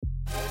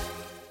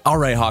All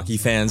right, hockey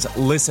fans,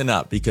 listen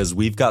up because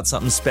we've got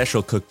something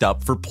special cooked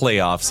up for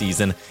playoff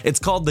season. It's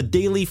called the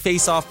Daily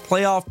Face-Off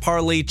Playoff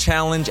Parlay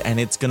Challenge, and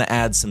it's going to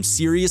add some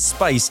serious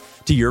spice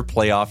to your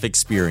playoff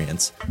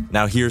experience.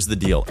 Now, here's the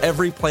deal.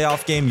 Every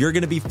playoff game, you're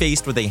going to be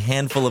faced with a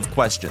handful of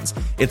questions.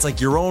 It's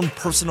like your own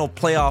personal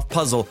playoff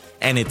puzzle,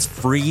 and it's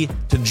free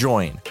to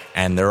join.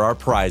 And there are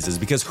prizes,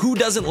 because who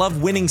doesn't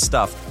love winning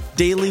stuff?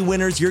 Daily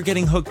winners, you're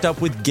getting hooked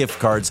up with gift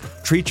cards.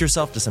 Treat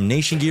yourself to some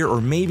Nation gear or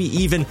maybe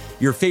even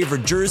your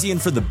favorite jersey.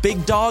 And for the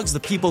big dogs, the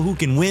people who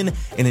can win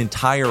an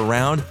entire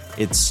round,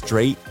 it's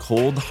straight,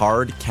 cold,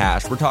 hard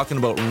cash. We're talking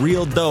about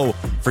real dough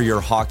for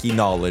your hockey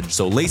knowledge.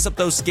 So lace up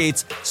those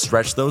skates,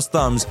 stretch those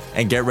thumbs,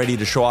 and get ready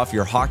to show off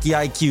your hockey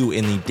IQ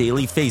in the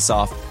Daily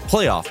Face-Off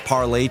Playoff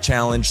Parlay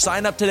Challenge.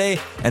 Sign up today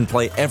and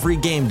play every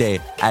game day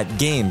at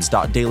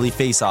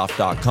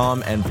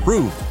games.dailyfaceoff.com and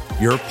prove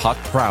your puck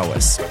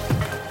prowess.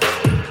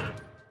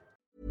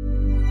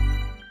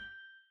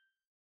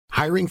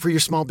 Hiring for your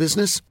small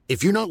business?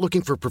 If you're not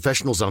looking for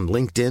professionals on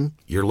LinkedIn,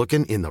 you're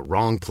looking in the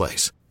wrong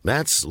place.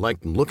 That's like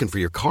looking for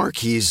your car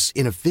keys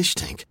in a fish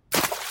tank.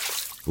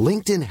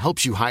 LinkedIn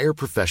helps you hire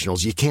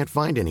professionals you can't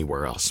find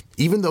anywhere else,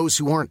 even those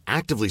who aren't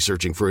actively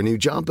searching for a new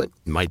job but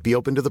might be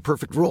open to the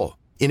perfect role.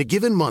 In a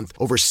given month,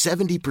 over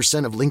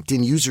 70% of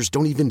LinkedIn users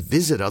don't even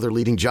visit other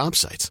leading job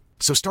sites.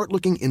 So start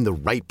looking in the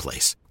right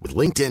place. With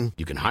LinkedIn,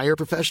 you can hire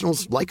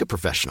professionals like a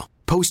professional.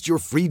 Post your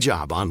free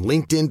job on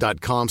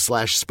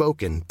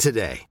linkedin.com/spoken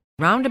today.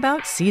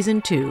 Roundabout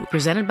Season 2,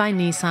 presented by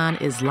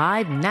Nissan, is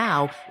live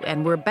now,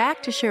 and we're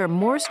back to share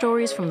more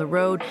stories from the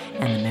road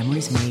and the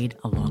memories made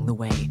along the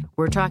way.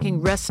 We're talking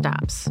rest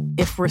stops,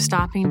 if we're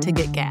stopping to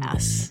get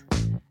gas.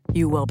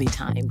 You will be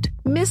timed.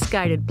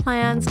 Misguided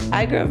plans.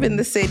 I grew up in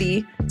the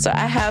city, so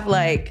I have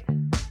a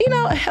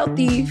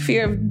healthy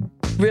fear of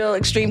real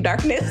extreme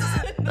darkness.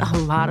 A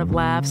lot of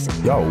laughs.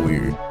 Y'all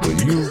weird,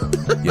 but you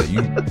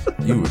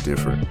were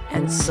different.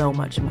 And so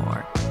much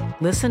more.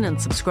 Listen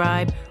and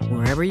subscribe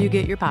wherever you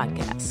get your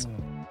podcasts.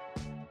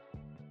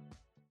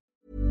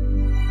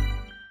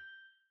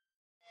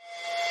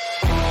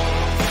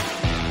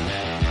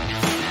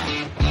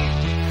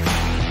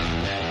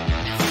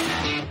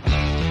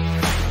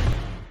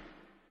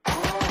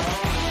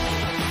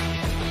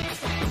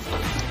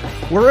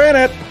 We're in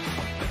it.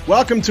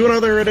 Welcome to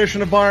another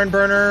edition of Barn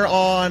Burner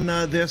on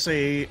this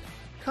a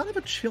kind of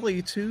a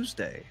chilly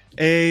Tuesday.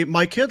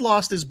 My kid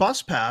lost his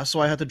bus pass,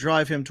 so I had to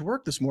drive him to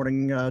work this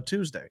morning,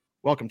 Tuesday.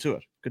 Welcome to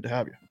it. Good to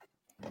have you.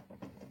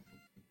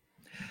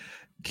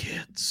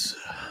 Kids.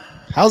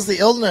 How's the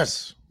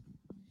illness?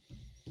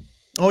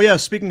 Oh, yeah.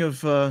 Speaking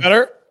of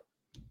better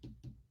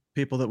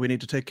people that we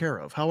need to take care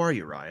of. How are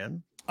you,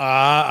 Ryan?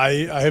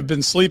 I have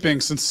been sleeping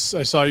since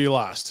I saw you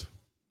last,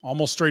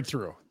 almost straight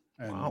through.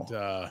 And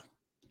wow.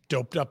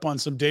 Doped up on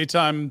some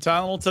daytime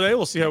Tylenol today.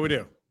 We'll see how we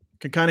do.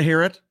 Can kind of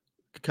hear it.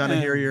 Can kind of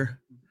hear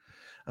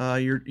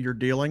your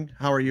dealing.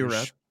 How are you,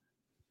 Rhett?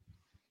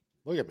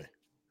 Look at me.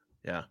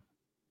 Yeah.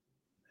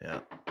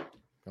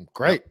 I'm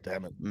great,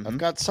 damn it. Mm-hmm. I've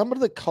got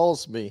somebody that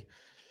calls me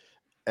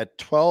at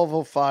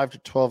 12:05 to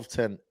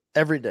 12:10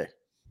 every day.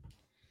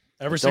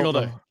 Every single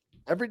day.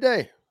 Every day.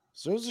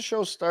 As soon as the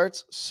show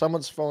starts,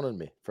 someone's phoning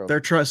me.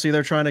 They're trying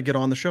to get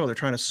on the show. They're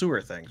trying to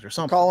sewer things or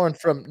something. Calling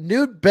from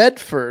New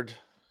Bedford.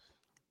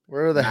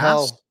 Where the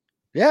hell?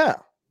 Yeah.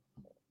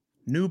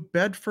 New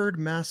Bedford,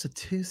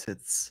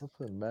 Massachusetts.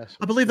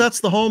 I believe that's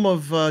the home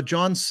of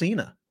John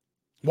Cena.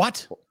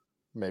 What?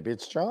 Maybe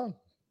it's John.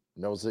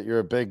 Knows that you're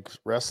a big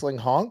wrestling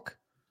honk.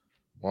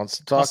 Wants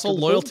to talk Hustle,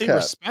 to loyalty,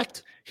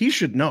 respect. He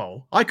should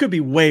know. I could be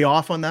way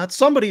off on that.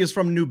 Somebody is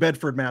from New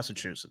Bedford,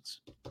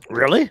 Massachusetts.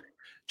 Really?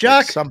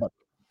 Jack, somebody.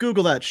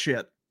 Google that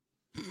shit.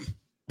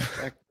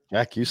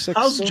 Jack, you sick?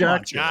 How's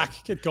Jack?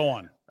 Jack, get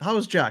going. How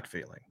is Jack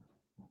feeling?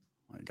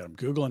 I got him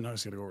Googling. Now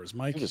he's going to go over his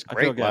mic. He was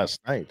great last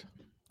night.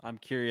 I'm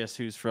curious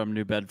who's from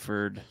New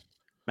Bedford,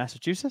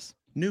 Massachusetts?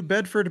 New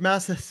Bedford,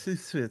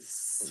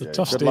 Massachusetts. It's a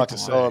tough Good state luck to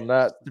say. on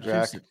that,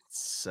 Jack.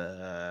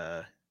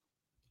 Well,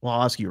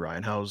 I'll ask you,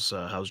 Ryan.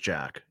 How's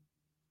Jack?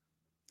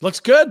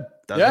 Looks good.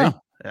 Does yeah. he?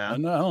 Yeah.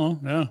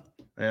 No.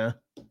 Yeah.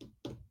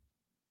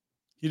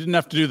 You didn't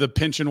have to do the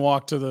pinch and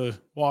walk to the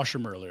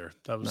washroom earlier.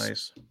 That was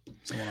nice.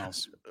 Someone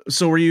else.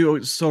 So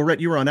Rhett,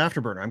 you were on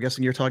Afterburner. I'm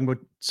guessing you're talking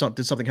about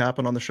did something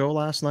happen on the show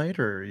last night,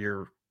 or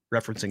you're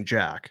referencing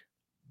Jack?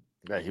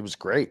 Yeah, he was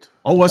great.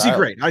 Oh, was he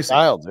great? I see.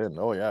 Dialed in.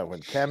 Oh, yeah.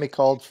 When Cammie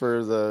called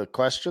for the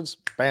questions,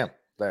 bam,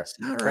 there.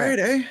 All right,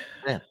 eh?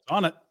 Bam.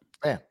 On it.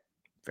 Bam.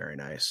 Very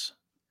nice.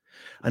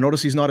 I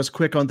notice he's not as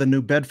quick on the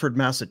New Bedford,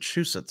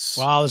 Massachusetts.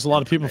 Wow, there's a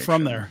lot of people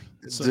from there.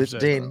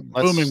 Dean,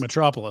 booming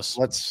metropolis.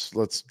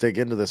 Let's dig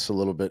into this a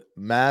little bit.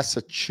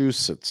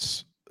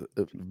 Massachusetts,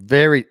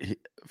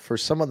 for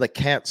someone that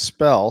can't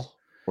spell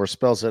or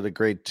spells at a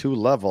grade 2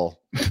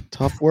 level,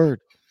 tough word.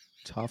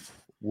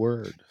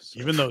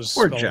 Even those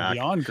Poor spelled Jack.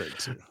 beyond grade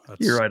 2.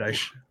 You're right. I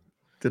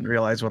didn't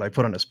realize what I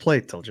put on his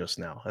plate till just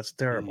now. That's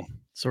terrible.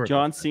 Sorry.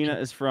 John Cena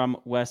is from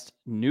West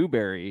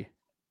Newbury,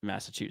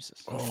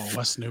 Massachusetts. Oh,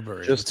 West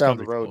Newbury. Just down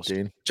the road,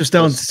 Dean. Just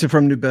down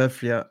from New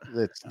Bedford, yeah.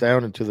 It's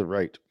down and to the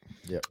right.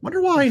 Yeah.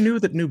 Wonder why I knew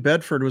that New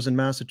Bedford was in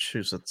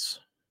Massachusetts.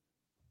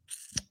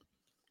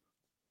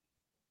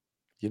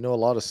 You know a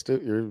lot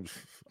of you're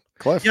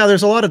Cliff. Yeah,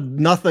 there's a lot of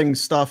nothing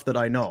stuff that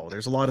I know.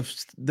 There's a lot of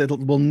that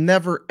will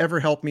never ever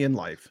help me in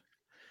life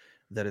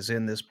that is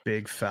in this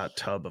big fat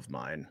tub of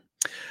mine.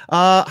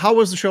 How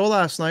was the show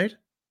last night?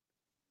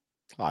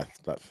 I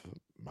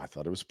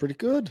thought it was pretty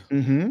good.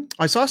 Mm-hmm.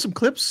 I saw some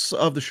clips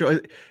of the show.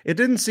 It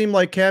didn't seem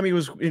like Cammy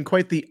was in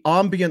quite the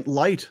ambient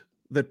light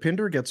that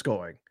Pinder gets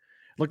going.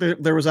 Look,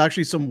 there was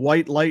actually some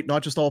white light,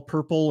 not just all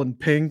purple and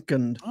pink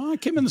and I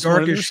came in this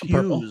morning. There's darkish some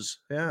purple. hues.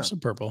 Yeah, There's some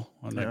purple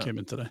when I came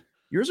in today.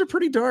 Yours are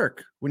pretty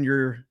dark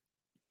when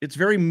it's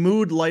very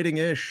mood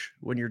lighting-ish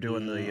when you're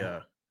doing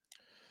the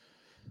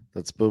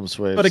that's boom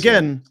sway. But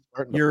again,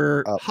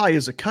 you're high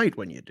as a kite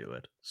when you do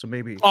it. So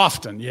maybe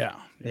often, yeah.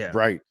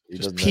 Right. He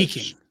just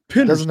peaking.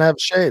 He doesn't have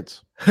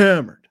shades.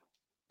 Hammered.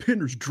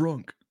 Pinder's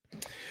drunk.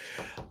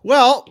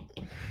 Well.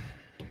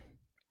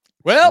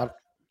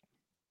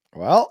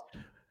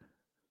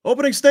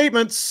 Opening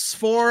statements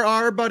for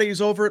our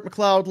buddies over at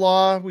McLeod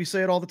Law. We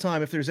say it all the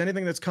time. If there's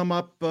anything that's come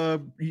up,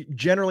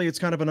 generally it's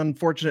kind of an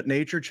unfortunate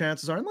nature.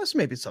 Chances are, unless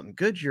maybe it's something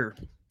good, you're,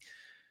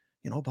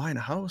 buying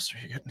a house. Or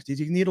do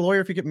you need a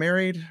lawyer if you get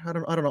married? I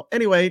don't know.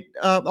 Anyway,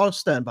 I'll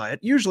stand by it.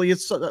 Usually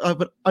it's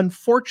of an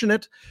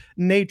unfortunate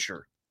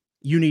nature.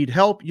 You need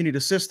help. You need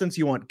assistance.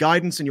 You want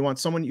guidance, and you want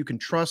someone you can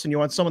trust, and you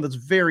want someone that's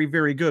very,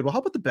 very good. Well, how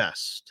about the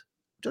best?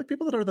 Do you like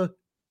people that are the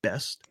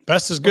best?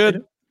 Best is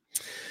good.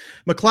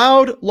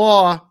 McLeod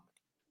Law,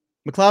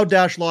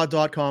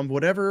 McLeod-law.com,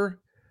 whatever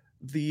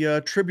the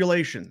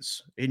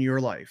tribulations in your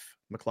life,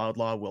 McLeod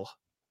Law will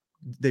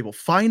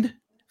find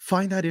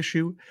that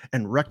issue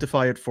and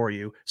rectify it for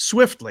you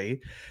swiftly.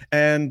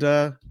 And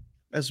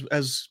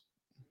as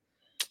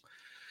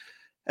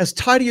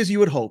tidy as you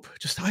would hope.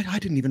 I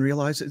didn't even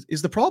realize,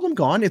 is the problem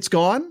gone? It's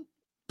gone.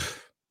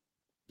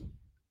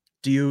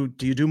 Do you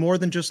do more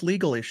than just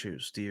legal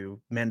issues? Do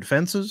you mend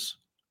fences?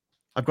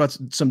 I've got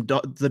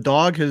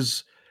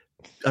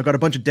I've got a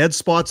bunch of dead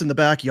spots in the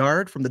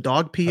backyard from the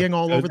dog peeing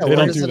all over the place. They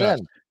don't do that.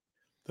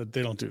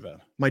 They don't do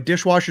that. My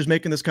dishwasher's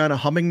making this kind of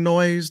humming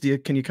noise.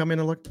 Can you come in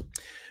and look?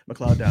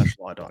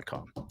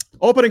 McLeod-law.com.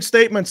 Opening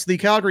statements. The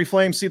Calgary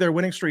Flames see their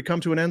winning streak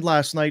come to an end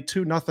last night.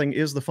 2-0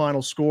 is the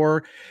final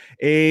score.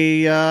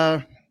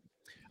 A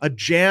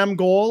jam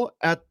goal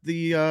at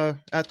the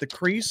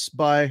crease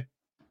by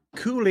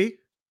Cooley.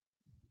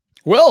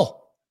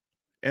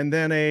 And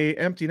then a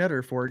empty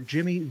netter for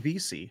Jimmy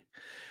Vesey,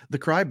 the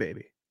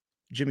crybaby.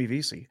 Jimmy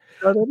Vesey.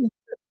 2-0.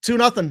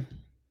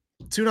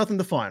 2-0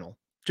 the final.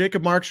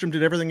 Jacob Markstrom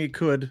did everything he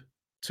could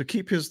to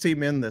keep his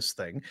team in this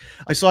thing.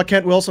 I saw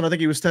Kent Wilson. I think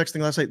he was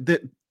texting last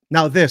night.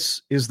 Now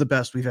this is the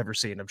best we've ever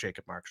seen of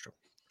Jacob Markstrom.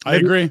 I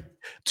agree.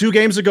 2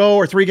 games ago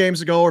or 3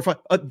 games ago or 5,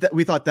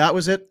 we thought that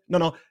was it.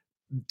 No.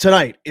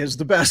 Tonight is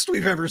the best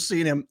we've ever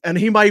seen him. And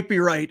he might be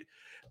right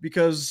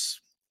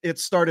because it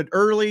started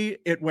early.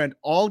 It went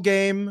all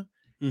game.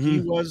 Mm-hmm.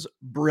 He was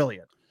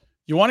brilliant.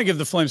 You want to give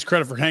the Flames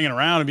credit for hanging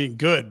around and being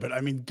good, but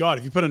I mean, God,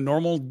 if you put a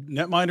normal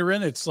netminder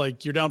in, it's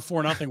like you're down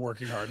 4-0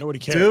 working hard. Nobody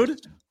cares.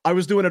 Dude, I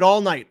was doing it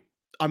all night.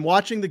 I'm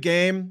watching the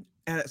game,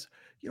 and it's,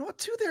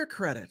 to their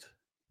credit,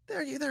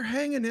 they're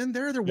hanging in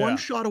there. They're one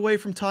shot away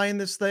from tying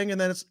this thing, and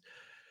then it's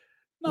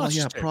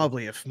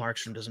probably if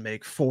Markstrom doesn't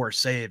make 4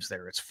 saves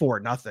there, it's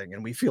 4-0,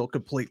 and we feel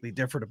completely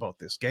different about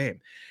this game.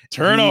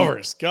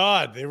 Turnovers,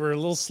 God, they were a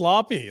little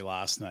sloppy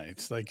last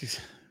night. Like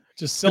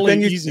just silly,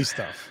 easy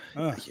stuff.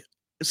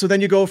 So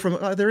then you go from,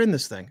 they're in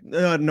this thing.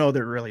 No,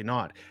 they're really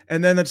not.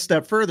 And then a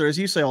step further, as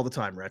you say all the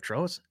time,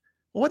 Retro, it's,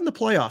 what in the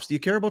playoffs? Do you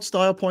care about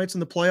style points in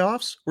the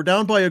playoffs? We're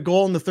down by a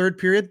goal in the 3rd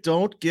period.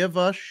 Don't give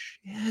a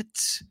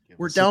shit.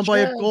 We're down by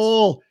a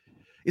goal.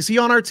 Is he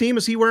on our team?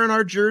 Is he wearing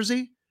our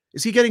jersey?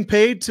 Is he getting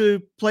paid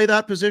to play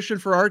that position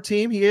for our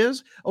team? He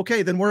is?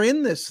 Okay, then we're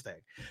in this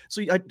thing.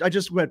 So I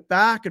just went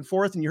back and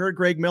forth, and you heard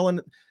Greg Millen.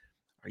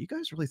 Are you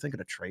guys really thinking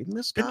of trading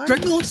this guy?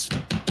 Greg Millen's...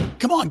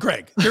 Come on,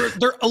 Greg.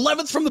 They're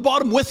 11th from the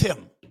bottom with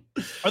him.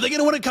 Are they going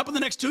to win a cup in the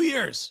next 2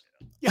 years?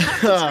 You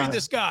have to trade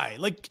this guy.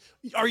 Like,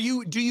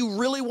 do you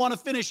really want to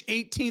finish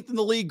 18th in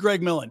the league,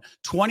 Greg Millen?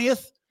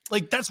 20th?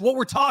 Like, that's what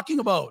we're talking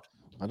about.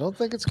 I don't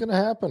think it's going to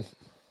happen.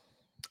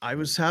 I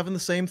was having the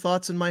same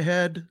thoughts in my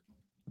head.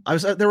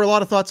 There were a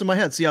lot of thoughts in my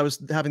head. See, I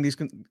was having these.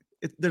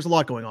 There's a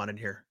lot going on in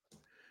here.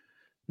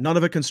 None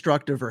of it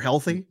constructive or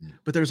healthy,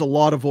 but there's a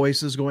lot of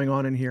voices going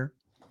on in here.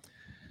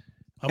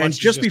 And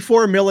just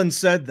before Millen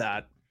said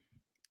that,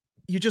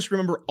 you just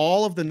remember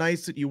all of the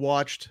nights that you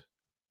watched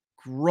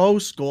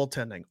gross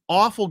goaltending,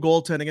 awful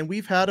goaltending, and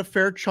we've had a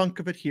fair chunk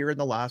of it here in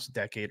the last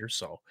decade or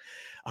so.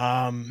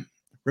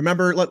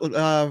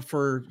 Remember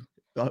for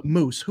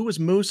Moose. Who was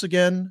Moose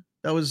again?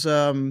 That was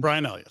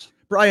Brian Elliott.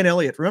 Brian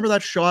Elliott. Remember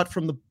that shot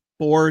from the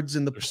boards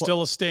in the There's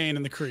still a stain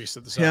in the crease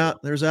at the side. Yeah,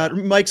 there's that.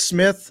 Mike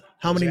Smith.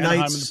 How many Anaheim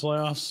nights in the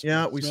playoffs?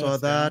 Yeah, we saw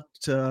that.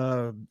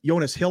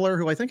 Jonas Hiller,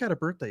 who I think had a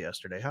birthday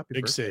yesterday. Happy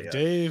Big birthday, save,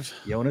 Dave.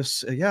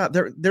 Jonas. Yeah,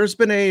 there's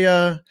been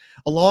a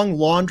long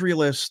laundry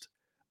list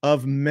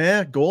of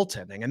meh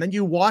goaltending, and then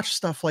you watch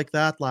stuff like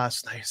that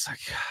last night. It's like,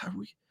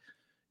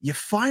 you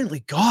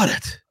finally got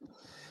it.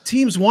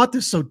 Teams want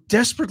this so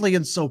desperately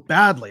and so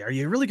badly. Are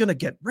you really going to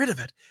get rid of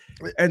it?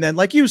 And then,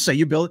 like you say,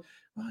 you build,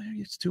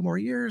 it's 2 more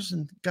years,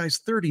 and the guy's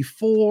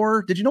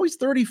 34. Did you know he's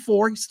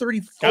 34? He's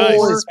 34.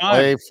 Goalies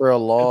play for a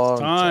long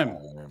time.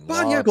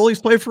 But yeah,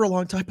 goalies play for a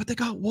long time, but they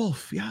got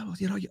Wolf. Yeah,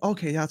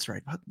 okay, that's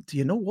right. But do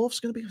you know Wolf's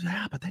going to be?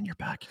 Yeah, but then you're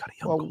back. You got a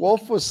young goalie.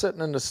 Wolf was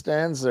sitting in the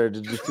stands there.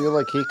 Did you feel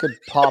like he could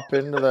pop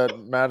into that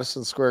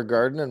Madison Square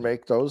Garden and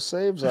make those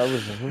saves?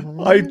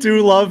 I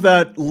do love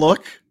that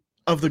look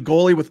of the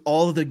goalie with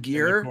all of the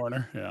gear. In the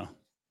corner, yeah.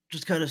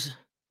 Just kind of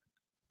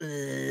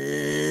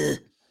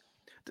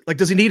like,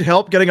 does he need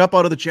help getting up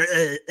out of the chair?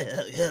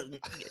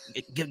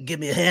 Give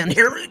me a hand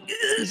here.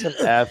 He's an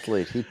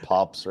athlete. He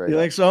pops right. You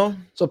think so?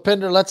 So,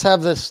 Pinder, let's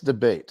have this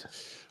debate.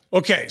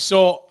 Okay,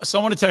 so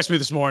someone had texted me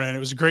this morning, and it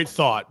was a great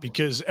thought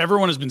because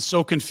everyone has been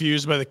so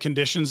confused by the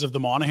conditions of the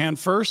Monahan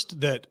first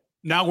that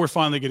now we're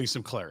finally getting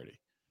some clarity.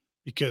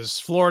 Because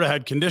Florida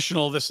had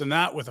conditional this and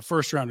that with a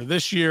first rounder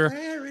this year.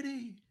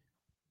 Clarity.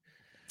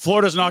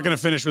 Florida's not going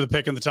to finish with a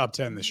pick in the top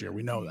 10 this year.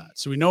 We know that.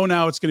 So we know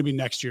now it's going to be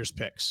next year's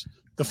picks.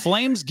 The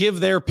Flames give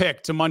their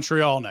pick to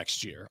Montreal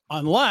next year,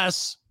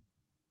 unless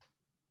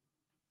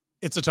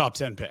it's a top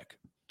 10 pick.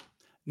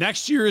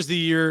 Next year is the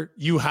year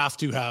you have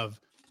to have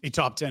a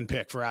top 10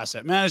 pick for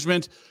asset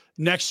management.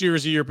 Next year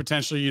is a year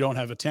potentially you don't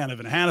have a Tanev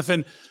and a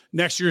Hanifin.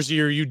 Next year's a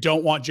year you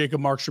don't want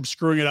Jacob Markstrom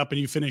screwing it up and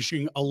you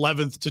finishing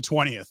 11th to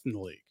 20th in the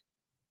league.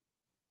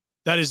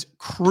 That is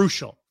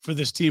crucial for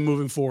this team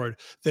moving forward,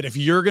 that if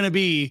you're going to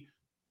be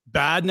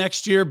bad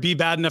next year, be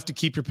bad enough to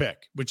keep your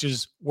pick, which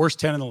is worst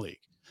 10 in the league.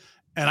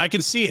 And I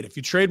can see it. If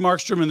you trade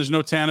Markstrom and there's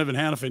no Tanev and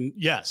Hanifin,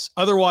 yes.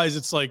 Otherwise,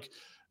 it's like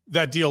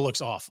that deal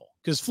looks awful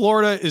because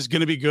Florida is going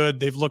to be good.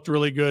 They've looked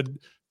really good.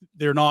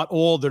 They're not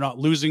old. They're not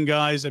losing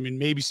guys. I mean,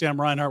 maybe Sam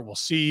Reinhart, we'll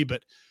see,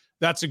 but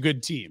that's a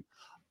good team.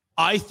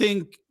 I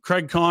think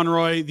Craig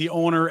Conroy, the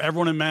owner,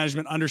 everyone in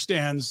management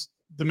understands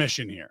the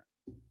mission here.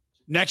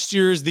 Next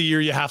year is the year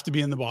you have to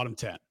be in the bottom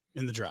 10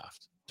 in the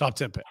draft, top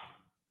 10 pick.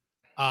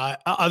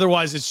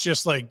 Otherwise, it's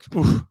just like,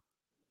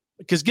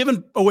 because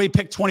giving away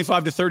pick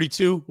 25 to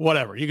 32,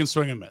 whatever, you can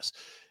swing and miss.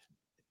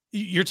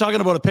 You're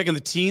talking about a pick in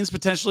the teens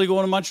potentially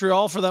going to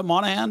Montreal for that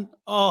Monahan.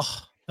 Oh,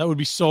 that would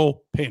be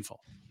so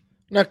painful.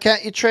 Now,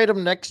 can't you trade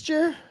him next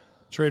year?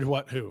 Trade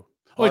what? Who?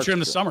 Oh, you trade him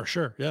this summer.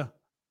 Sure. Yeah.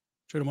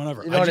 Trade him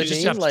whenever. You know what I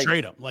just mean? have to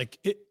trade him. Like,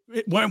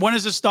 when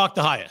is his stock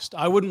the highest?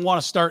 I wouldn't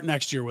want to start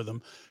next year with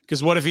him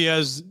because what if he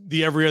has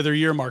the every other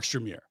year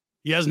Markstrom year?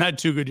 He hasn't had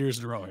 2 good years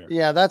in a row here.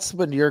 Yeah, that's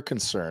when you're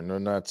concerned,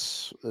 and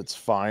it's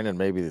fine, and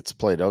maybe it's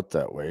played out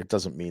that way. It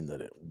doesn't mean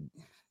that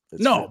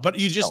it's no, but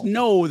you just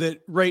know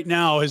that right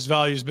now his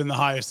value has been the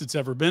highest it's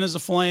ever been as a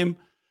Flame,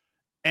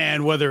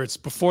 and whether it's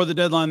before the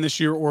deadline this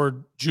year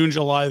or June,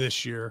 July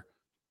this year,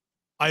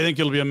 I think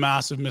it'll be a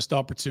massive missed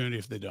opportunity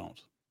if they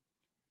don't.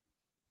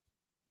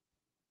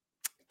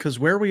 Because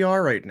where we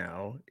are right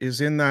now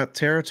is in that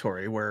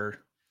territory where,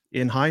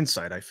 in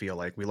hindsight, I feel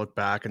like we look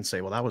back and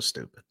say, well, that was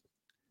stupid.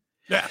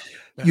 Yeah.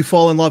 You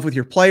fall in love with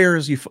your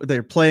players.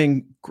 They're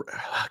playing.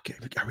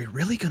 Are we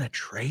really going to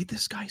trade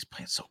this guy? He's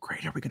playing so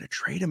great. Are we going to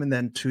trade him? And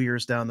then 2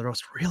 years down the road,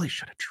 really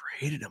should have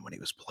traded him when he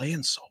was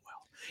playing so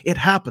well. It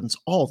happens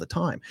all the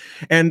time.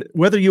 And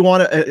whether you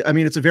want to, I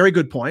mean, it's a very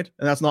good point,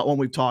 and that's not one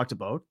we've talked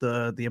about,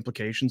 the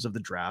implications of the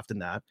draft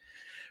and that.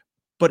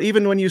 But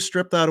even when you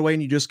strip that away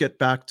and you just get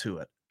back to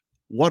it,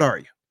 what are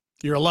you?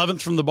 You're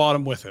 11th from the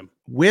bottom with him.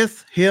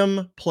 With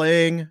him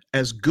playing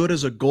as good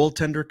as a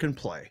goaltender can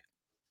play,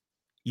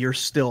 you're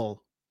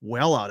still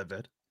well out of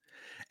it.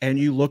 And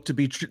you look to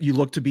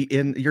be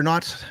in, you're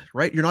not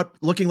right. You're not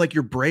looking like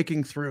you're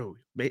breaking through.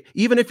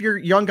 Even if your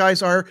young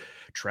guys are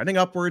trending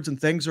upwards and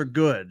things are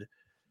good,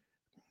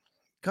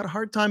 got a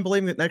hard time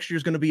believing that next year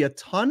is going to be a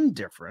ton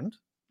different.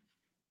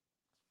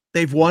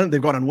 They've gone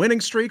on winning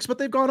streaks, but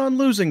they've gone on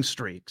losing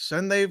streaks,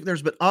 and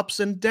there's been ups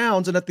and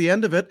downs. And at the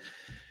end of it,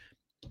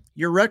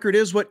 your record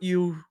is what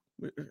you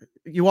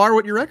are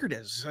what your record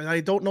is. And I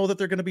don't know that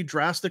they're going to be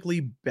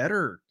drastically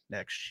better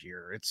next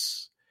year.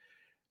 It's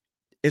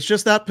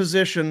just that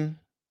position.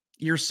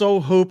 You're so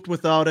hooped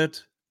without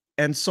it.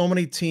 And so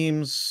many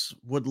teams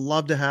would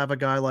love to have a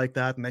guy like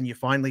that. And then you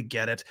finally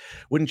get it.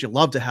 Wouldn't you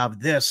love to have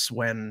this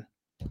when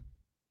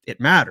it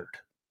mattered?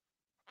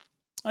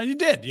 You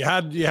did. You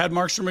had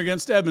Markstrom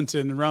against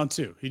Edmonton in round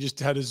 2. He just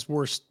had his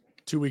worst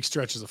 2-week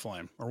stretch as a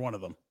Flame, or one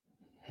of them.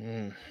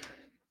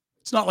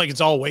 It's not like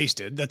it's all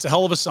wasted. That's a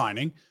hell of a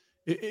signing.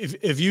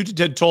 If you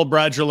had told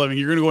Brad Treliving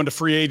you're going to go into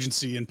free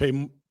agency and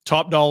pay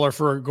top dollar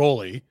for a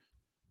goalie,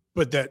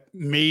 but that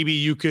maybe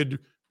you could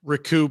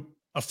recoup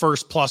a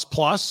first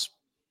plus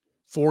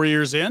 4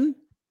 years in,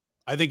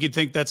 I think you'd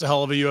think that's a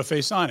hell of a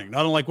UFA signing.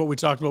 Not unlike what we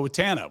talked about with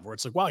Tanev, where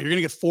it's like, wow, you're going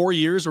to get 4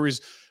 years where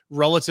he's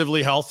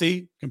relatively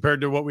healthy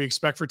compared to what we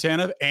expect for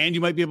Tanev, and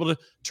you might be able to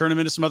turn him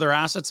into some other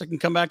assets that can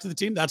come back to the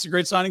team. That's a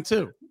great signing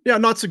too. Yeah,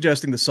 I'm not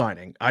suggesting the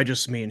signing. I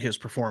just mean his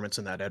performance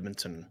in that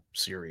Edmonton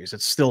series.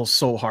 It's still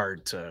so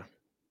hard to...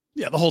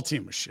 Yeah, the whole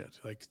team was shit.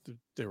 Like,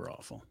 they were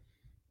awful.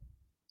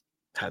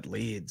 Had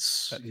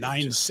leads. That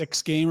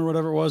 9-6 game or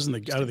whatever it was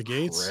out of the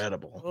gates.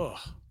 Incredible.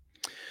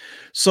 Ugh.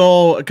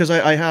 So, because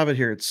I have it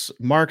here, it's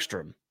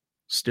Markstrom.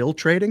 Still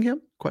trading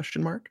him?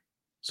 Question mark.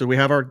 So we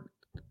have our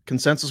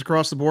consensus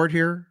across the board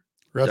here.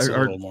 That's a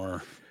little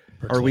more.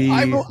 Are we?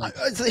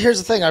 Here's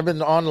the thing. I've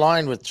been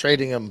online with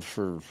trading him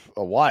for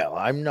a while.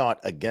 I'm not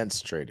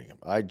against trading him.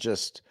 I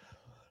just,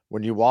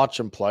 when you watch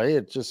him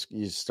play,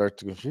 you start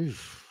to go, phew,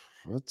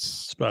 that's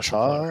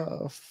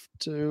special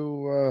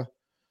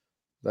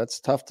that's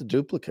tough to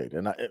duplicate.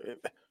 And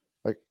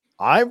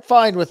I'm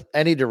fine with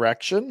any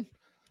direction.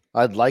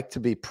 I'd like to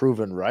be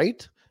proven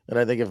right. And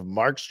I think if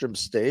Markstrom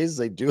stays,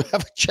 they do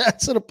have a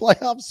chance at a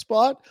playoff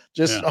spot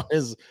just on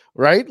his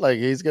right. Like,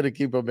 he's going to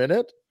keep him in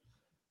it.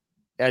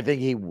 I think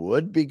he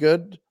would be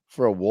good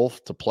for a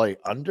Wolf to play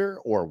under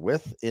or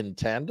with in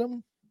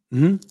tandem.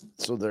 Mm-hmm.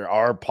 So there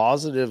are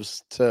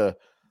positives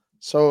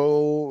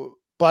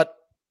but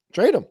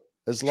trade him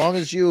as long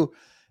as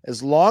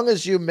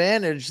you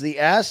manage the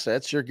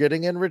assets you're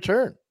getting in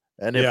return.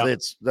 And if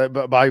it's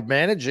by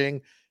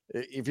managing,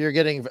 if you're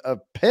getting a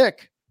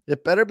pick,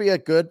 it better be a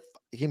good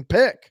fucking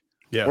pick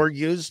or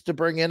used to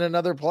bring in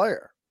another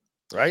player,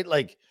 right?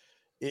 Like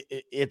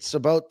it's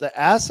about the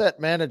asset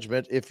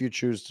management if you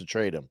choose to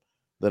trade him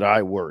that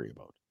I worry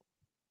about.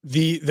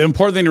 The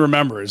important thing to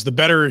remember is the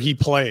better he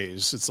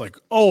plays, it's like,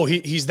 oh,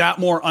 he's that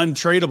more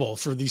untradeable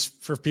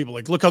for people.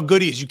 Like, look how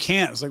good he is. You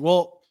can't. It's like,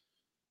 well,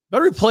 the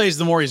better he plays,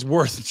 the more he's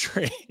worth a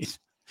trade.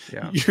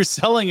 Yeah. You're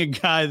selling a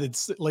guy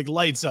that's like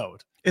lights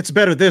out. It's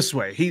better this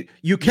way.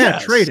 You can't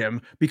trade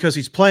him because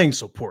he's playing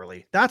so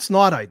poorly. That's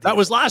not ideal. That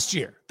was last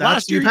year.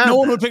 Last year, no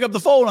one would pick up the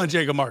phone on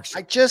Jacob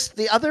Markstrom.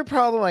 The other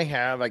problem I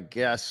have, I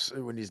guess,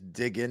 when you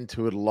dig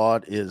into it a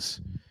lot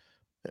is,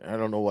 I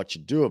don't know what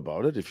you do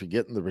about it. If you're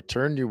getting the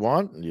return you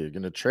want and you're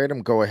going to trade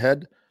him, go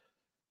ahead.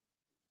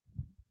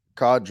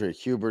 Kadri,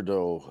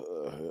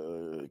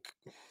 Huberdeau,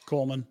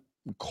 Coleman,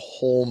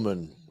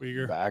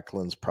 Uyghur.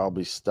 Backlund's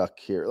probably stuck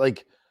here.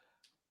 Like,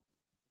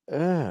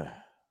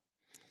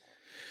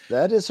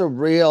 that is a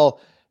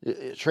real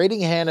trading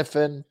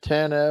Hannafin,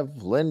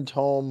 Tanev,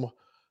 Lindholm.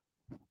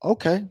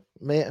 Okay,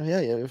 man,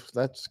 yeah.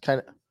 That's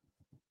kind of,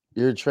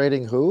 you're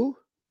trading who?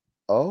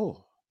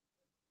 Oh,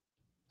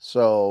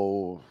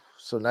 so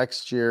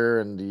next year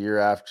and the year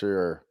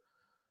after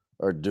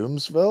are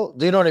Doomsville.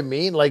 Do you know what I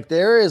mean? Like,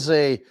 there is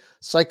a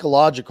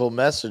psychological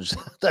message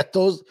that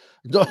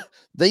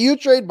you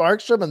trade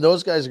Markstrom and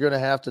those guys are going to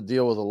have to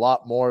deal with a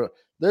lot more.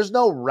 There's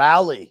no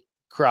rally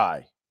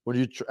cry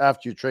when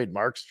after you trade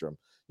Markstrom.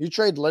 You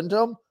trade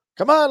Lindholm,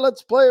 come on,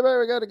 let's play.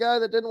 We got a guy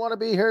that didn't want to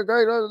be here.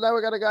 Great. Now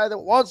we got a guy that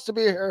wants to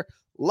be here.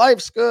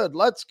 Life's good.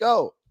 Let's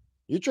go.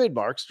 You trade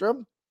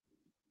Markstrom,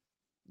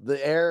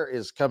 the air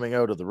is coming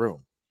out of the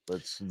room.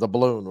 It's the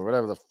balloon or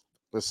whatever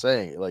the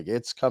saying. Like,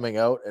 it's coming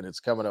out and it's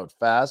coming out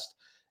fast.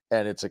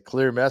 And it's a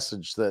clear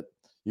message that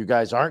you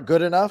guys aren't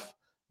good enough.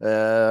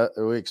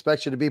 We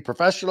expect you to be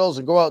professionals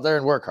and go out there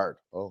and work hard.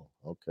 Oh,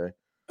 okay.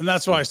 And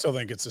that's why I still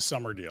think it's a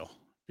summer deal.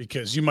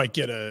 Because you might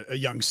get a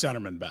young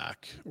centerman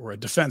back or a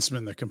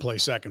defenseman that can play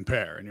second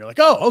pair. And you're like,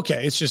 oh,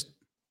 okay, it's just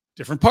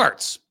different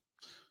parts.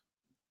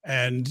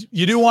 And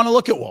you do want to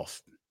look at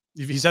Wolf.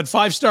 He's had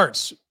 5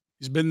 starts.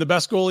 He's been the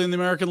best goalie in the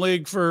American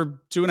League for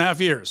 2.5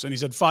 years. And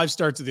he's had 5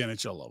 starts at the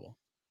NHL level.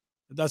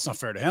 But that's not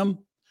fair to him.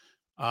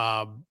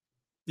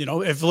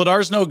 If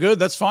Vladar's no good,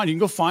 that's fine. You can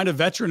go find a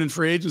veteran in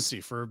free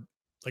agency for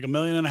like $1.5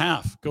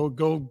 million.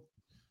 Go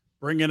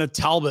bring in a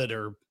Talbot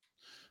or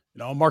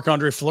a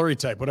Marc-Andre Fleury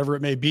type, whatever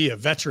it may be, a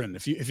veteran.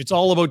 If it's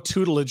all about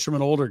tutelage from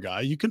an older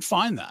guy, you can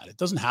find that. It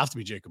doesn't have to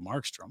be Jacob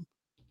Markstrom.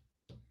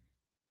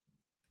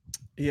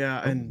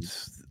 Yeah, and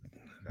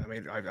I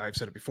mean, I've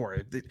said it before.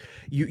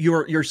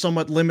 You're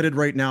somewhat limited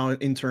right now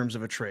in terms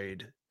of a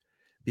trade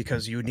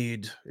because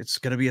it's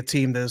going to be a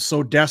team that is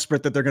so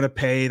desperate that they're going to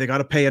pay. They got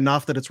to pay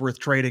enough that it's worth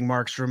trading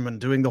Markstrom and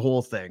doing the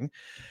whole thing.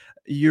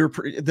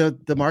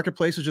 The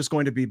marketplace is just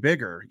going to be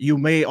bigger. You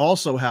may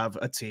also have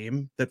a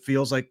team that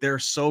feels like they're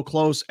so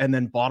close and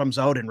then bottoms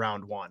out in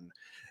round 1.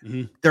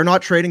 Mm-hmm. They're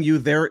not trading you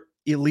their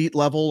elite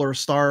level or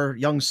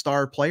young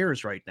star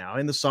players right now.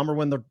 In the summer,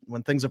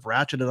 when things have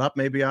ratcheted up,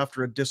 maybe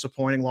after a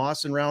disappointing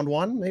loss in round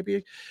 1,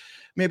 maybe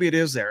it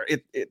is there.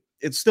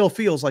 It still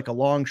feels like a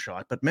long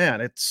shot, but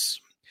man,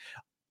 it's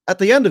at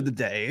the end of the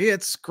day,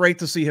 it's great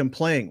to see him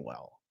playing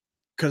well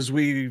because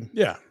we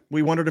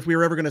wondered if we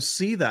were ever going to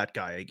see that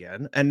guy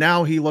again. And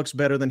now he looks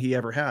better than he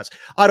ever has.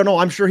 I don't know.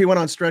 I'm sure he went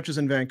on stretches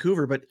in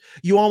Vancouver, but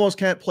you almost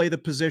can't play the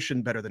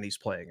position better than he's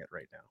playing it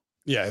right now.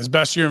 Yeah. His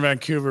best year in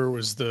Vancouver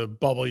was the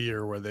bubble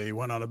year where they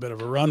went on a bit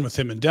of a run with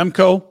him and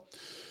Demko.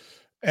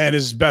 And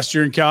his best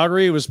year in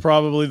Calgary was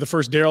probably the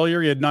first Darryl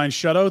year. He had 9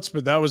 shutouts,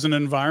 but that was an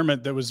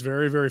environment that was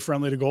very, very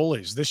friendly to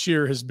goalies. This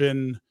year has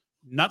been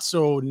not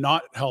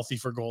healthy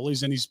for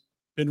goalies, and he's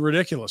been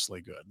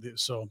ridiculously good.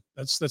 So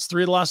that's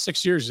 3 of the last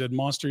 6 years. He's had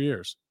monster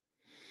years.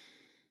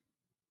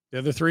 The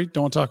other 3,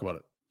 don't want to talk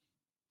about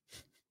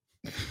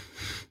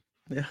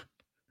it.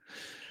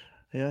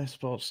 Yeah, I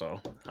suppose so.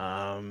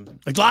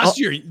 Like last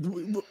year,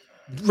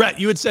 Rhett,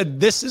 you had said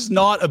this is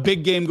not a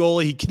big game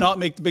goalie. He cannot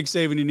make the big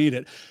save when you need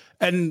it.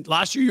 And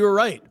last year you were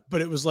right,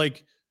 but it was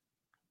like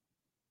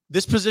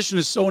this position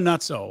is so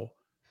nutso.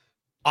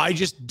 I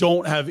just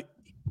don't have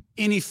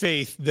any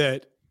faith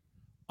that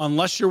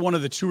unless you're one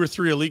of the 2 or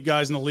 3 elite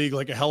guys in the league,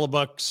 like a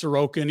Hellebuck,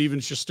 Sorokin, even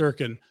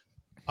Shesterkin,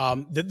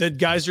 that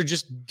guys are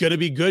just going to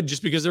be good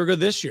just because they were good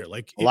this year.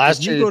 Like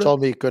last year, you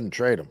told me you couldn't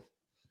trade him.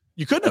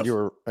 You couldn't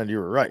have. And you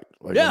were right.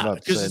 Like, yeah,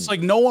 because it's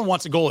like no one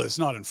wants a goalie that's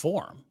not in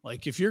form.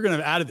 Like if you're going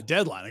to add at the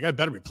deadline, the guy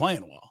better be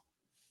playing well.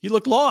 He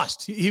looked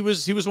lost. He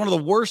was one of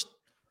the worst.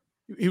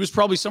 He was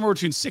probably somewhere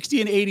between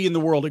 60 and 80 in the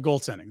world at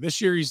goaltending. This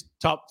year, he's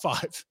top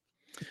 5.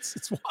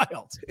 It's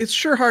wild. It's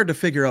sure hard to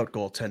figure out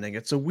goaltending.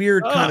 It's a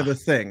weird kind of a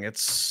thing.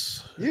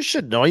 You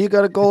should know you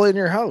got a goalie in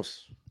your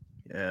house.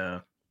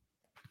 Yeah.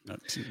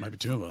 Might be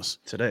 2 of us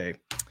today.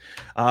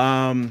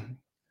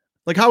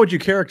 Like, how would you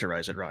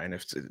characterize it, Ryan?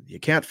 If you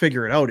can't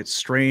figure it out, it's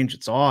strange,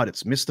 it's odd,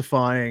 it's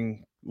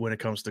mystifying when it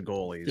comes to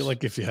goalies. I feel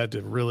like if you had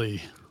to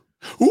really,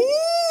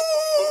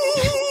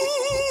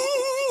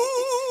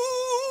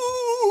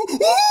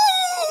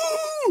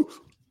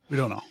 we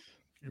don't know.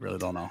 We really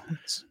don't know.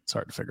 It's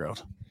hard to figure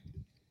out.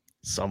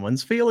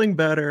 Someone's feeling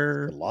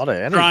better. A lot of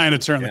energy. Trying to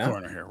turn the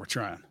corner here. We're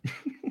trying.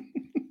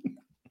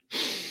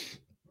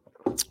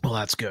 Well,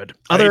 that's good.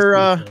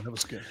 That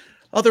was good.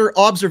 Other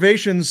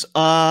observations.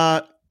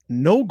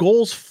 No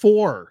goals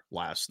for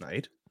last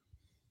night.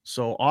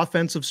 So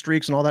offensive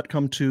streaks and all that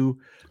come to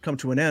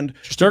an end.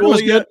 Shesterkin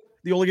was good.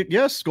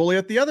 Goalie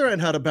at the other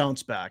end had a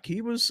bounce back.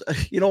 He was,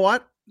 you know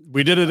what?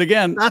 We did it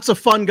again. That's a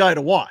fun guy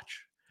to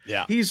watch.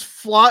 Yeah. He's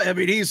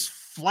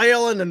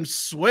flailing and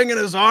swinging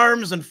his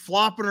arms and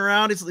flopping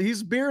around.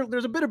 There's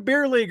a bit of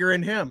beer leaguer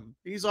in him.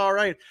 He's all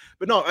right.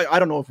 But no, I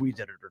don't know if we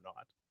did it or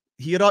not.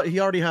 He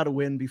already had a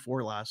win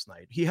before last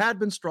night. He had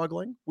been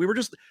struggling. We were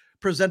just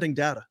presenting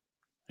data.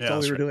 That's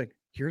all we were doing.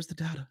 Here's the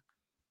data.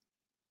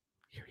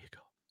 Here you go.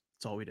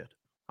 That's all we did.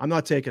 I'm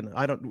not taking.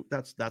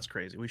 That's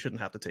crazy. We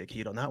shouldn't have to take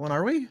heat on that one,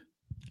 are we?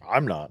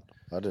 I'm not.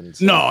 I didn't.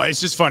 No, it's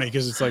just funny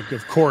because it's like,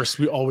 of course,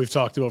 we've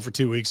talked about for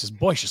 2 weeks is,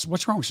 boy,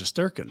 what's wrong with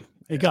Shesterkin?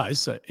 Hey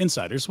guys,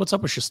 insiders, what's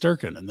up with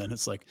Shesterkin? And then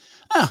it's like,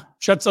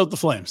 shuts out the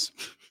Flames,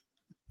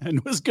 and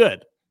it was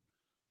good.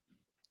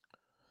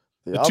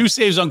 The 2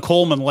 saves on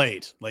Coleman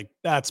late, like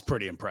that's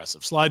pretty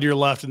impressive. Slide to your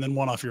left and then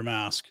one off your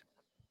mask.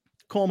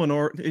 Coleman,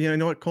 or you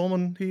know what,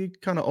 Coleman, he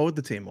kind of owed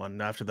the team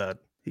one after that.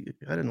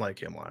 I didn't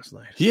like him last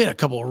night. He had a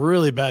couple of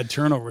really bad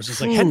turnovers. It's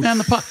like headman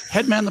the puck.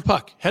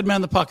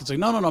 It's like,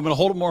 no, I'm going to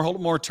hold it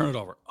more, turn it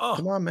over. Oh,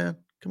 come on, man.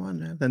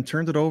 Then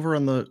turned it over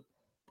on the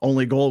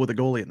only goal with a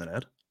goalie in the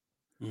net.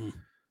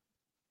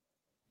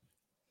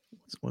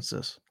 What's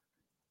this?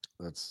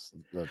 That's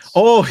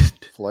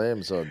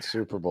Flames on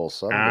Super Bowl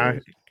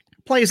Sunday.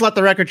 Please let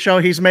the record show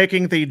he's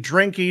making the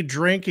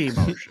drinky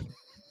motion.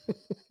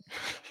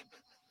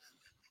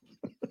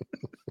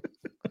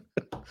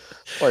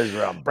 Boys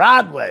were on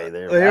Broadway.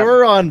 They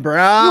were on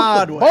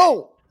Broadway.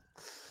 Oh,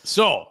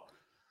 so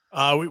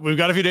we've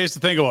got a few days to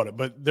think about it,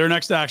 but their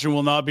next action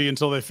will not be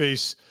until they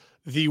face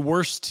the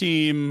worst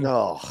team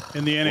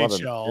in the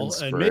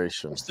NHL and maybe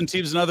worse than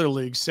teams in other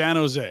leagues, San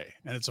Jose.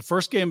 And it's a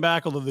first game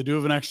back, although they do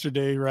have an extra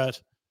day,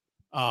 Rhett.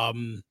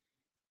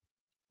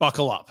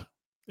 Buckle up.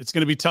 It's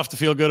going to be tough to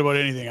feel good about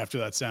anything after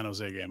that San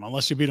Jose game,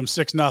 unless you beat them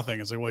 6-0.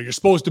 It's like, well, you're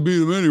supposed to beat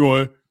them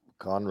anyway.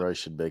 Conroy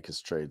should make his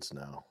trades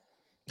now.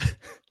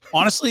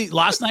 Honestly,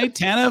 last night,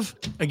 Tanev,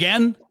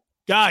 again,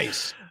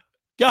 guys.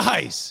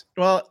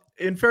 Well,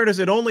 in fairness,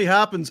 it only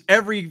happens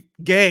every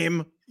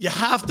game. You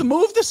have to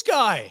move this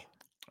guy.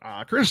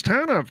 Chris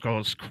Tanev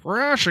goes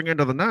crashing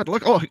into the net.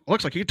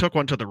 Looks like he took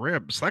one to the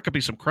ribs. That could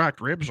be some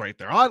cracked ribs right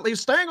there. At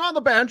least staying on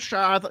the bench.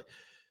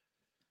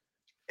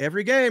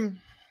 Every game.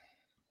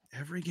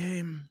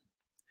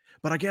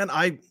 But again,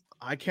 I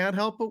can't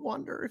help but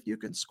wonder if you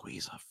can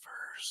squeeze a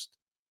first.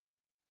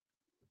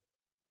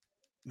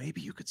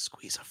 Maybe you could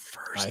squeeze a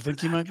first. I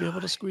think you might be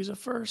able to squeeze a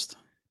first.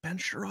 Ben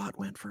Sherratt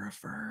went for a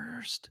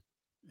first.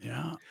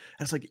 Yeah. And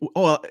it's like,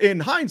 in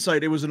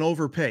hindsight, it was an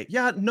overpay.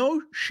 Yeah, no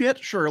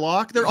shit,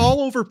 Sherlock. They're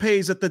all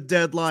overpays at the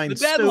deadline.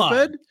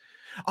 Stupid.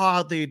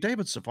 The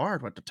David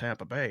Savard went to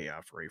Tampa Bay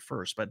for a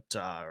first, but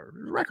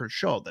records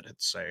show that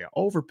it's a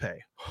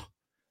overpay.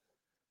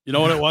 You know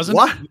what it wasn't?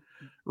 What?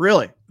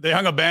 Really? They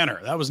hung a banner.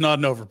 That was not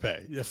an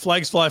overpay. The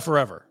flags fly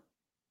forever.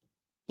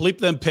 Bleep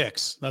them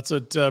picks. That's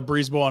what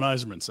Breezebo and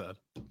Yzerman said.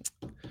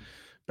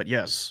 But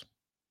yes.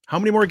 How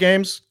many more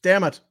games?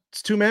 Damn it.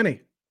 It's too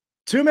many.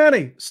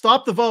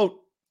 Stop the vote.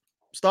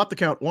 Stop the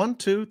count. 1,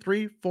 2,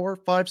 3, 4,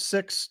 5,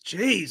 6.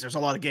 Jeez, there's a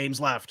lot of games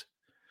left.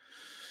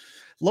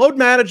 Load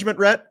management,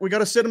 Rhett. We got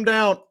to sit him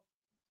down.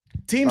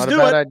 Teams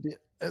do it. Idea.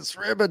 It's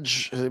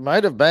ribbage. He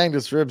might have banged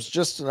his ribs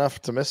just enough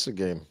to miss a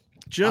game.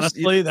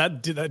 Honestly,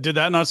 did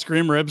that not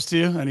scream ribs to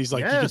you? And he's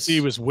like, yes. You could see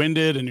he was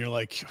winded, and you're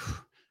like,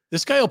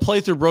 this guy will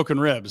play through broken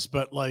ribs,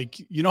 but like,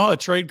 you know how a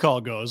trade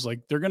call goes.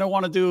 Like, they're going to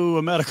want to do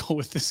a medical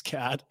with this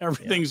cat.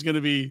 Everything's going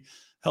to be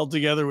held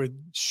together with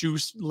shoe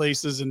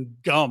laces and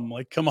gum.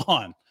 Like, come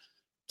on,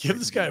 give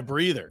this guy a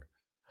breather.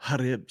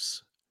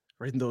 Ribs,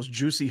 right in those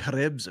juicy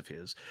ribs of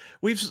his.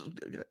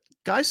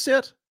 Guys,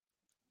 sit.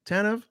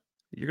 Tanev,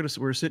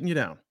 we're sitting you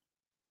down.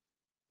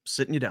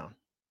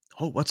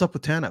 Oh, what's up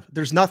with Tanev?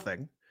 There's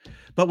nothing.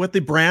 But with the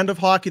brand of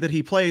hockey that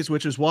he plays,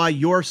 which is why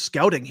you're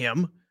scouting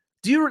him,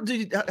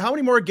 how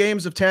many more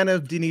games of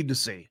Tanev do you need to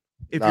see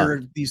if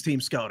you're these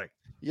teams scouting?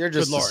 You're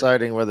just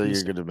deciding whether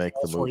you're going to make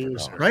the move or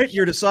not. Right?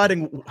 You're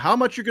deciding how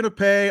much you're going to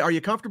pay. Are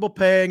you comfortable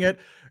paying it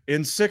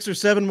in 6 or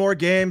 7 more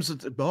games?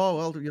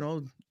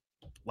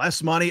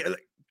 Less money.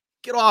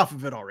 Get off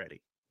of it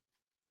already.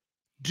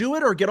 Do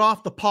it or get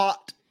off the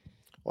pot.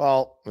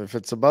 Well, if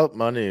it's about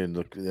money and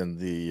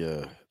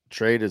the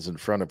trade is in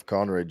front of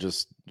Conroy,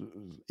 just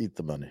eat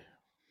the money.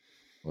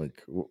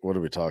 Like, what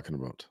are we talking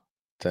about?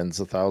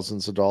 Tens of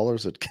thousands of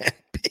dollars? It can't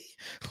be.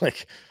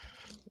 Like,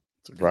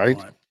 right?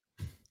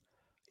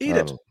 Eat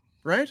it,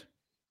 right?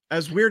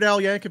 As Weird Al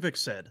Yankovic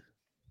said,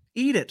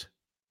 eat it.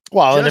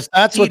 Well, and if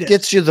that's what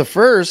gets you the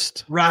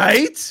first.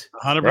 Right?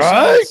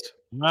 100%.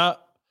 Right?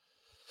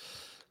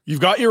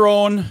 You've got your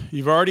own.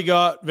 You've already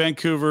got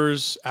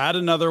Vancouver's. Add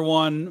another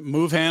one.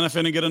 Move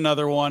Hannafin and get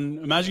another one.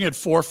 Imagine you had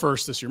 4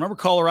 first this year. Remember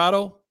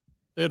Colorado?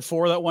 They had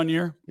 4 that one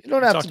year. You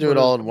don't have to do it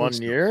all in one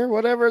year.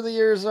 Whatever the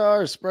years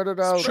are, spread it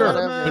out.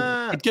 Sure.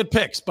 But get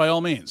picks by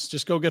all means.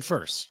 Just go get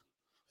first.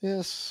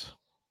 Yes.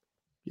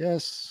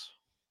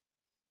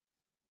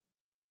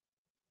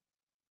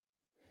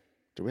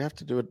 Do we have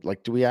to do it?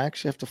 Like, do we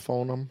actually have to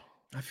phone him?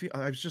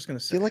 I was just going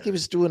to say. I feel like he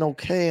was doing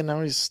okay, and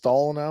now he's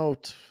stalling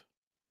out.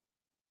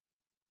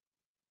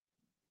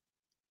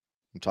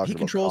 I'm talking. He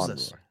controls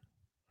this.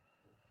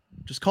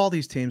 Just call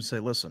these teams. Say,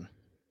 listen,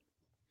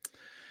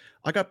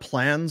 I got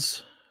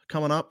plans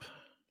coming up.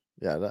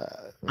 Yeah,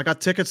 I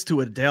got tickets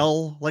to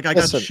Adele. Like I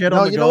got shit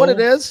on the go. You know what it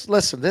is?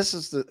 Listen,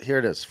 here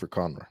it is for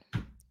Conroy.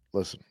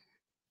 Listen,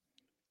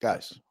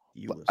 guys,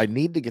 I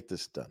need to get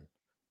this done.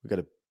 We got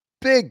a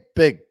big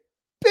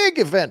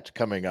event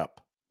coming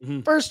up.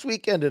 Mm-hmm. First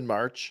weekend in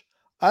March.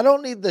 I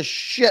don't need the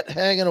shit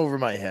hanging over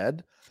my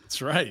head.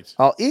 That's right.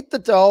 I'll eat the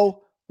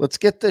dough. Let's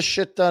get this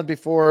shit done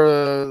before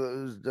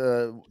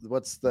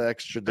what's the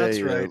extra day?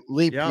 That's right.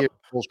 Leap year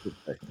bullshit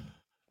day.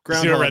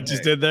 See what Red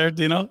just did there,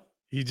 Dino?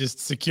 He just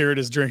secured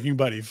his drinking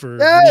buddy for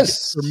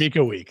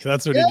Mika week.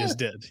 That's what he just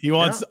did. He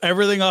wants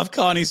everything off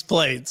Connie's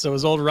plate so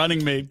his old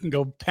running mate can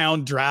go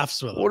pound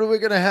drafts with him. What are we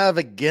going to have?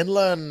 A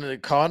Ginla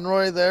and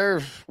Conroy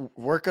there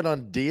working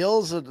on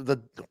deals?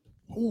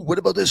 What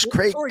about this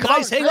Craig? Sorry,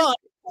 guys, hang on.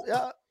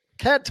 Yeah,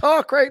 can't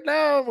talk right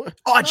now.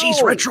 Oh,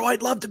 geez, Retro,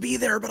 I'd love to be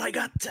there, but I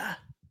got...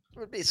 It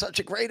would be such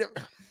a great...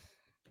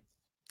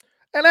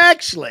 And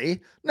actually,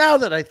 now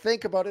that I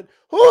think about it,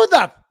 who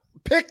the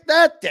picked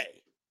that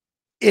day?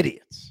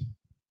 Idiots.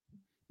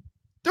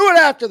 Do it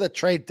after the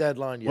trade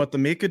deadline. What, the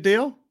Mika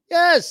deal?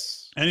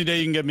 Yes. Any day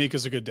you can get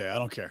Mika's a good day. I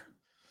don't care.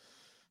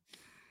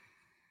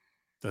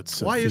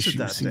 That's why is it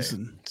that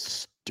season?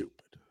 Stupid.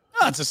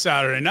 Oh, it's a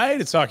Saturday night.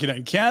 It's hockey night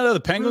in Canada.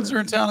 The Penguins are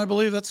in town, I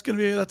believe. That's a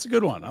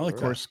good one. I like that.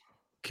 Of course,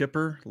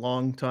 Kipper,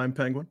 long-time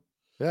Penguin.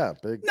 Yeah,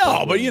 big.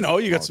 No, but you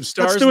got some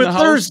stars. Let's do it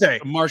Thursday.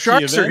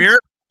 Sharks are here.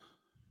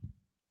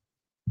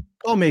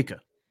 Call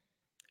Mika.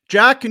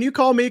 Jack, can you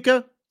call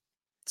Mika?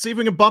 See if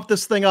we can bump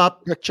this thing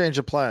up. Quick change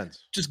of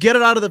plans. Just get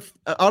it out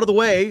of the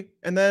way,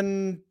 and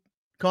then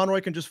Conroy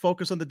can just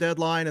focus on the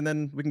deadline, and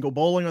then we can go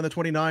bowling on the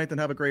 29th and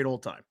have a great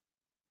old time.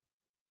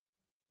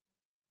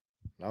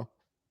 No?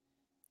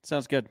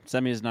 Sounds good.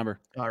 Send me his number.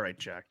 All right,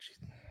 Jack.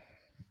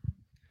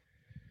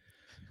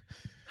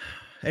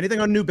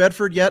 Anything on New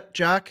Bedford yet,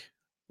 Jack?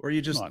 Or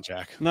you just... Come on,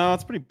 Jack. No,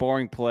 it's a pretty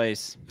boring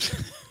place.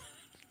 There's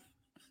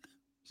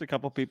a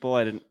couple people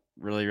I didn't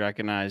really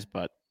recognize,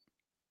 but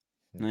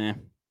eh.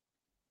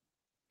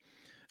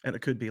 And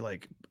it could be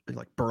like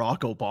Barack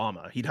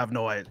Obama. He'd have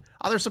no idea.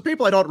 Oh, there's some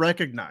people I don't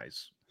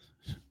recognize.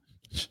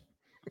 It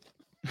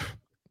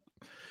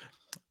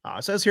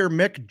says here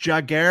Mick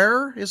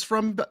Jagger is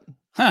from...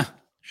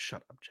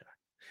 Shut up, Jack.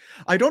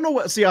 I don't know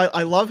what... See,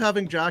 I love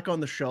having Jack on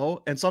the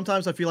show, and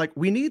sometimes I feel like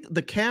we need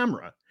the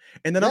camera.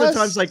 And then other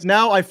times, like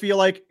now, I feel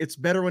like it's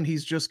better when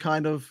he's just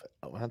kind of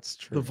that's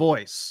true. The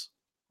voice,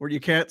 where you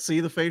can't see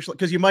the facial...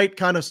 Because you might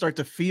kind of start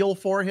to feel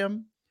for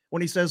him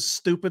when he says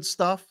stupid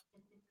stuff.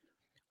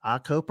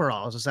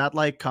 Cooperalls. Is that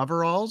like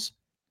coveralls?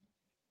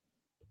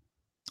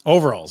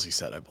 Overalls, he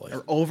said, I believe.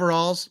 Or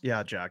overalls?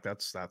 Yeah, Jack,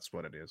 that's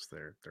what it is.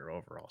 They're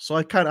overalls. So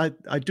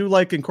I do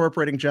like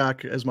incorporating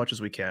Jack as much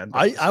as we can.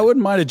 I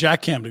wouldn't mind a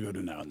Jack cam to go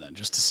to now and then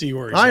just to see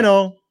where he's I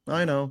know.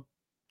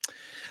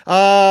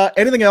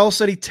 Anything else?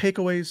 Any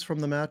takeaways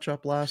from the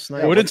matchup last night?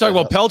 Yeah, we didn't talk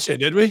about Pelche,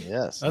 did we?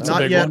 Yes. That's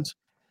not a big yet. one.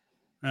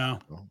 No.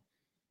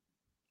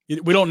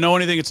 We don't know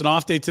anything. It's an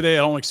off day today.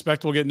 I don't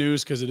expect we'll get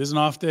news because it is an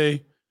off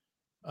day.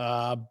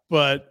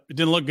 But it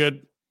didn't look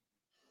good.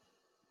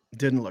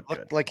 Didn't look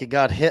Looked good. like he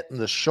got hit in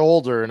the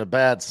shoulder in a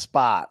bad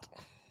spot.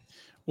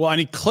 Well, and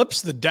he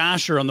clips the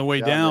dasher on the way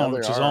down,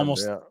 which is arm,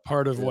 almost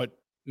part of what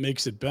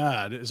makes it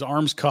bad. His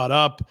arm's caught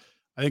up.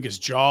 I think his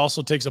jaw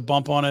also takes a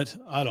bump on it.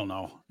 I don't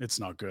know. It's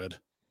not good.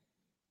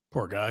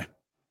 Poor guy.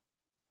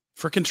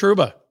 Frickin'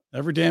 Trouba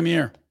every damn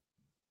year.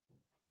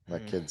 My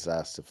kids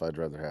asked if I'd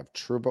rather have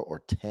Trouba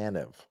or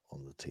Tanev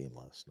on the team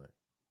last night.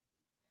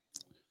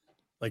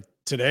 Like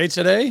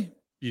today,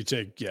 you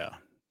take,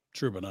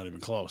 Trouba, not even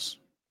close.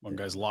 One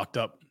guy's locked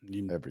up,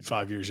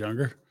 5 years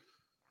younger.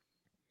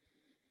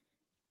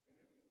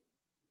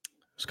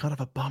 It's kind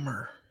of a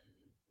bummer.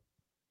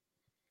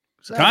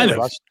 Kind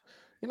of.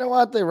 You know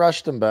what? They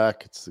rushed him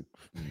back. It's the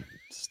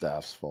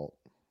staff's fault.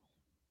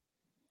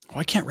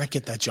 Why can't Rhett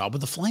get that job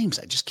with the Flames?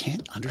 I just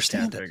can't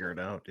understand it. Figure it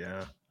out.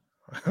 Yeah.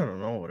 I don't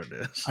know what it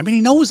is. I mean,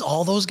 he knows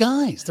all those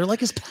guys. They're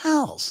like his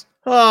pals.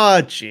 Oh,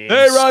 jeez.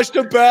 They rushed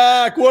him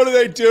back. What are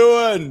they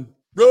doing?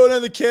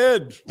 Ruining the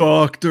kid.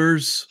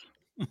 Doctors.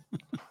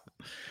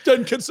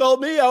 Didn't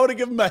consult me. I would have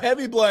given him a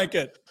heavy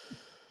blanket.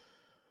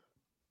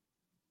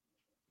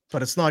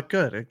 But it's not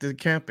good. It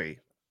can't be.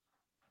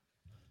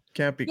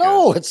 Can't be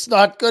No, good. it's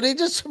not good. He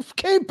just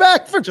came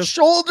back for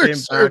shoulder came back.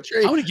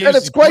 surgery. How many And games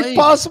it's he quite played?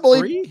 possible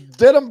he 3?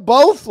 did them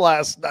both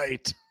last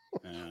night.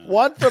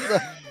 One from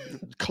the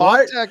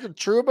contact with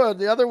Trouba, and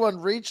the other one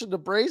reaching to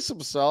brace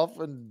himself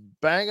and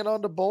banging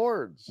on the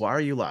boards. Why are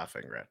you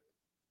laughing, Red?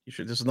 You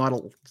should. This is not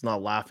it's not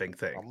a laughing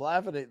thing. I'm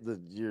laughing at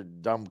your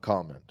dumb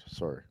comment.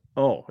 Sorry.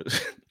 Oh,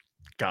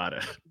 got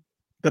it.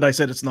 That I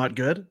said it's not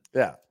good?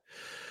 Yeah.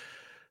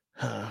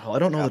 Well, I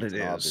don't know that it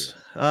Captain is.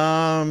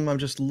 I'm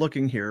just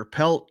looking here.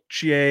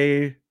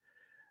 Peltier,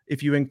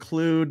 if you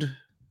include,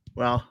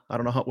 well, I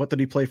don't know what did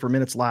he play for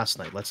minutes last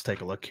night. Let's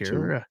take a look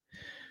here.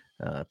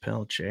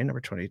 Peltier,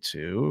 number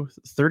 22,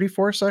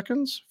 34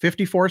 seconds,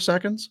 54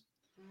 seconds,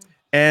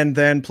 and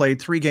then played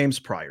 3 games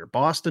prior: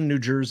 Boston, New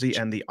Jersey,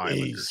 and the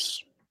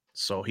Islanders.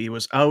 So he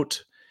was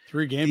out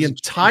 3 games the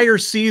entire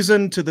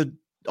season to the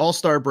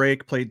All-Star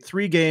break, played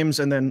 3 games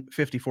and then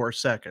 54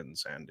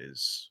 seconds, and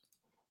is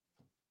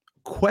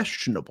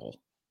questionable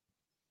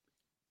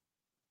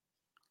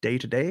day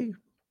to day.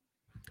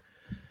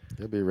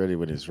 He'll be ready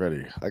when he's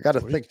ready. I got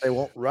to think they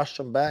won't rush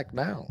him back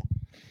now.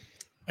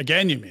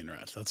 Again, you mean,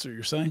 Rat? That's what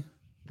you're saying?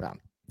 Yeah,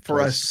 For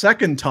a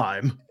second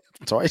time.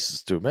 Twice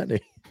is too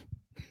many.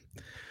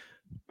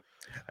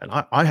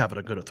 And I have it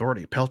on good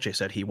authority. Pelche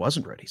said he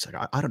wasn't ready. He's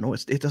like, I don't know.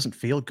 It doesn't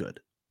feel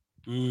good.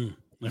 You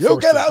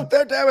get out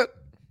there, damn it.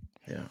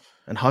 Yeah.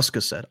 And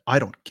Huska said, I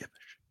don't give a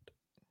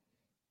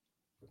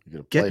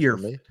shit. Get your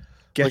me.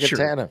 Look at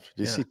Tanev.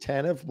 Do you yeah. see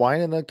Tanev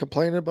whining and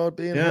complaining about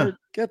being hurt?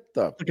 Get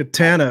the Look at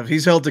Tanev.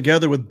 He's held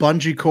together with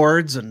bungee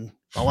cords and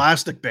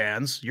elastic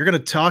bands. You're going to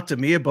talk to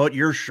me about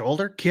your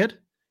shoulder, kid?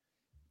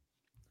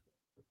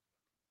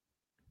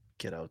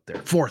 Get out there.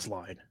 Fourth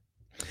line.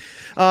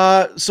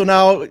 So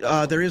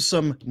now there is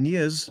some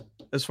news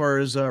as far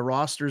as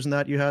rosters and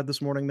that you had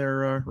this morning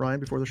there, Ryan,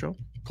 before the show.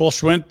 Cole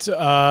Schwindt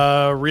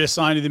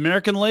reassigned to the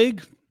American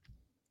League,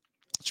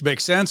 which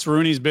makes sense.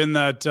 Rooney's been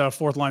that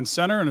fourth line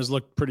center and has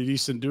looked pretty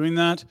decent doing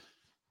that.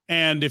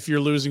 And if you're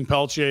losing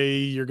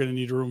Pelche, you're going to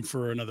need room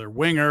for another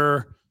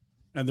winger.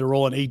 And they're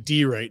rolling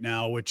 8D right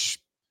now, which,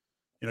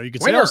 you know, you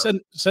could say, oh,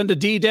 send a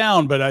D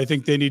down, but I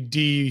think they need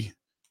D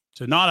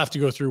to not have to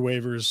go through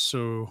waivers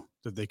so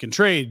that they can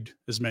trade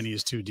as many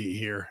as 2D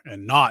here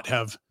and not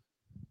have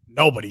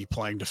nobody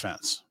playing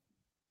defense.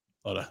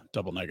 A lot of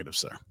double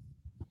negatives there.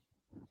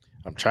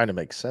 I'm trying to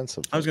make sense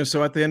of it. I was going to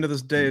say, at the end of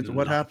this day,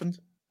 what happened?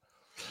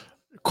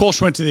 Cole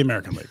went to the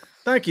American League.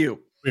 Thank you.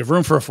 We have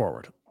room for a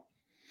forward.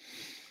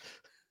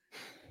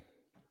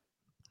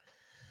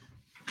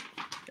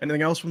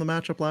 Anything else from the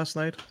matchup last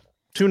night?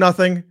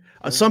 2-0.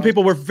 Some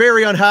people were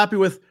very unhappy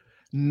with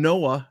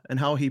Noah and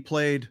how he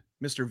played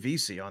Mr.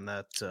 VC on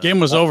that. Game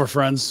was over,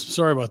 friends.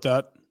 Sorry about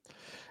that.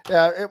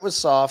 Yeah, it was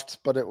soft,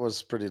 but it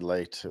was pretty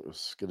late. It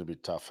was going to be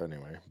tough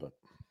anyway. But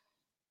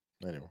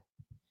anyway,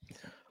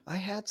 I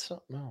had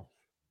something. No.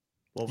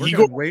 Well, we're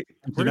going to wait.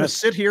 We're going to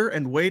sit here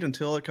and wait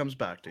until it comes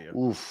back to you.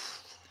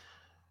 Oof.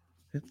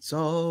 It's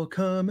all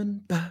coming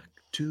back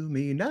to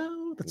me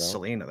now. That's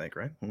Celine, I think,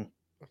 right?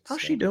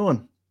 How's she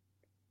doing?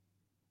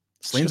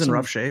 Celine's in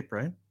rough shape,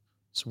 right?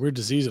 It's a weird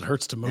disease. It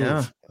hurts to move.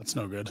 Yeah. That's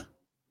no good.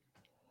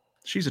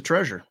 She's a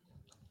treasure.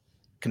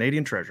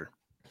 Canadian treasure.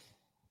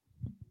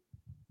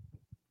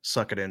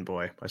 Suck it in,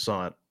 boy. I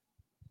saw it.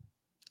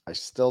 I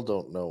still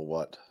don't know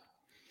what.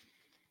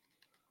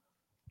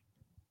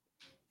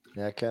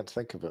 Yeah, I can't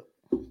think of it.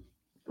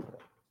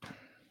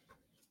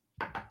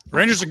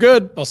 Rangers are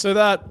good. I'll say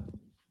that.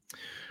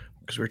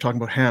 Because we were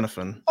talking about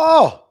Hannafin.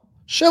 Oh,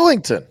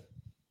 Shillington.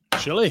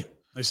 Chili.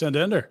 They send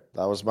Ender.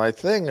 That was my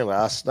thing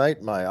last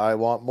night. My I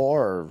want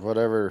more or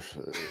whatever.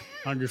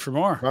 Hungry for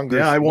more.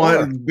 I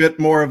want a bit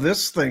more of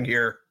this thing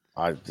here.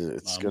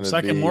 It's going to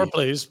second more,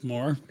 please.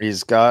 More.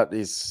 He's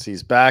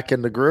back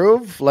in the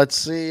groove. Let's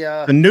see.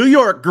 The New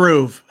York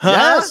groove.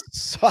 Huh?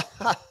 Yes.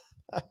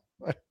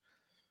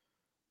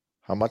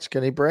 How much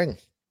can he bring?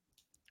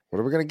 What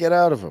are we going to get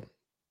out of him?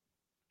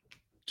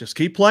 Just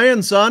keep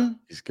playing, son.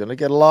 He's going to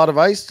get a lot of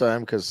ice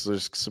time because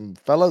there's some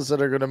fellas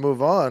that are going to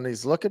move on.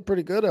 He's looking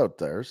pretty good out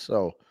there.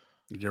 So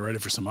get ready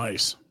for some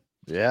ice.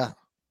 Yeah.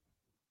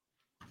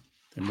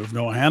 They move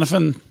Noah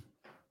Hannafin.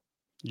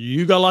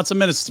 You got lots of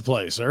minutes to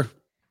play, sir.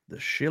 The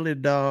Shilly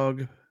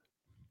Dog,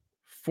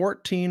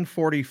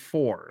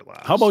 14:44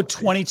 last. How about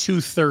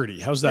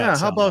 22:30? How's that? Yeah,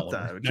 how about Oliver?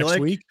 that? Would Next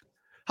week?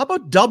 How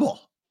about double?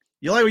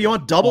 You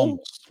want double?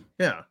 Almost.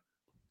 Yeah.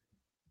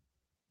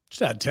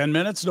 Just add 10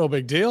 minutes, no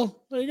big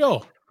deal. There you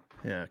go.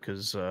 Yeah,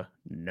 because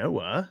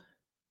Noah.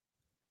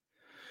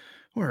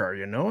 Where are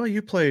you, Noah?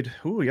 You played.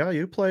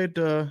 You played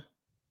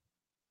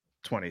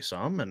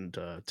 20-some, and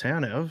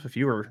Tanev, if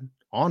you were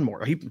on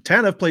more.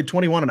 Tanev played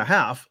 21 and a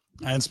half.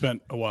 And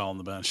spent a while on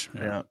the bench.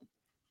 Yeah.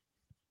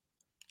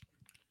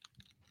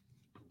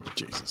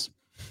 Jesus.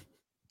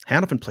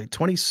 Hannafin played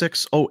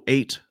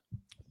 26:08.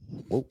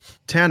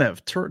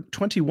 Tanev,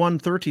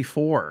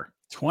 21:34.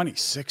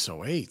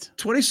 26:08.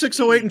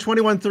 26:08 and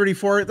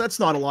 21:34. That's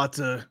not a lot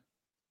to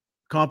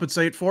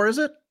compensate for, is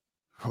it?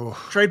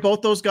 Trade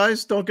both those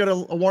guys. Don't get a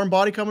warm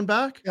body coming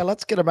back. Yeah,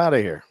 let's get them out of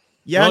here.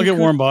 Yeah, I'll get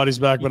warm bodies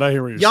back, but I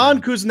hear what you're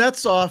Jan saying.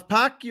 Kuznetsov,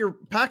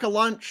 pack a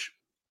lunch.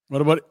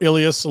 What about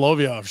Ilya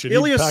Solovyov? Should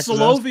Ilya he pack the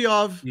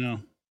Solovyov, Yeah.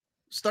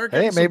 start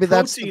getting some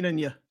protein in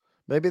you.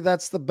 Maybe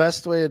that's the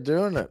best way of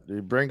doing it.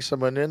 You bring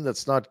someone in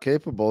that's not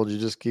capable, you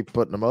just keep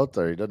putting them out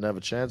there. He doesn't have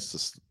a chance to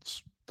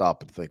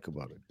stop and think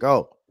about it.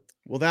 Go.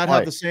 Will that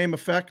have the same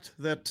effect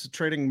that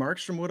trading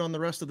Markstrom would on the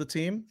rest of the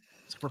team?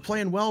 It's like, we're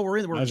playing well. We're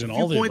a few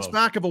points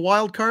back of a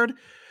wild card.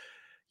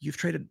 You've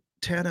traded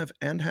Tanev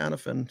and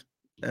Hannafin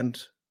and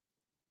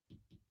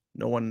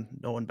no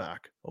one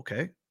back.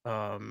 Okay.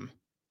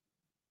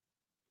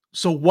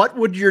 So what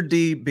would your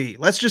D be?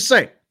 Let's just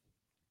say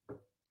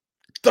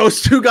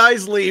those two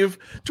guys leave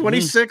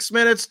 26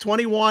 minutes,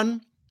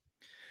 21.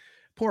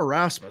 Poor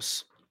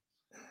Rasmus.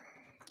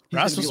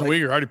 Rasmus and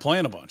Weegar already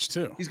playing a bunch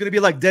too. He's going to be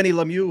like Denny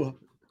Lemieux.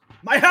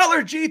 My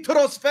allergy to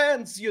those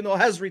fans,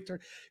 has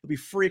returned. He'll be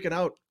freaking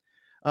out.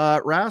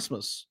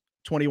 Rasmus,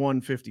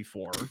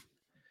 21:54.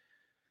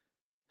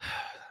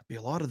 Be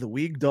a lot of the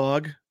Weeg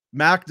dog,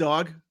 Mac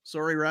dog.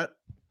 Sorry, Rhett.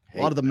 A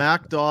lot of the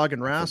Mac dog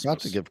and Rasmus. Not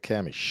to give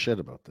Cammy shit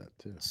about that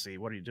too. Let's see,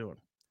 what are you doing?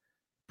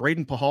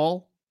 Braden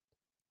Pahal,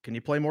 can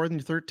you play more than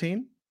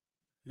 13?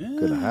 Yeah.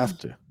 Gonna have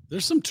to.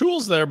 There's some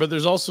tools there, but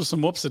there's also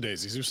some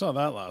whoopsie-daisies. You saw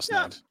that last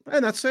night.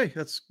 And that's all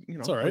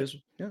right.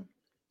 Yeah.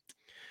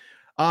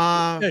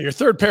 Your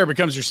third pair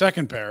becomes your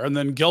second pair, and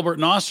then Gilbert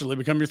and Osterley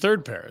become your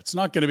third pair. It's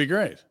not going to be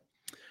great.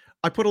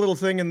 I put a little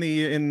thing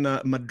in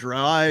my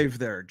drive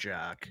there,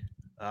 Jack.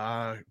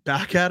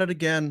 Back at it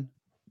again.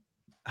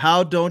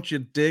 How don't you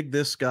dig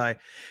this guy?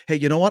 Hey,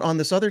 you know what? On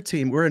this other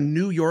team, we're in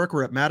New York.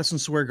 We're at Madison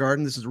Square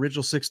Garden. This is the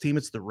original 6 team.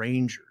 It's the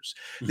Rangers.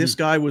 Mm-hmm. This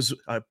guy was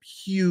a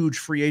huge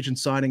free agent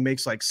signing,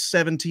 makes like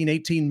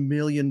 $17-18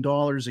 million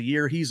a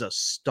year. He's a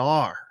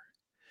star.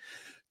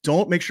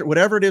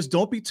 Whatever it is,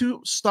 don't be too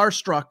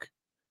starstruck.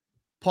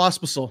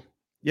 Pospisil.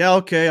 Yeah,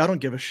 okay. I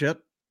don't give a shit.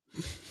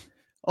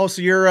 Oh,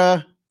 so you're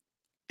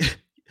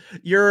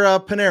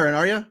Panarin,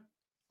 are you?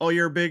 Oh,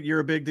 you're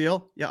a big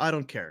deal. Yeah, I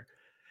don't care.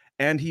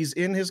 And he's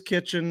in his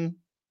kitchen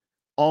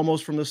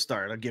almost from the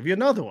start. I'll give you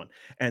another one.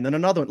 And then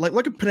another one. Like,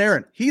 look at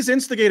Panarin. He's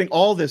instigating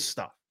all this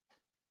stuff.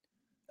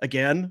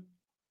 Again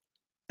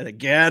and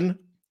again.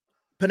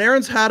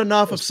 Panarin's had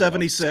enough of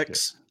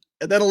 76.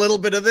 And then a little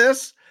bit of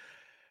this.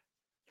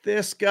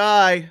 This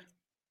guy.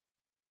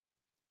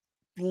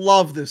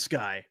 Love this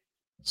guy.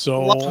 So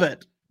love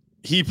it.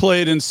 He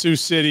played in Sioux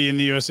City in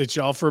the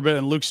USHL for a bit,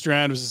 and Luke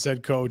Strand was his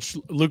head coach.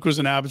 Luke was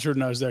an Abbotsford,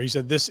 and I was there. He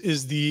said,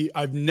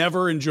 I've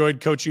never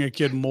enjoyed coaching a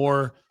kid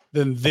more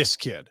than this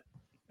kid.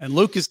 And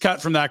Luke is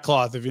cut from that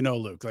cloth, if you know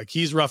Luke. Like,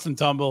 he's rough and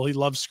tumble. He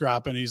loves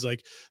scrapping. He's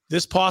like,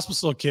 this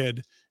Pospisil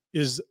kid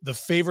is the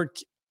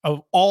favorite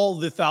of all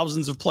the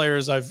thousands of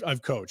players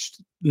I've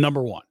coached.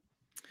 Number one.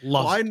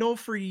 I know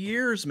for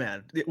years,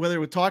 man, whether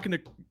we're talking to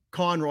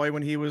Conroy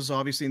when he was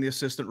obviously in the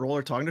assistant role,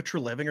 or talking to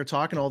Treliving, or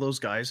talking to all those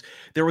guys,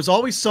 there was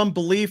always some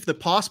belief that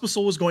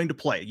Pospisil was going to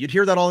play. You'd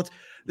hear that all.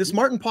 This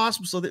Martin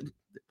Pospisil,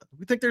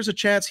 we think there's a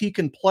chance he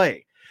can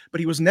play, but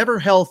he was never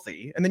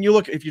healthy. And then you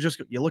look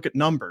at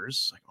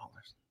numbers, like, oh,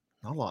 there's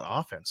not a lot of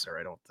offense there.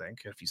 I don't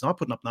think if he's not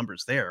putting up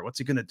numbers there, what's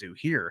he going to do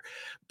here?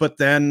 But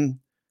then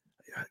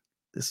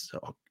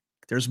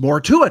there's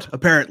more to it,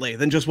 apparently,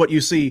 than just what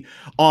you see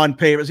on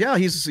paper. Yeah,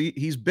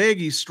 he's big,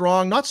 he's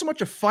strong, not so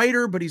much a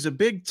fighter, but he's a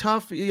big,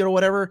 tough,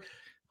 whatever.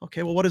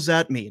 Okay, well, what does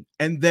that mean?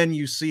 And then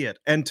you see it.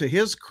 And to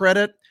his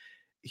credit,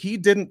 he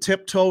didn't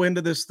tiptoe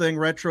into this thing,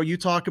 Retro. You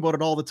talk about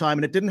it all the time,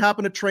 and it didn't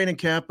happen at training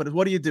camp, but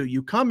what do?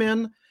 You come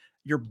in,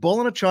 you're bull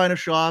in a china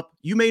shop.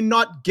 You may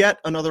not get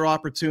another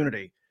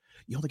opportunity.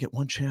 You only get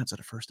one chance at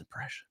a first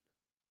impression.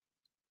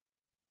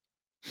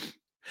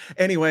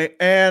 Anyway,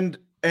 and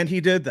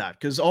he did that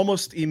because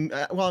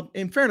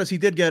in fairness, he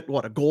did get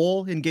a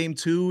goal in game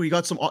 2. He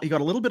got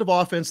a little bit of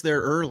offense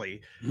there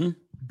early,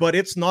 but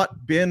it's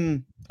not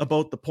been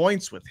about the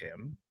points with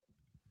him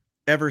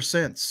ever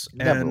since.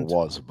 Never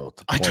was about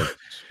the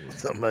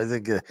points. I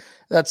think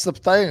that's the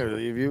thing.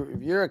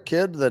 If you're a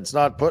kid that's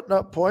not putting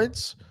up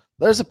points,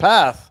 there's a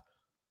path.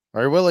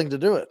 Are you willing to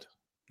do it?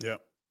 Yeah.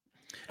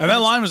 And that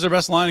line was their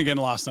best line again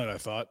last night, I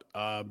thought.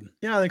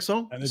 Yeah, I think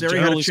so. And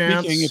generally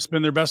speaking, it's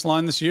been their best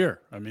line this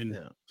year. I mean,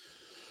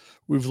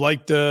 we've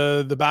liked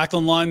the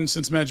backline line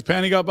since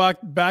Mangiapane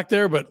got back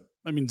there, but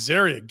I mean,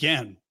 Zeri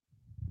again,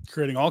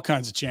 creating all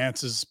kinds of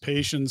chances,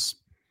 patience.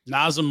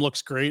 Nazem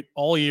looks great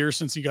all year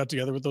since he got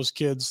together with those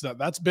kids.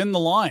 That's been the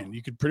line.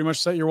 You could pretty much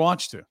set your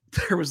watch to.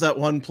 There was that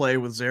one play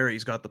with Zary.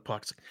 He's got the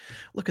puck.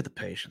 Look at the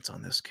patience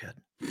on this kid.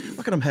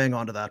 Look at him hang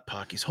on to that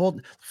puck. He's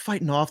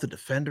fighting off the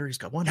defender. He's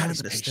got one hand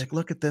on his stick.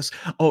 Look at this.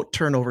 Oh,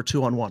 turnover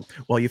 2-on-1.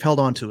 Well, you've held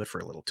on to it for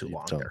a little too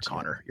long there,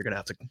 Connor. You're going to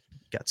have to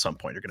at some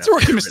point. You're going to. It's a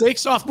rookie mistake.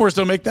 Sophomores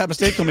don't make that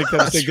mistake. They'll make that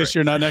mistake this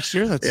year, not next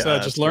year. That's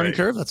just learning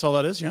curve. That's all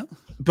that is. Yeah.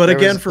 But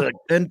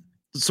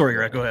sorry,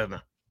 Greg, go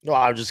ahead. No,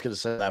 I was just going to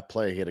say that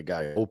play hit a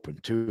guy open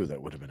too.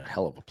 That would have been a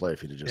hell of a play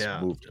if he'd have just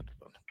moved it.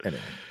 But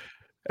anyway.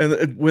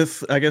 And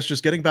with, I guess,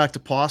 just getting back to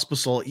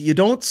Pospisil, you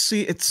don't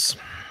see it's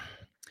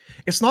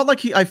not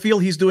like I feel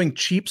he's doing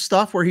cheap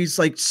stuff where he's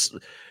like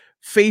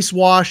face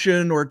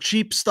washing or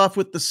cheap stuff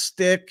with the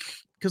stick.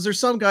 Because there's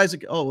some guys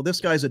that,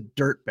 this guy's a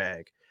dirt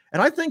bag.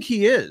 And I think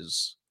he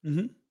is,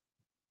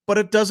 but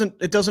it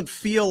doesn't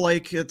feel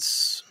like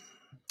does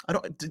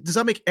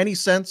that make any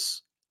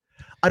sense?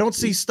 I don't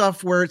see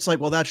stuff where it's like,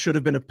 well, that should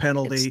have been a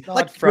penalty.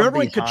 Like remember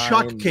when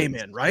Kachuk came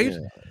in, right?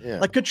 Yeah.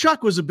 Like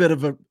Kachuk was a bit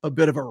of a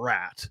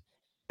rat,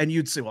 and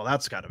you'd say, well,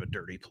 that's kind of a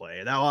dirty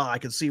play. Now I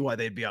can see why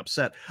they'd be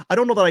upset. I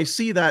don't know that I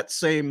see that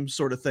same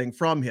sort of thing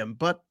from him,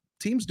 but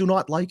teams do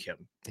not like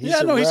him. He's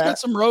got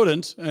some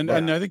rodent, and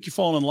I think you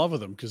fall in love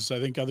with him because I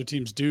think other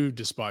teams do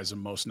despise him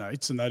most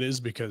nights, and that is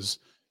because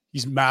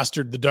he's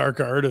mastered the dark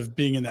art of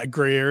being in that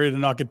gray area to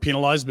not get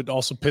penalized, but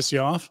also piss you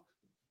off.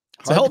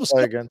 Hard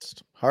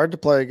to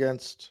play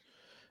against,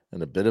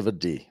 and a bit of a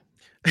D.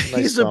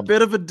 He's a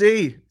bit of a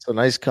D. It's a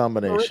nice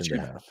combination to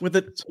have. With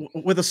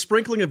a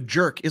sprinkling of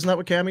jerk. Isn't that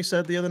what Cammie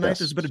said the other night?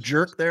 There's a bit of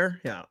jerk there.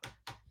 Yeah.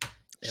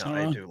 Yeah,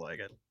 I do like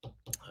it.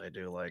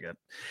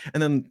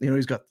 And then,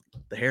 he's got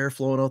the hair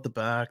flowing out the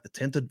back, the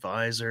tinted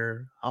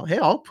visor.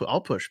 I'll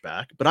push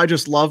back. But I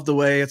just love the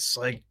way it's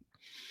like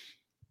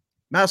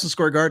Madison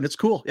Square Garden. It's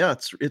cool. Yeah,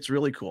 it's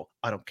really cool.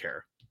 I don't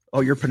care.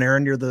 Oh, you're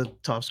Panarin. You're the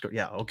top scorer.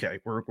 Yeah, okay.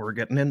 We're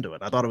getting into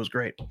it. I thought it was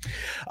great.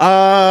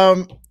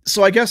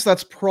 So I guess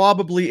that's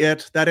probably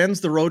it. That ends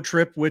the road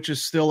trip, which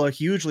is still a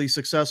hugely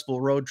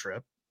successful road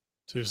trip.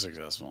 Too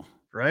successful,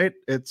 right?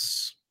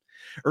 It's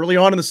early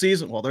on in the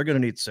season. Well, they're going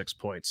to need 6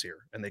 points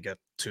here, and they get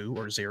 2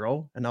 or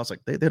 0. And now it's like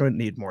they don't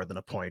need more than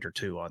a point or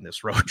 2 on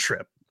this road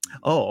trip.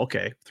 Oh,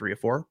 okay, 3 or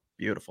 4.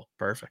 Beautiful,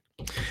 perfect.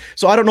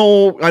 So I don't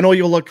know. I know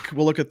we'll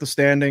look at the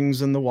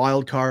standings and the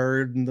wild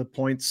card and the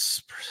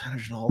points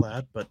percentage and all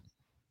that, but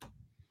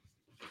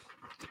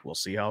we'll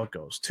see how it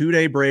goes.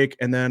 2-day break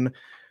and then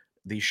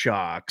the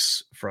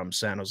Sharks from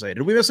San Jose.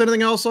 Did we miss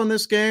anything else on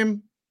this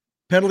game?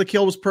 Penalty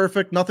kill was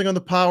perfect. Nothing on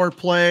the power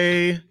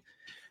play.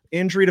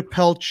 Injury to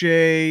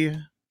Pelche.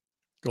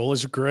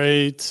 Goalies are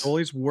great.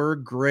 Goalies were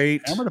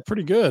great. Hammered are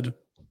pretty good.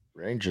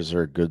 Rangers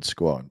are a good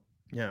squad.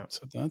 Yeah,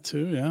 said that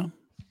too. Yeah.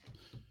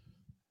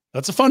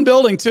 That's a fun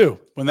building too.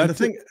 When that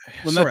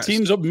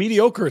team's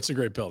mediocre, it's a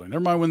great building. Never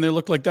mind when they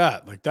look like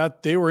that. Like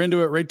that, they were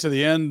into it right to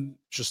the end.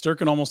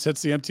 Shesterkin almost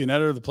hits the empty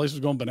netter. The place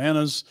was going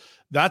bananas.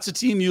 That's a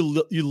team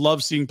you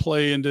love seeing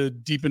play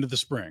deep into the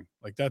spring.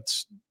 Like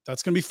that's going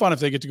to be fun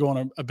if they get to go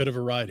on a bit of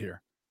a ride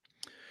here.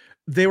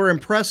 They were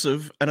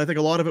impressive, and I think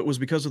a lot of it was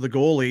because of the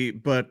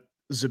goalie. But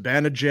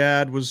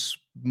Zibanejad was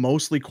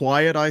mostly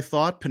quiet. I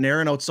thought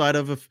Panarin outside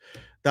of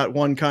that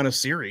one kind of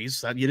series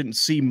that you didn't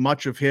see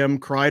much of him.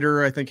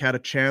 Kreider, I think, had a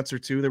chance or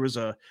two. There was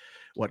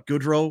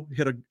Goodrow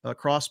hit a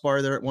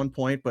crossbar there at one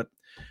point, but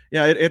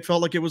yeah, it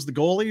felt like it was the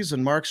goalies,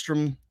 and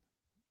Markstrom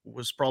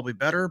was probably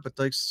better, but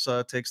takes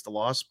the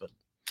loss. But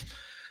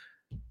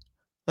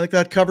I think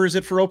that covers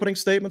it for opening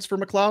statements for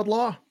McLeod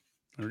Law.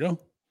 There we go. I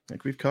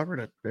think we've covered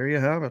it. There you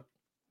have it.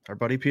 Our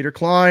buddy Peter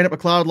Klein at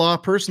McLeod Law,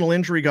 personal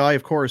injury guy.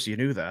 Of course, you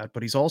knew that,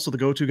 but he's also the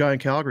go-to guy in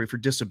Calgary for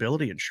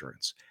disability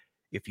insurance.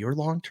 If your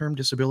long-term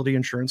disability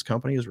insurance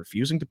company is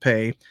refusing to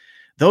pay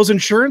those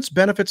insurance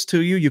benefits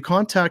to you, you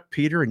contact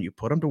Peter and you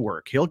put him to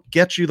work. He'll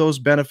get you those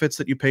benefits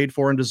that you paid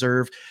for and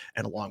deserve,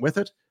 and along with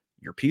it,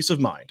 your peace of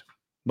mind.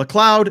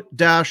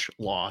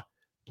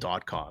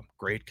 McLeod-Law.com.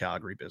 Great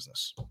Calgary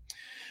business.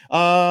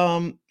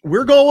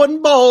 We're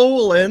going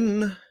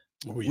bowling.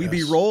 Oh, yes. We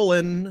be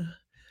rolling.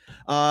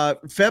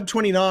 Feb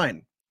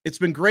 29. It's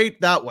been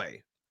great that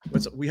way.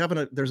 We have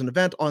there's an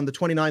event on the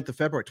 29th of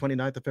February.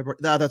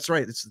 That's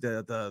right. It's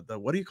the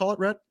what do you call it,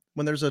 Rhett?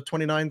 When there's a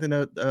 29th in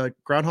a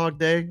Groundhog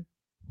Day?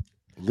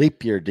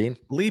 Leap year, Dean.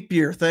 Leap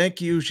year.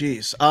 Thank you.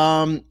 Jeez.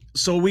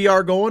 So we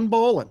are going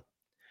bowling.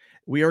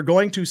 We are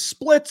going to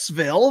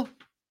Splitsville. I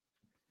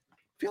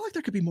feel like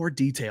there could be more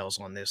details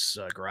on this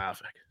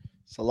graphic.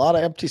 It's a lot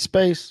of empty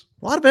space.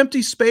 A lot of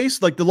empty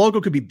space. Like the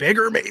logo could be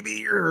bigger,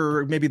 maybe,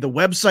 or maybe the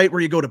website where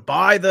you go to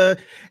buy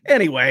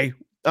anyway.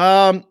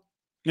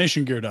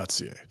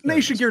 Nationgear.ca.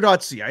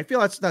 Nationgear.ca. I feel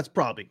that's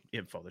probably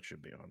info that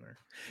should be on there.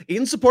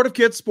 In support of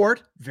kids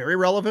sport, very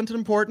relevant and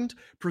important.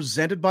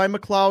 Presented by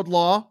McLeod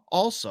Law,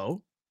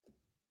 also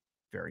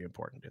very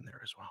important in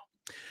there as well.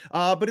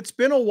 But it's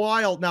been a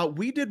while now.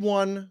 We did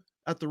one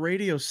at the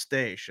radio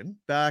station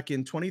back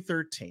in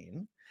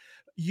 2013.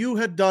 You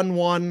had done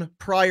one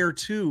prior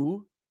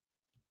to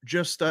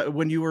just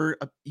when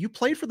you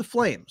played for the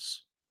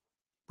Flames.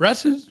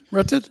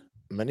 Retted?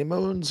 many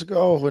moons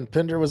ago when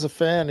Pinder was a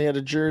fan. He had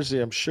a jersey,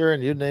 I'm sure,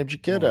 and you named your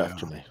kid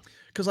after me.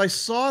 Because I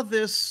saw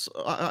this.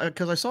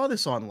 Because I saw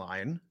this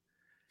online.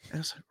 And I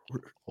was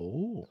like,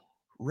 oh,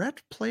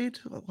 Rhett played.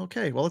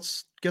 Okay, well,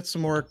 let's get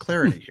some more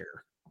clarity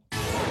here.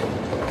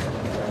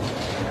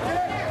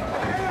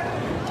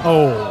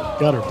 Oh,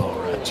 gutter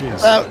ball, Rhett. Jeez.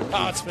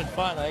 Oh, it's been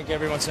fun. I think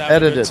everyone's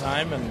having a good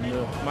time,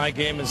 and my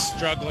game is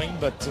struggling,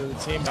 but the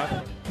team.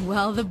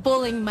 Well, the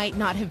bowling might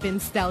not have been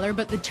stellar,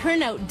 but the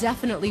turnout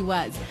definitely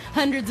was.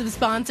 Hundreds of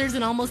sponsors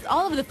and almost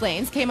all of the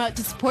Flames came out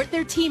to support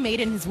their teammate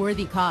in his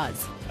worthy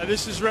cause.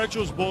 This is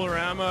Retro's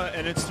Bowlerama,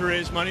 and it's to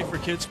raise money for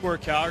Kids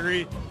Sport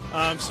Calgary,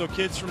 so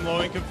kids from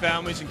low-income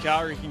families in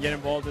Calgary can get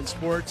involved in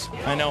sports.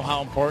 I know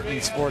how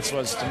important sports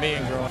was to me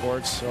in growing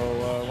sports, so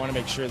I want to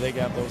make sure they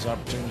got those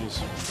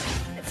opportunities.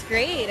 It's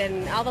great,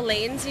 and all the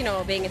lanes, being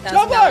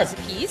 $1,000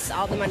 a piece,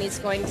 all the money's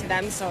going to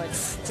them, so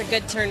it's a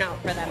good turnout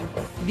for them.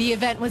 The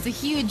event was a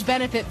huge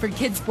benefit for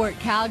Kids Sport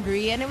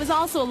Calgary, and it was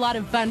also a lot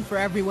of fun for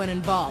everyone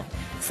involved.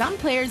 Some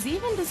players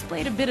even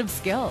displayed a bit of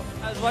skill.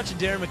 I was watching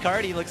Darren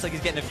McCarty. He looks like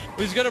he's getting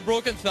he's got a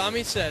broken thumb,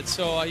 he said,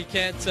 so he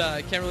can't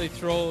really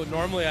throw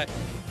normally.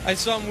 I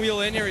saw him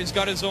wheel in here. He's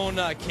got his own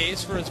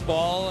case for his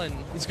ball, and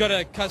he's got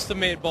a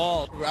custom-made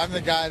ball. I'm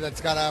the guy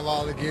that's got to have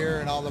all the gear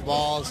and all the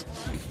balls,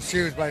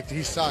 shoes, but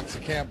he sucks.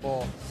 He can't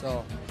bowl,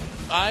 so.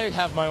 I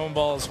have my own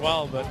ball as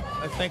well, but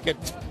I think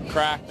it's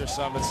cracked or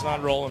something. It's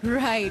not rolling.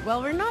 Right.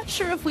 Well, we're not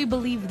sure if we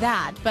believe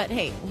that, but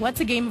hey, what's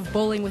a game of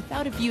bowling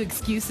without a few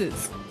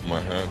excuses?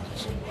 My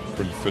hand's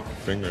pretty fit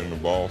finger in the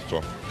ball,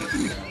 so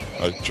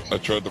I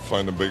tried to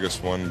find the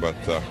biggest one, but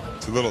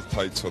it's a little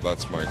tight, so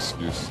that's my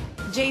excuse.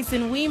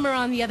 Jason Weimer,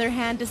 on the other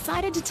hand,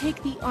 decided to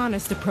take the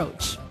honest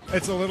approach.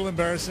 It's a little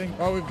embarrassing.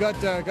 Well, we've got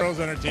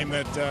girls on our team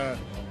that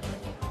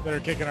are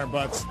kicking our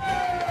butts.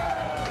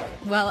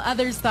 While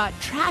others thought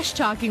trash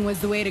talking was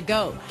the way to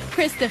go,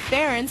 Krista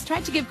Ferentz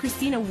tried to give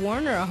Christina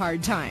Warner a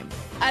hard time.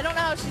 I don't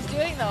know how she's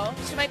doing, though.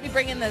 She might be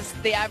bringing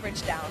the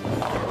average down.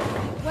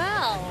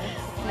 Well,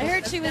 I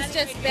heard she was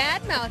just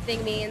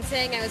bad-mouthing me and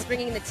saying I was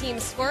bringing the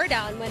team's score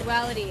down when,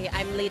 reality,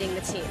 I'm leading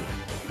the team.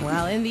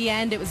 Well, in the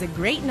end, it was a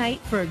great night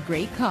for a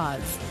great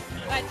cause.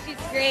 But she's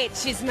great.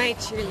 She's my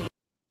cheerleader.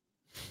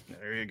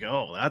 There you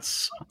go.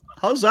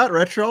 How's that,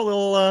 Retro? A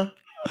little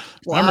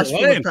blast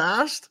from the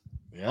past?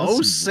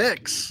 Yes.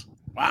 06.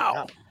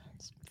 Wow.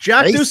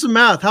 Jack, do some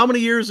math. How many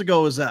years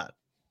ago was that?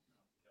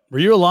 Were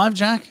you alive,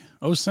 Jack?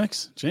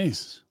 06?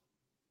 Jeez.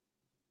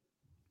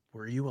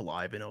 Were you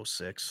alive in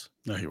 06?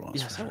 No, he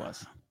was. Yes, I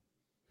was.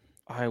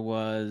 I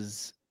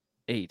was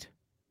 8.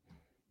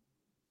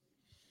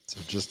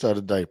 So just out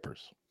of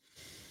diapers.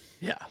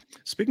 Yeah.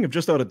 Speaking of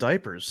just out of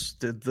diapers,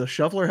 did the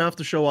shoveler have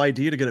to show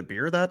ID to get a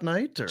beer that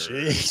night? Or?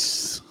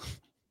 Jeez.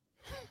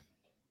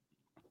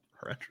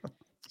 Retro.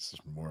 This is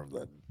more of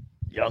that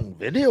young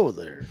video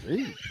there.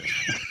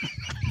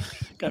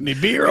 Got any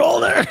B-roll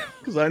there?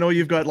 Because I know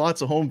you've got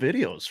lots of home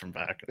videos from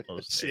back in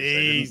those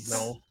days. Jeez.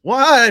 No.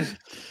 What?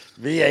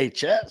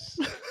 VHS.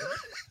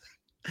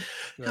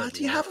 God,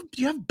 do you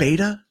have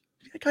beta?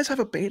 You guys have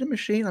a beta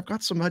machine? I've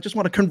got some. I just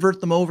want to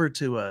convert them over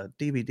to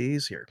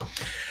DVDs here.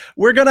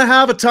 We're going to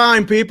have a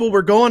time, people.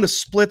 We're going to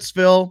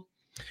Splitsville.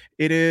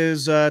 It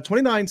is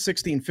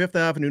 2916 Fifth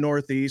Avenue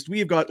Northeast.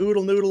 We've got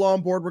Oodle Noodle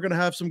on board. We're going to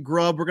have some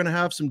grub. We're going to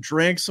have some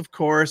drinks, of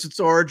course. It's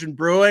Origin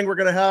Brewing. We're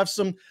going to have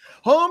some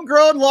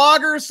homegrown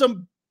lagers,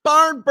 some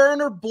barn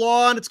burner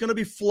blonde. It's going to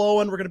be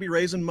flowing. We're going to be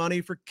raising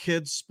money for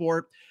kids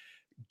sport.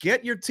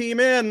 Get your team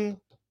in.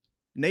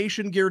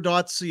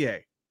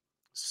 nationgear.ca.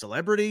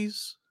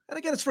 Celebrities. And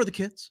again, it's for the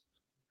kids,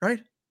 right?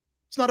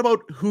 It's not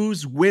about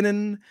who's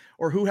winning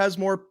or who has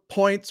more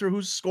points or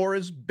whose score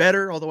is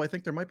better, although I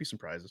think there might be some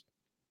prizes.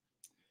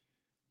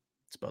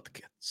 It's about the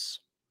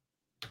kids.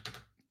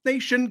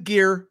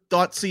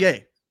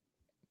 nationgear.ca.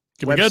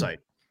 Website.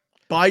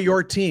 Buy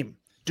your team.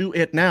 Do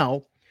it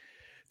now.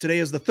 Today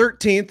is the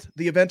 13th.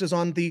 The event is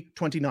on the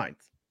 29th.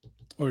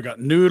 Well, we got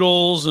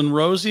Noodles and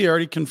Rosie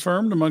already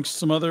confirmed amongst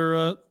some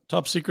other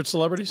top secret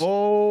celebrities.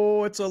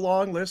 Oh, it's a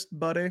long list,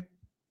 buddy.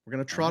 We're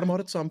going to trot them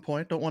out at some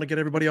point. Don't want to get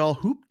everybody all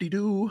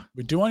hoop-de-doo.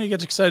 We do want you to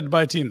get excited to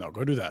buy a team, though.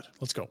 Go do that.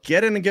 Let's go.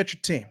 Get in and get your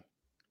team.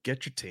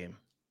 Get your team.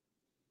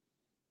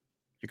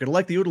 You're going to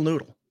like the Oodle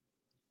Noodle. I'm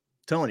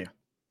telling you.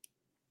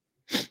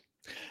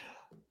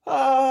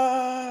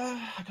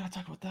 I got to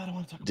talk about that. I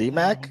want to talk about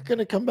D-Mac going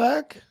to come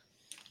back?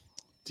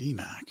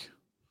 D-Mac.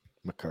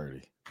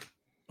 McCarty.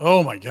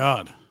 Oh, my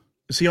God.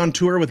 Is he on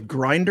tour with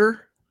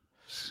Grindr?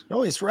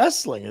 No, he's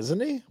wrestling, isn't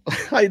he?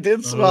 I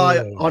did.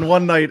 On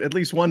one night, at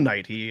least one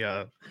night, he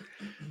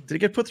did he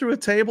get put through a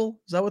table?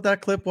 Is that what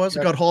that clip was?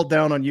 It got hauled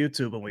down on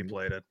YouTube when we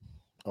played it.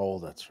 Oh,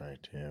 that's right.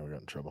 Yeah, we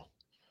got in trouble.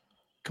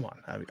 Come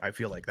on. I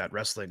feel like that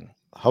wrestling.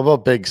 How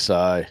about Big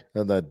Sigh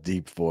and that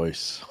deep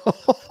voice?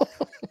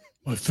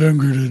 My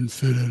finger didn't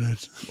fit in it.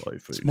 It's my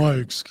excuse. It's my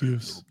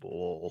excuse.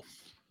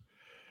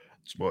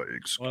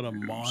 What a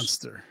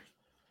monster.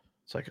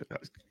 It's like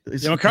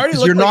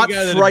McCarty you're like not a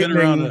guy that frightening.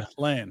 Been around the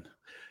lane.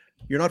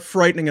 You're not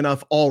frightening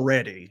enough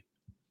already.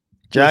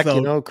 Jack,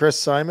 you know who Chris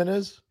Simon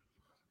is?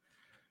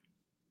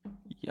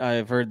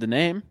 I've heard the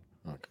name.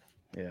 Okay.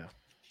 Yeah.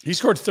 He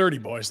scored 30,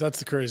 boys. That's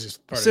the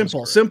craziest part.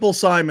 Simple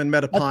Simon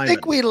met a pine. I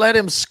think we let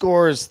him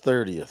score his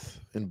 30th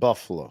in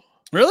Buffalo.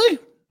 Really?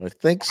 I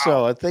think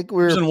so. I think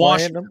we were in playing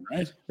Washington,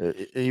 him.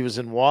 right? He was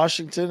in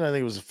Washington. I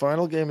think it was the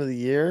final game of the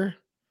year.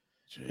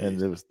 Jeez.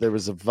 And there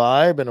was a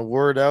vibe and a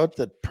word out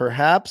that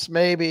perhaps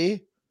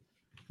maybe,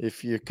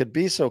 if you could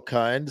be so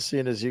kind,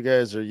 seeing as you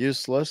guys are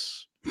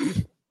useless,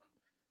 that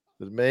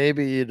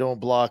maybe you don't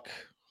block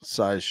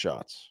size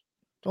shots.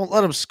 Don't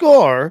let him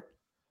score.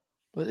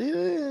 But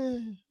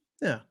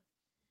yeah.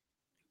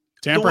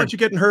 Tampering. Don't want you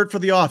getting hurt for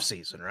the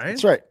offseason, right?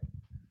 That's right.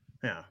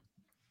 Yeah.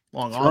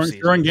 Long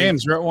offseason. Throwing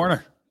games. Brett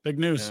Warner. Big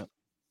news. Yeah.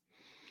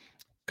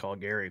 Call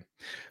Gary.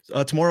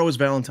 Tomorrow is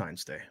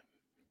Valentine's Day.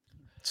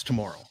 It's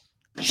tomorrow.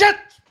 Shit!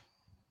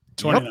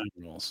 29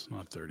 goals,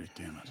 not 30.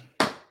 Damn it.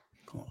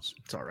 Close.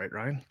 It's all right,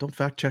 Ryan. Don't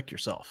fact check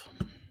yourself.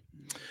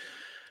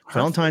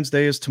 Valentine's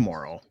Day is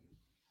tomorrow.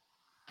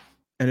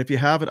 And if you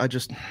have it,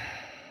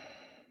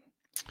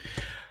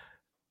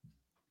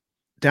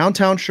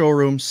 Downtown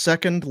showroom,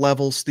 second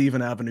level,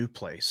 Stephen Avenue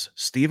Place.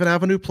 Stephen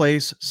Avenue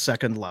Place,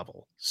 second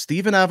level.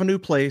 Stephen Avenue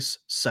Place,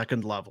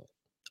 second level.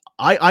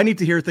 I need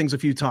to hear things a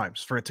few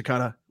times for it to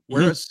kind of,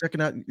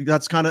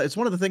 it's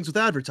one of the things with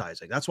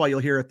advertising. That's why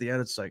you'll hear at the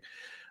end, it's like,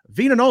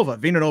 Vinanova,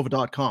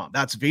 Vinanova.com.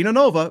 That's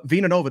Vinanova,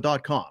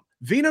 Vinanova.com.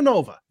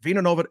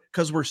 Vinanova,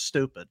 because we're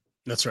stupid.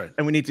 That's right.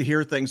 And we need to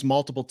hear things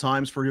multiple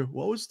times for you.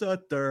 What was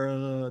that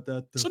there?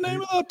 What's the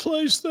name of that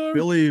place there?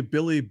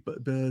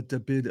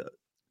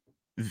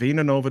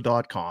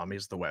 Vinanova.com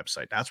is the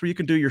website. That's where you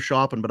can do your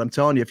shopping. But I'm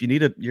telling you, if you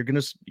need it, you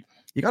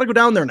got to go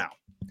down there now.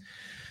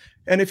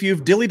 And if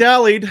you've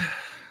dilly-dallied,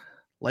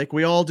 like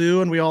we all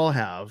do and we all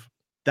have,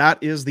 that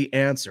is the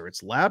answer.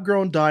 It's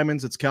lab-grown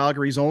diamonds. It's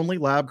Calgary's only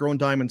lab-grown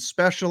diamond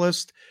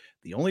specialist.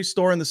 The only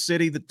store in the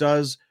city that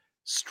does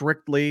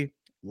strictly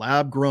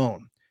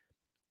lab-grown.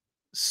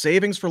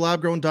 Savings for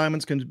lab-grown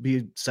diamonds can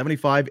be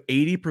 75,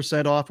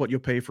 80% off what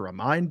you'll pay for a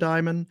mined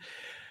diamond.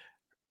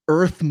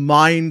 Earth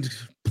mined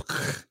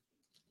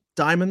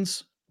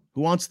diamonds.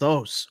 Who wants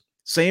those?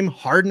 Same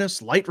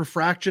hardness, light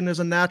refraction as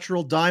a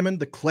natural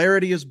diamond. The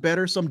clarity is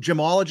better. Some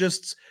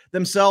gemologists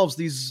themselves,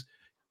 these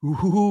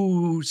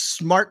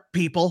smart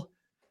people,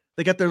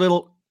 they get their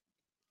little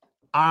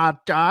I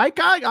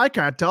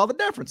can't tell the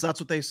difference.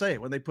 That's what they say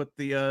when they put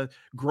the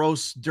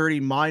gross, dirty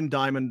mine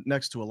diamond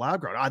next to a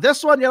lab grown.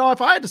 This one,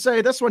 if I had to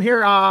say this one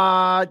here,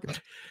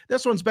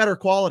 this one's better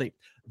quality.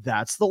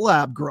 That's the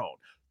lab grown.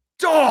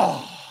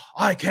 Oh,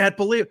 I can't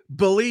believe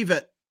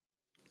it.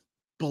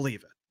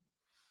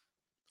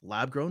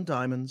 Lab grown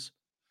diamonds,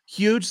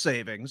 huge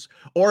savings.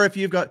 Or if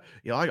you've got,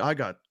 I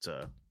got.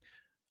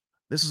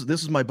 This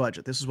is my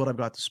budget. This is what I've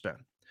got to spend.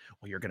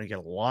 Well, you're going to get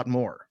a lot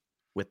more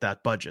with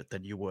that budget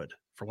than you would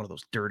for one of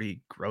those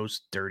dirty,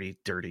 gross, dirty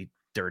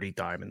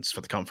diamonds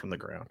that come from the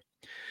ground.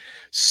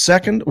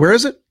 Second, where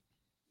is it?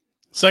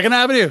 Second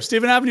Avenue,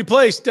 Stephen Avenue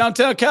Place,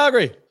 downtown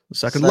Calgary.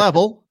 Second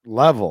level,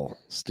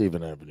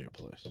 Stephen Avenue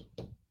Place.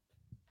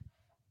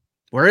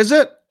 Where is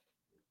it?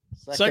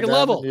 Second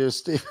level. Avenue,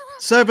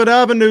 7th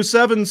Avenue,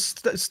 7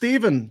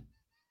 Stephen.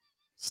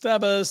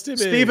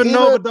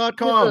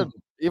 StephenNova.com.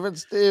 Even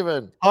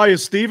Steven. Hi,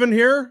 is Steven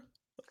here?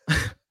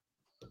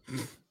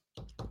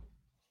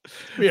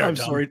 I'm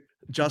sorry,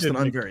 Justin.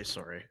 I'm very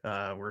sorry.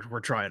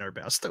 We're trying our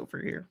best over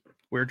here.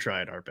 We're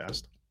trying our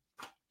best.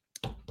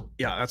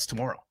 Yeah, that's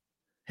tomorrow.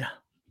 Yeah,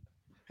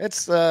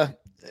 it's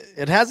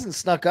it hasn't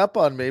snuck up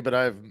on me, but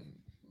I'm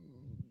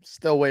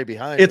still way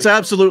behind. It's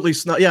absolutely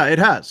snuck. Yeah, it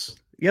has.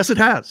 Yes, it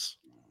has.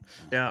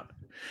 Yeah,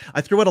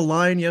 I threw out a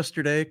line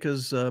yesterday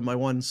because my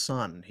one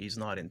son, he's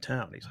not in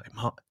town. He's like,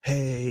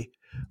 "Hey,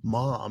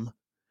 Mom,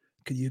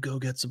 could you go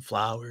get some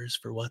flowers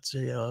for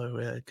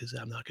because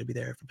I'm not going to be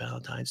there for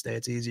Valentine's Day.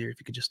 It's easier if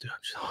you could just do it."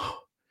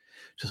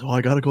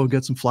 I got to go and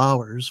get some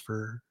flowers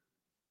for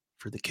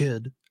the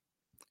kid.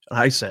 And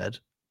I said,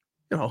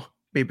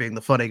 me being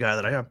the funny guy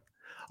that I am,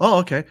 oh,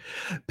 okay.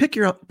 Pick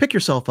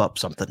yourself up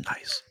something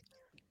nice.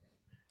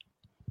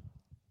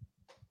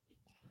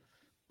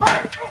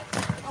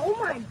 Oh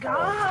my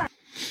God.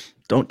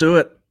 Don't do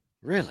it.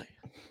 Really?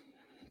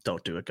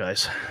 Don't do it,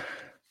 guys.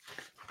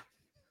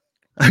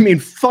 I mean,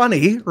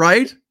 funny,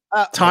 right?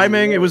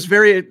 Timing. It was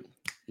very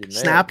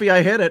snappy.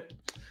 I hit it.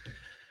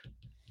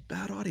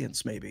 Bad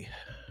audience, maybe.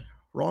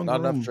 Wrong.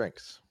 Not room. enough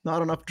drinks.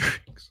 Not enough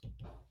drinks.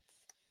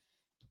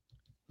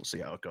 We'll see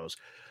how it goes.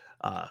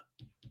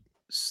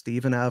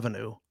 Stephen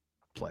Avenue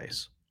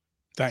Place.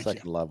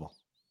 Second level.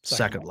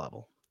 Second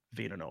level.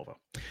 Vinanova.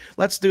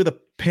 Let's do the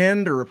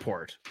Panda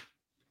report.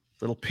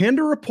 Little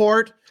Panda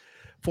report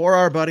for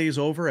our buddies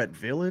over at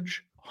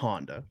Village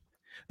Honda.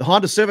 The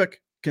Honda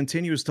Civic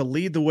continues to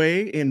lead the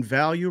way in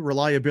value,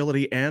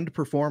 reliability, and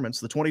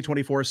performance. The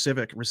 2024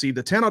 Civic received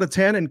a 10 out of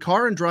 10 in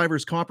Car and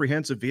Driver's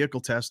comprehensive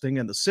vehicle testing,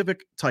 and the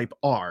Civic Type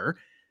R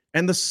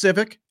and the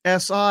Civic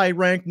SI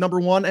ranked number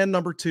 1 and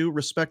number 2,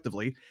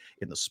 respectively,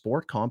 in the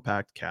sport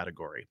compact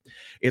category.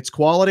 Its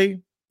quality,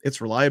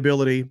 its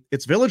reliability,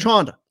 it's Village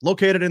Honda,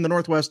 located in the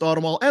Northwest Auto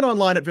Mall and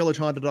online at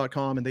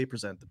villagehonda.com, and they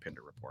present the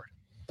Pinder Report.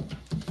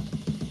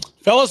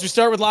 Fellas, we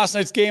start with last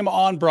night's game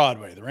on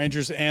Broadway. The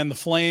Rangers and the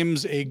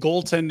Flames, a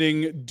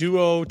goaltending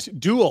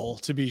duel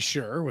to be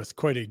sure, with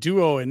quite a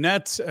duo in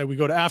net. We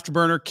go to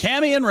Afterburner.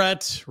 Cammy and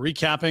Rhett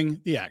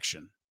recapping the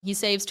action. He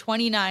saves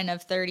 29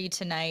 of 30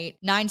 tonight,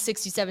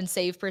 967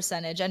 save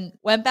percentage, and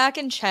went back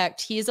and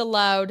checked. He's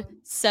allowed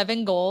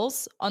 7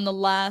 goals on the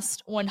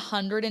last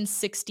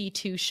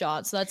 162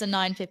 shots. So that's a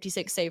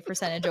 956 save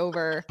percentage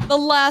over the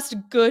last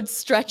good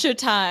stretch of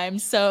time.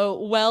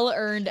 So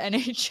well-earned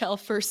NHL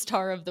first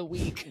star of the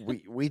week.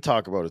 We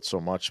talk about it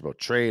so much about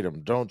trade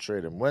him, don't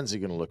trade him. When's he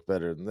going to look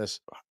better than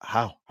this?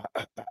 How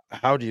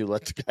do you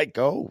let the guy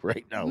go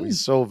right now? He's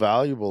so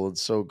valuable and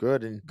so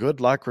good, and good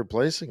luck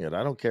replacing it.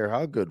 I don't care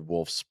how good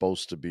Wolf's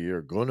supposed to be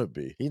or gonna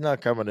be. He's not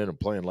coming in and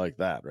playing like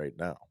that right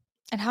now.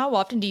 And how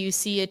often do you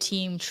see a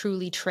team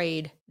truly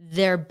trade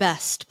their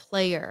best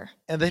player?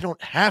 And they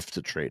don't have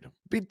to trade him.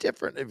 It'd be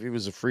different if he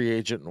was a free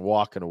agent and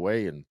walking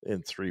away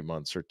in 3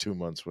 months or 2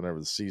 months whenever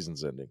the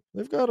season's ending.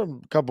 They've got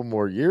him a couple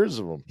more years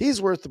of him.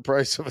 He's worth the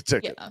price of a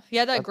ticket. Yeah, he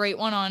had that great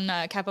one on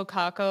Capo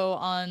Caco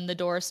on the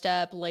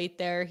doorstep late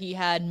there. He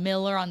had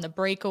Miller on the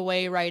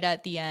breakaway right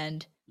at the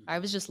end. I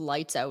was just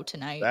lights out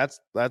tonight.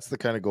 That's the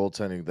kind of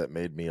goaltending that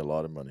made me a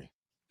lot of money.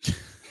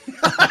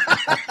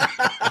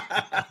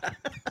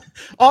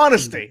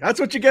 Honesty. That's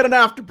what you get an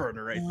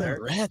Afterburner right there.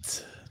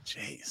 Rhett.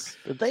 Jeez.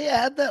 Did they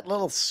add that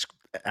little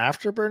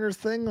Afterburner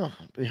thing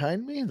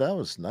behind me? That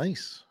was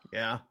nice.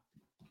 Yeah.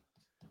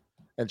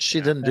 And she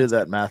didn't do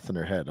that math in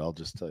her head. I'll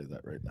just tell you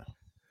that right now.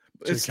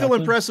 It's still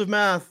impressive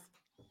math.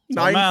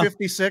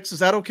 956. Is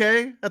that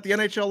okay at the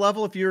NHL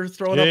level if you're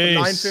throwing up a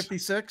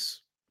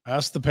 956?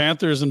 Ask the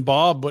Panthers and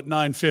Bob what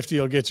 950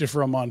 will get you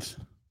for a month.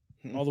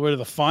 All the way to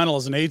the final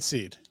as an 8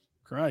 seed.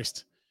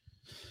 Christ.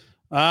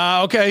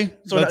 Okay.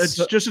 So it's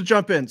just to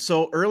jump in.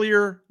 So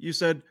earlier you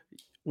said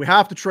we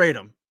have to trade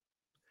him.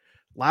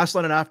 Last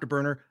line in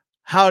Afterburner,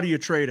 how do you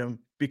trade him?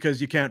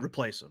 Because you can't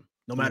replace him.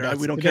 No matter,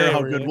 we don't care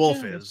how good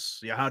Wolf is.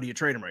 Yeah, how do you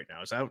trade him right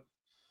now? Is that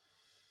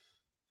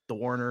the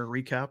Warner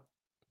recap?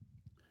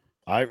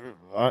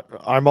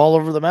 I'm all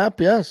over the map,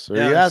 yes. Are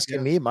you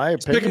asking me my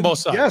opinion? Picking both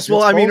sides. Yes,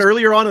 well, I mean,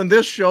 earlier on in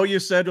this show, you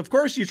said, of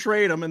course you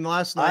trade him, and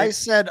last night... I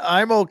said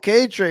I'm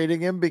okay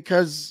trading him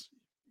because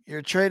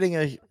you're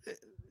trading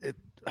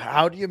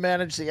how do you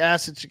manage the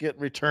assets you get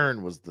in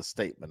return was the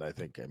statement I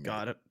think I made.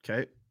 Got it.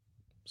 Okay.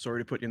 Sorry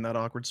to put you in that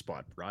awkward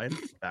spot. Ryan,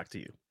 back to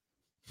you.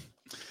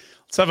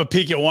 Let's have a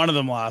peek at one of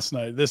them last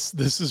night. This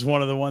is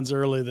one of the ones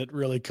early that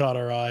really caught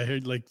our eye.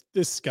 Like,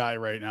 this guy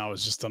right now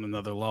is just on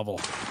another level.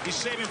 He's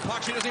saving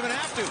pucks. He doesn't even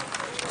have to.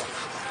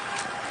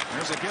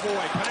 There's a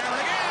giveaway.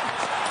 Panarin again.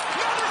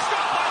 Another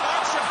stop by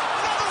Markstrom.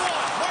 Another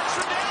one.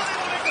 Markstrom down. He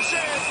will make the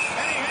save.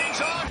 And he hangs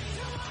on.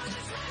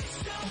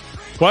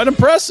 Quite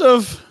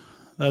impressive.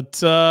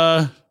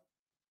 That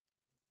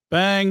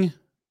bang.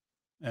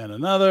 And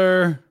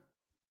another.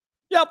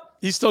 Yep.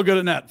 He's still good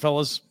at net,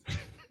 fellas.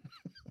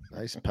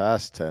 Nice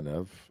pass,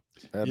 Tanev.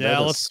 Yeah,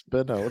 let's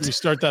spin out. Let me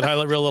start that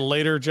highlight reel a little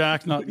later,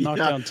 Jack. Knock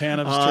down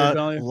Tanev's trade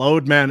value.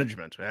 Load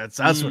management. That's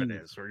what it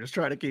is. We're just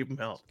trying to keep him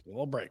healthy. A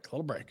little break.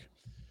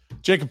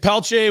 Jacob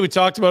Pelche, we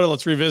talked about it.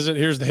 Let's revisit.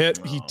 Here's the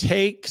hit. He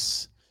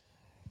takes.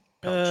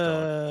 You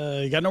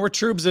got to know where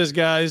Trubes is,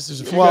 guys. There's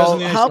a few guys in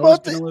the how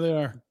about the where they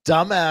are.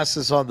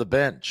 Dumbasses on the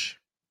bench?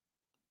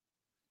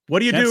 What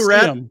do you do,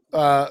 Red?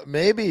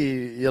 Maybe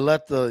you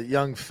let the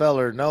young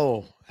feller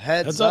know.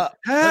 Heads up.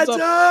 Heads up.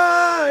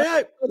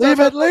 Yeah. Leave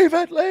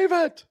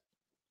it.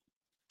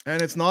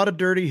 And it's not a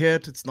dirty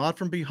hit. It's not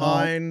from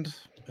behind.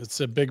 It's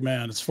a big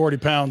man. It's 40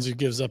 pounds he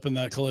gives up in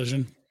that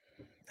collision.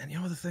 And you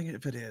know the thing,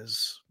 if it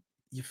is,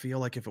 you feel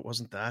like if it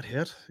wasn't that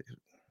hit,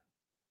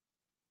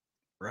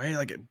 right?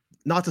 Like,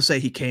 not to say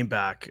he came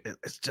back.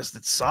 It's just,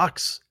 it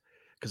sucks.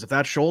 Because if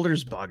that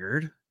shoulder's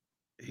buggered,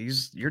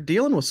 you're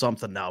dealing with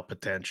something now,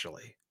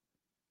 potentially.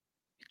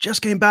 He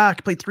just came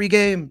back, played 3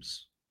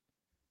 games.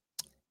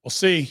 We'll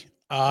see.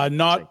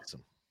 Not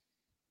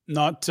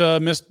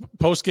missed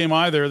post game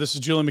either. This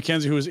is Julian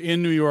McKenzie, who was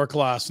in New York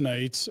last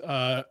night.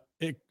 A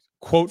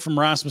quote from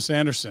Rasmus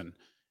Anderson: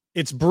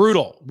 "It's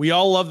brutal. We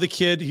all love the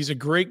kid. He's a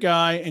great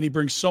guy, and he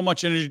brings so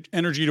much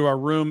energy to our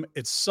room.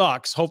 It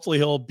sucks. Hopefully,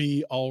 he'll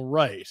be all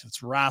right."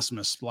 It's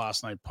Rasmus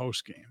last night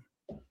post game.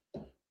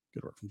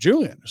 Good work from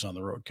Julian, who's on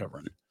the road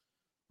covering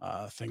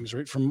things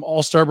right from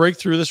All-Star break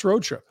through this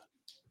road trip.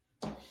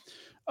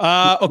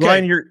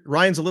 Okay,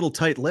 Ryan's a little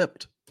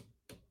tight-lipped.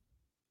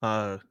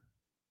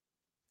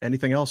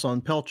 Anything else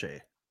on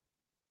Pelche?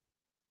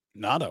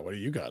 Nada. What do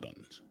you got on?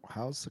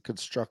 How's the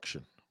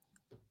construction?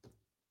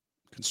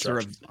 Is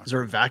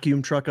there a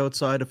vacuum truck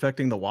outside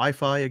affecting the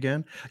Wi-Fi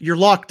again? You're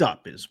locked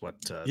up, is what?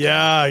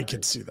 Yeah, I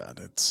can see that.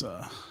 It's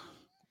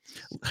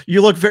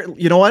you look very.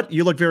 You know what?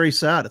 You look very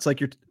sad. It's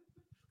like you're.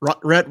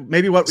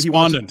 Maybe what he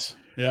wants.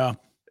 Yeah.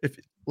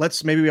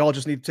 Maybe we all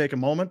just need to take a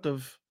moment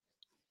of.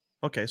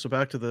 Okay, so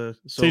back to the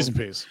T's and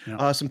P's.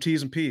 Yeah. Some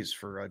T's and P's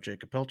for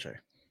Jacob Pelche.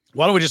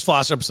 Why don't we just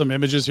flash up some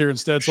images here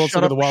instead? So let's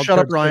look at the wild card.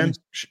 Shut up, Ryan.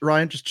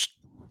 Ryan, just.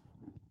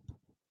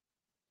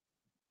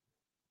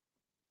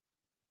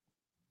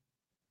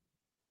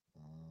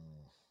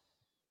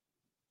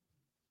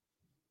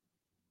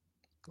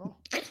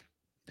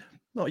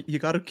 No, you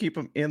got to keep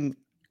him in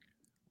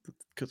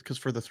because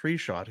for the 3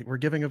 shot, we're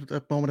giving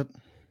a moment.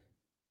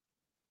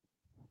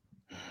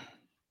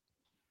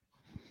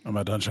 Am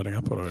I done shutting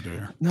up? What do I do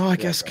here? No, I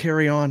guess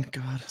carry on.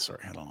 God,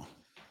 sorry, I don't know.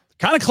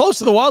 Kind of close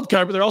to the wild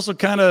card, but they're also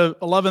kind of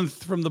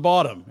 11th from the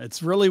bottom.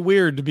 It's really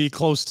weird to be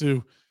close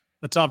to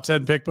the top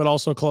 10 pick, but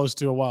also close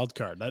to a wild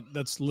card.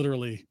 That's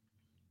literally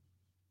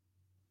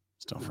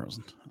still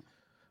frozen.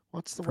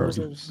 What's the word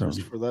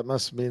for that?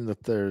 Must mean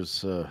that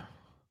there's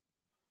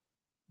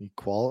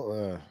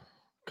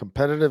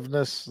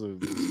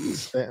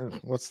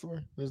competitiveness. What's the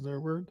word? Is there a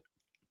word?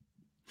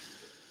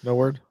 No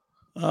word?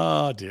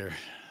 Oh, dear.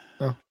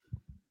 No.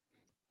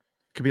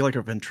 Could be like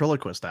a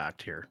ventriloquist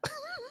act here.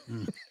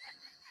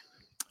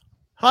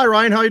 Hi,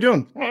 Ryan. How you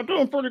doing? I'm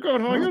doing pretty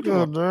good. How you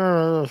doing?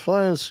 Good.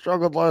 Flyers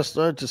struggled last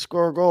night to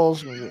score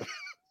goals. Maybe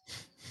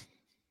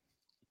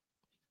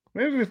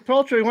if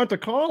Pelche went to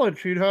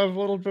college, he'd have a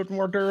little bit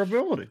more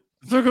durability.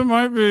 I think it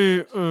might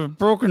be a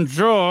broken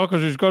jaw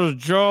because he's got his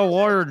jaw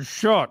wired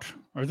shut.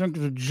 I think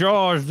the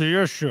jaw is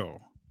the issue.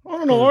 I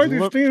don't know why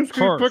these teams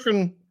keep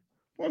picking.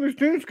 Why these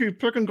teams keep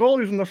picking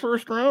goalies in the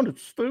first round?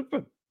 It's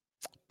stupid.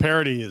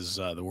 Parity is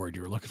the word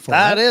you were looking for.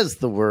 That is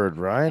the word,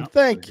 Ryan.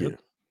 Thank you.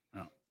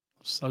 Yeah.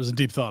 I was in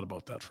deep thought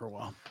about that for a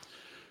while.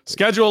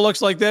 Schedule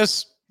looks like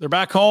this. They're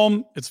back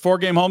home. It's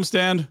 4-game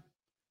homestand.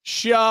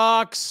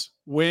 Sharks,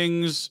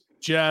 Wings,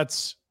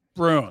 Jets,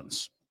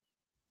 Bruins.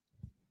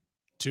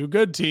 2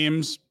 good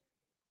teams,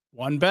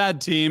 1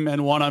 bad team,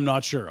 and 1 I'm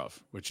not sure of,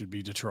 which would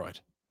be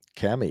Detroit.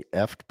 Cammy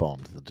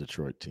bombed the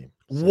Detroit team.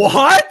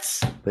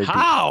 What?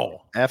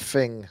 How?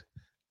 Effing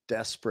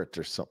desperate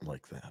or something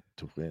like that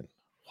to win.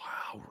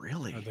 Wow,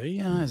 really? Are they?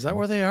 Is that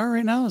where they are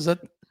right now? Is that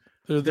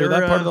they're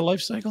that part of the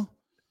life cycle?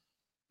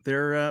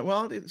 They're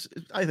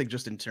I think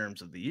just in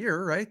terms of the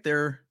year, right?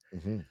 They're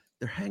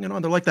hanging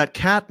on. They're like that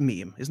cat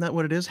meme, isn't that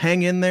what it is?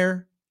 Hang in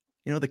there,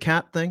 you know, the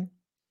cat thing.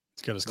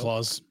 It's got his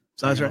claws.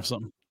 That's right.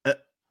 Something.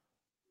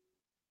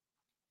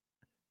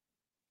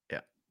 Yeah.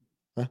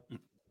 Huh?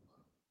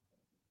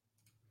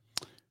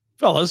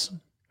 Fellas.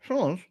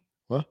 What?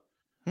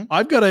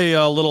 I've got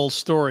a little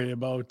story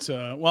about.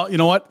 Well, you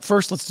know what?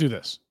 First, let's do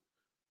this.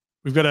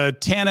 We've got a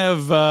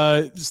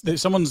Tanev.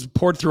 Someone's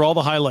poured through all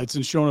the highlights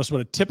and shown us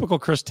what a typical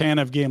Chris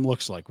Tanev game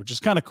looks like, which is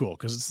kind of cool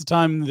because it's the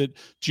time that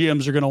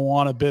GMs are going to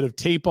want a bit of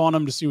tape on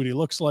him to see what he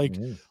looks like.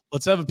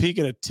 Let's have a peek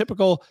at a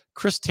typical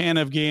Chris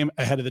Tanev game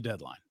ahead of the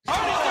deadline.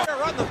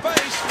 Run the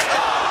face.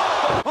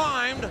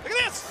 Climbed. Look at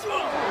this.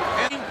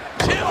 And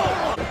Tim.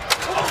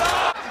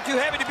 Too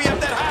heavy to be up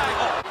that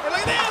high. And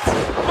look at this.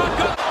 My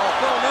God.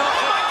 Oh, no.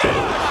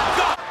 Oh, my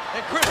God.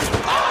 And Chris.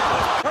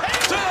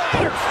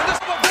 And this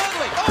is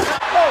Dudley.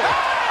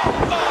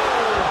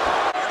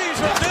 He's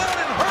down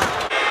and hurt.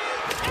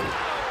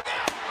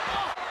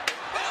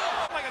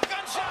 Like a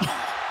gunshot.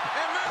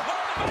 And Matt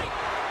Harvey.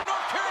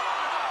 North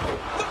Carolina.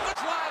 Look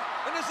what's live.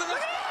 And this is a...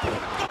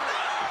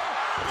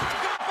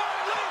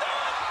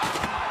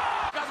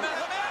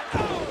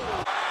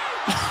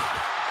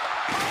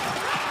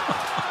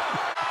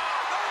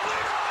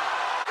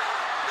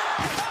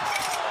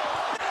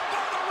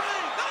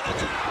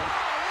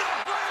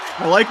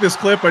 I like this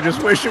clip. I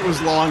just wish it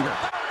was longer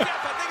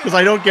because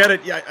I don't get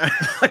it. Yeah,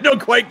 I don't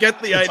quite get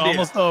the idea.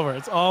 Almost over.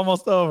 It's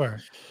almost over.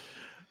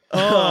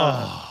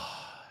 Oh,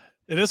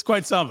 it is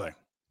quite something.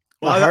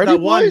 Well,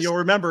 that one, you'll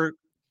remember,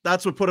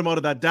 that's what put him out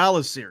of that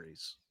Dallas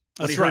series.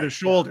 That's he right. hurt his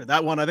shoulder.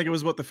 That one, I think it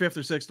was about the 5th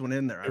or 6th one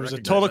in there. It was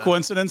a total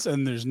coincidence,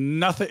 and there's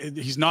nothing.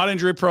 He's not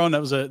injury prone. That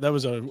was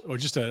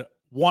just a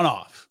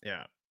one-off.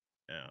 Yeah.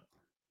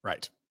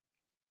 Right.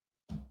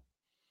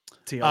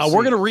 TLC.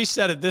 We're going to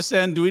reset at this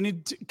end. Do we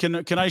need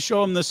to, can I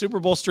show him the Super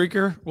Bowl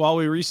streaker while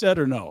we reset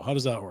or no? How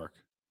does that work?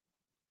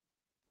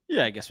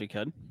 Yeah, I guess we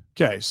could.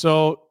 Okay.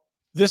 So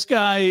this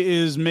guy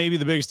is maybe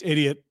the biggest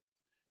idiot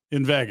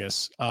in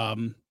Vegas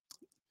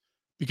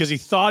because he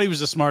thought he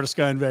was the smartest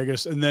guy in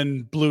Vegas and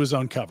then blew his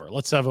own cover.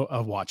 Let's have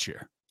a watch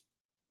here.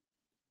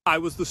 I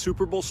was the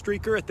Super Bowl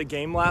streaker at the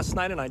game last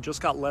night and I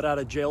just got let out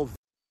of jail.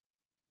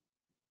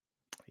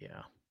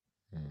 Yeah.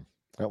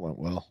 That went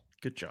well.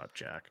 Good job,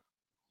 Jack.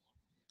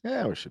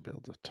 Yeah, we should be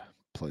able to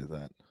play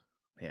that.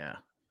 Yeah.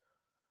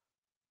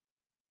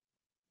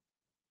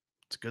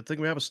 It's a good thing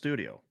we have a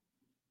studio.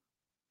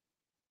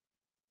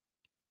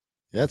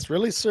 Yeah, it's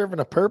really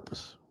serving a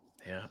purpose.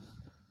 Yeah.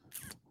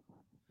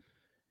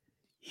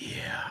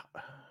 Yeah.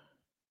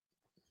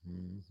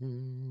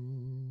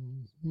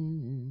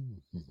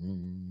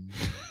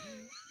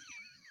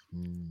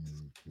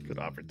 Good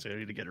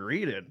opportunity to get a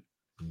read in.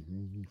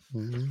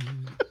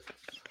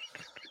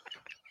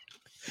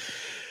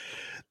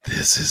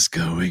 This is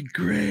going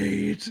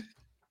great.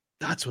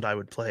 That's what I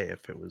would play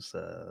if it was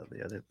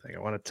the other thing I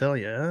want to tell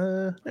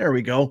you. There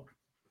we go.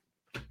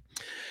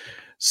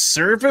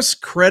 Service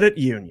Credit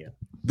Union.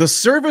 The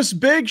Service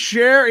Big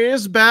Share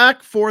is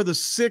back for the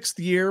 6th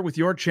year with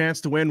your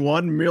chance to win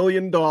 $1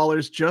 million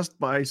just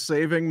by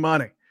saving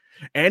money.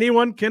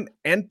 Anyone can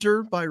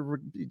enter by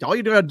all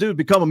you got to do is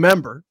become a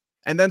member.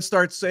 and then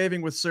start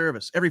saving with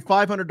Service. Every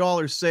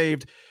 $500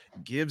 saved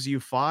gives you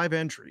 5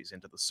 entries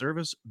into the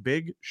Service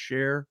Big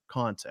Share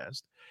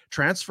Contest.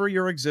 Transfer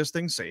your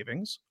existing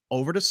savings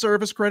over to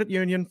Service Credit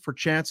Union for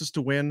chances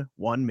to win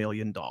 $1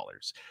 million.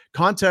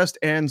 Contest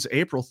ends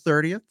April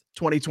 30th,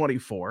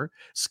 2024.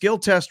 Skill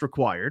test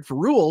required. For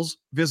rules,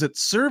 visit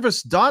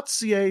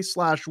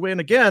service.ca/win.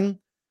 Again,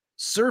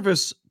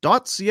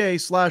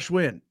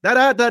 service.ca/win.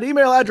 That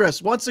email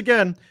address, once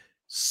again,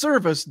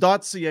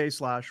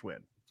 service.ca/win.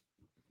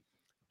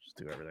 Just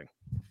do everything.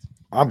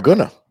 I'm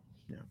gonna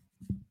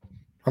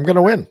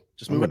win.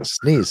 Just I'm move gonna it.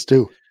 sneeze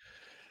too.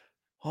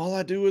 All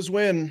I do is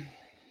win,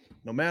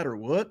 no matter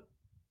what.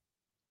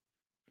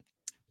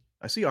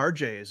 I see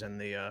RJ is in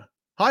the.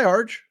 Hi,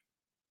 Arj.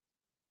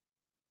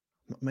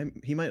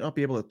 He might not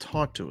be able to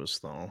talk to us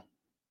though.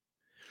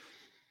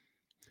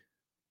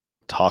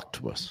 Talk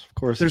to us, of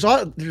course. There's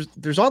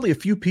oddly a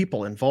few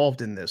people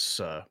involved in this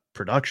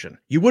production.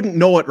 You wouldn't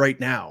know it right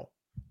now.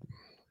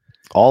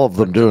 All of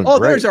them doing. Oh,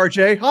 great. There's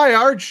RJ. Hi,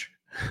 Arj.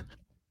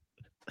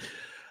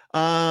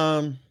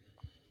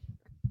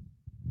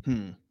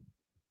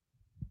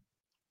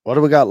 What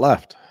do we got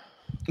left?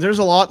 There's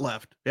a lot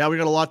left. Yeah, we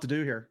got a lot to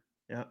do here.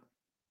 Yeah.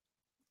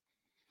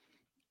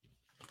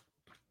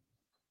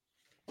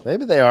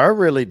 Maybe they are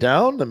really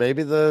down.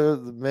 Maybe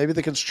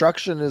the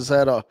construction is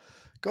at a.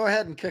 Go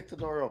ahead and kick the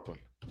door open.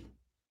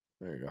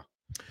 There you go.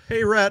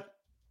 Hey, Rhett.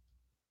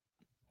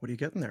 What are you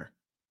getting there?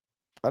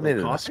 I need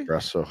an coffee?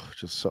 espresso,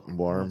 just something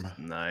warm.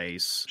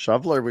 Nice.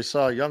 Shoveler. We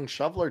saw a young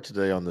shoveler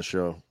today on the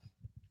show.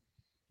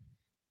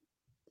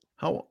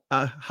 How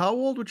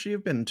old would she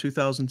have been in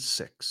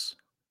 2006?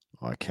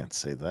 Oh, I can't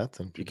say that.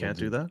 Then You can't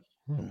do that?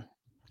 Hmm.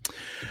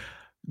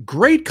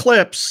 Great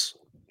Clips.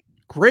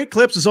 Great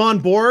Clips is on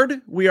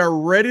board. We are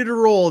ready to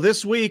roll.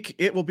 This week,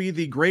 it will be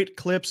the Great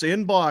Clips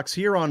inbox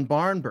here on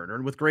Barn Burner.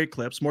 And with Great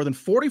Clips, more than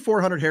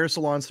 4,400 hair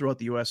salons throughout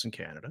the U.S. and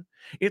Canada.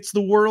 It's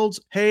the world's,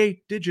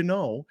 hey, did you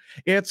know?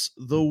 It's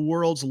the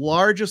world's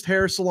largest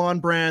hair salon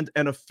brand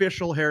and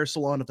official hair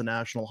salon of the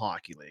National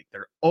Hockey League.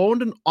 They're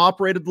owned and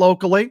operated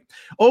locally,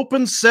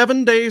 open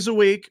 7 days a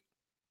week.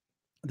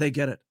 They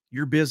get it.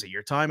 You're busy.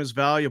 Your time is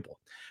valuable.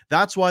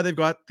 That's why they've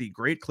got the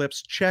Great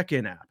Clips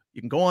check-in app.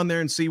 You can go on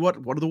there and see what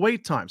are the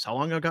wait times, how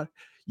long I got.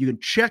 You can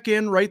check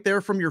in right there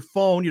from your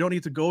phone. You don't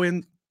need to go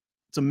in.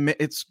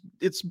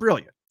 It's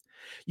brilliant.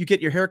 You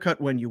get your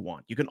haircut when you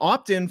want. You can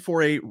opt in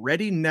for a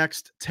ready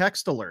next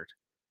text alert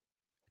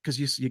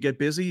because you get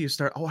busy. You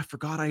start, I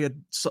forgot I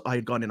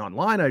had gone in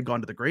online. I had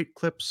gone to the Great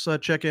Clips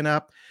check-in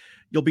app.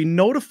 You'll be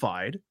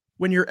notified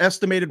when your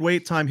estimated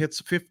wait time hits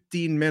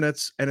 15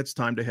 minutes and it's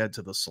time to head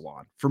to the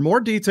salon. For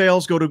more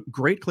details, go to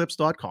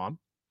greatclips.com.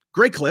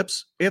 Great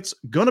Clips. It's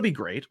going to be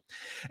great.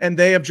 And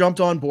they have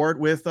jumped on board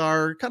with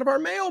our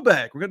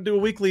mailbag. We're going to do a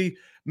weekly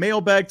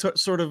mailbag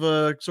sort of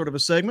a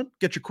segment.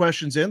 Get your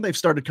questions in. They've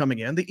started coming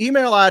in. The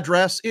email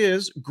address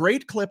is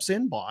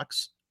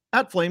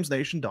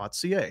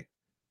greatclipsinbox@flamesnation.ca.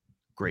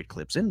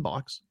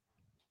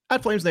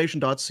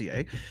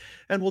 Greatclipsinbox@flamesnation.ca.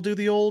 And we'll do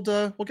the old,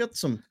 we'll get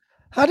some.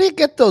 How do you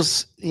get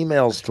those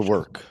emails to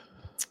work?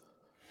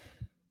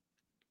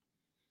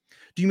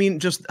 Do you mean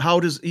just how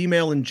does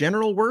email in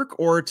general work,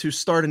 or to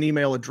start an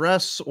email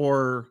address,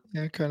 or?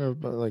 Yeah, kind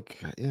of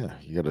like, you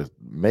got to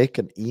make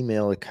an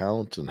email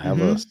account and have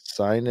a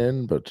sign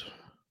in, but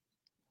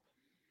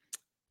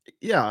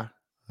yeah.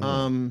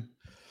 I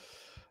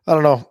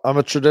don't know. I'm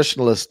a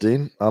traditionalist,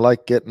 Dean. I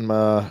like getting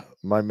my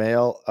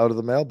mail out of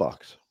the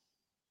mailbox.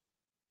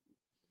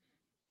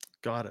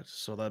 Got it.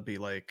 So that'd be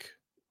like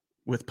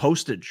with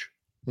postage.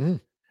 Mm.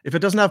 If it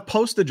doesn't have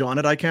postage on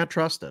it, I can't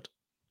trust it.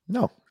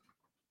 No.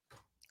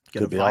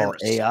 Get a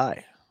virus. All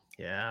AI.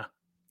 Yeah.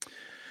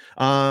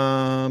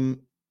 The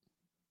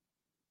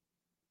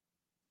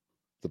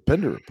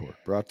Pinder Report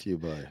brought to you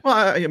by. Well,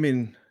 I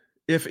mean,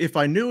 if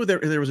I knew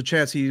there was a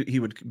chance he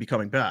would be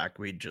coming back,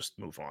 we'd just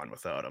move on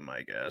without him,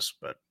 I guess.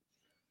 But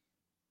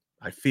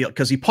I feel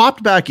because he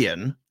popped back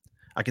in,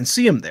 I can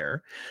see him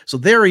there. So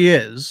there he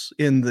is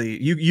in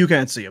the. You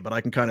can't see him, but I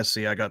can kind of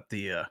see. I got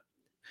the.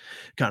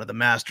 Kind of the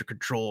master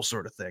control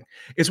sort of thing.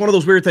 It's one of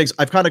those weird things.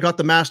 I've kind of got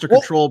the master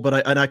control,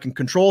 but I can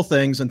control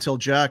things until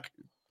Jack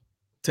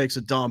takes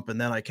a dump, and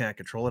then I can't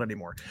control it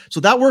anymore. So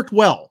that worked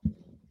well.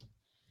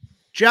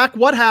 Jack,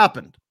 what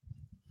happened?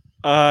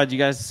 Did you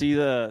guys see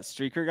the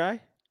streaker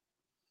guy?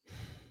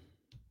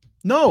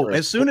 No.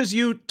 As soon as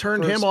you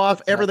turned him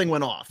off, everything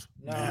went off.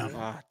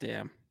 No.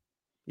 Damn.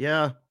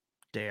 Yeah.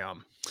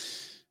 Damn.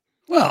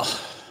 Well.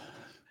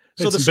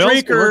 So the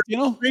streaker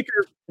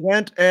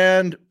went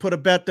and put a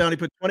bet down. He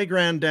put 20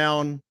 grand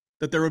down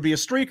that there would be a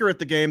streaker at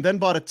the game, then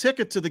bought a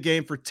ticket to the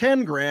game for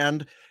 10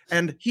 grand.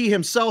 And he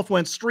himself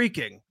went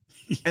streaking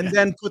and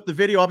then put the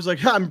video up. He's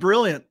like, I'm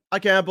brilliant. I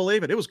can't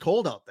believe it. It was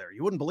cold out there.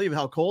 You wouldn't believe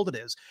how cold it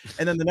is.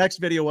 And then the next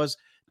video was,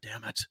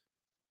 damn it.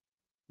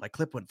 My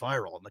clip went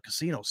viral and the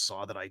casino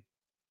saw that I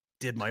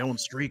did my own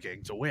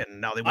streaking to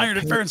win. Now they ironed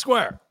it fair and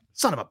square.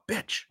 Son of a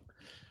bitch.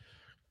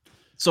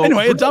 So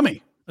anyway, a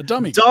dummy.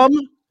 Dumb.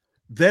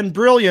 Then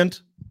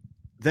brilliant,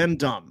 then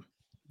dumb.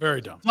 Very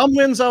dumb. Dumb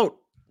wins out.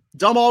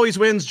 Dumb always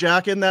wins,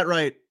 Jack. Isn't that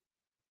right?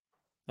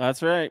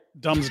 That's right.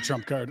 Dumb's a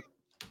trump card.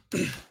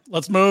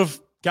 Let's move.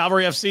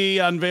 Cavalry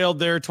FC unveiled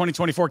their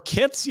 2024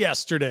 kits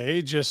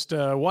yesterday. Just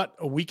a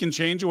week and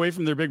change away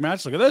from their big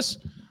match. Look at this.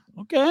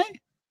 Okay.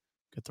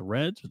 Got the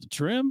reds with the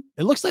trim.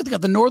 It looks like they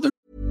got the northern.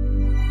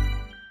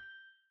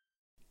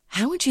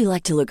 How would you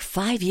like to look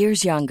 5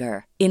 years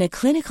younger? In a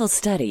clinical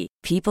study,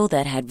 people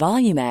that had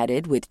volume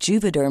added with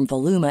Juvederm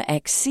Voluma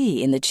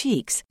XC in the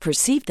cheeks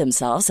perceived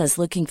themselves as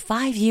looking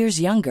 5 years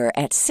younger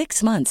at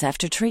 6 months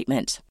after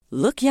treatment.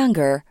 Look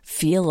younger,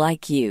 feel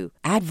like you.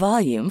 Add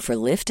volume for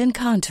lift and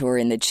contour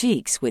in the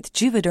cheeks with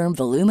Juvederm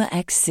Voluma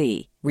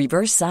XC.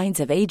 Reverse signs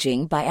of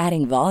aging by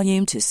adding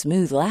volume to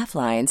smooth laugh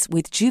lines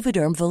with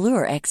Juvederm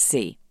Volure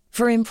XC.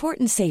 For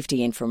important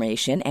safety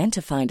information and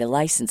to find a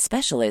licensed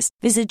specialist,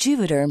 visit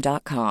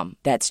Juvederm.com.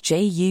 That's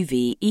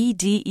JUVEDERM.com.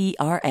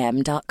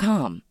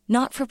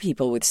 Not for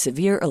people with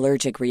severe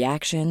allergic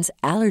reactions,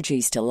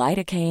 allergies to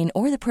lidocaine,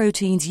 or the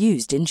proteins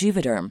used in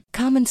Juvederm.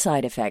 Common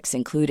side effects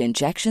include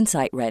injection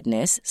site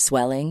redness,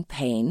 swelling,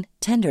 pain,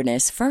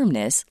 tenderness,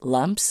 firmness,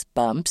 lumps,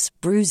 bumps,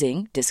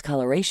 bruising,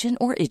 discoloration,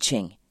 or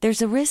itching.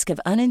 There's a risk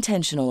of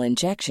unintentional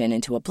injection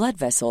into a blood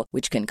vessel,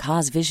 which can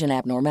cause vision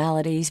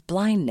abnormalities,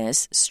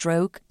 blindness,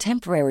 stroke,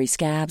 temporary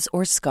scabs,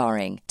 or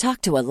scarring.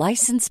 Talk to a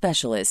licensed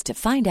specialist to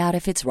find out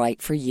if it's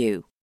right for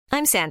you.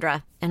 I'm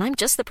Sandra, and I'm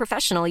just the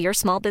professional your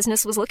small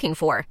business was looking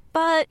for.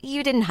 But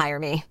you didn't hire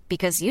me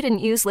because you didn't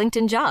use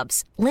LinkedIn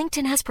Jobs.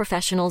 LinkedIn has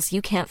professionals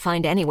you can't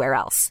find anywhere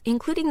else,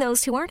 including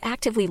those who aren't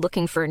actively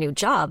looking for a new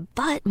job,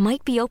 but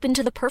might be open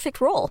to the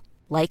perfect role,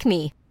 like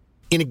me.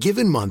 In a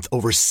given month,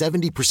 over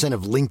 70%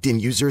 of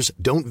LinkedIn users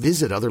don't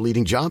visit other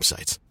leading job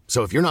sites.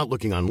 So if you're not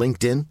looking on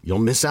LinkedIn, you'll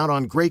miss out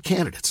on great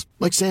candidates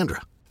like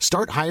Sandra.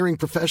 Start hiring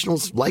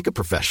professionals like a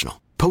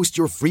professional. Post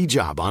your free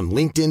job on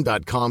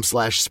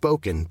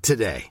linkedin.com/spoken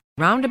today.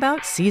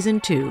 Roundabout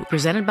Season 2,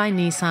 presented by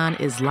Nissan,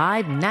 is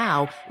live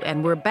now,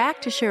 and we're back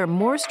to share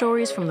more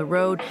stories from the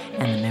road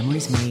and the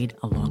memories made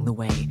along the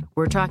way.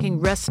 We're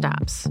talking rest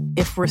stops.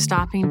 If we're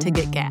stopping to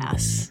get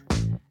gas,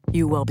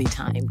 you will be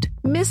timed.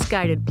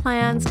 Misguided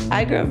plans.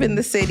 I grew up in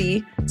the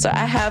city, so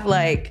I have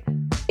a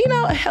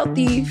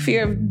healthy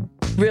fear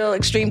of real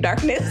extreme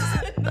darkness.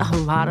 A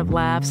lot of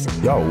laughs.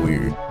 Y'all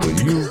weird,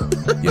 but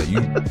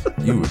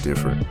you were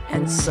different.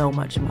 And so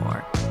much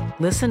more.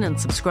 Listen and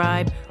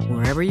subscribe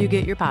wherever you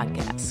get your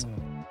podcasts.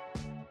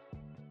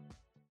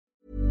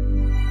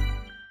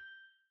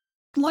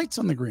 Lights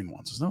on the green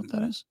ones. Is that what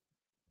that is?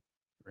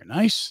 Very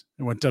nice.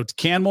 I went out to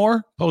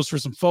Canmore, posed for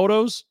some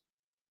photos.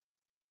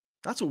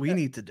 That's what we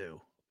need to do.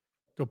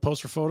 Go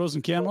post for photos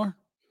in Canmore.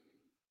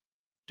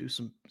 Do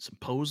some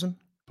posing.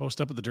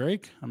 Post up at the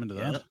Drake. I'm into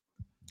that.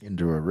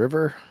 Into a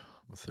river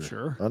with their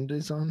Sure.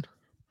 undies on.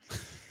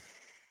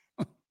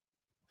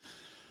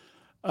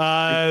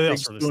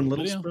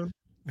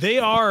 They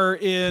are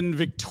in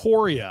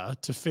Victoria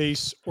to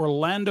face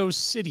Orlando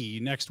City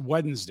next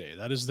Wednesday.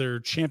 That is their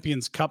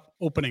Champions Cup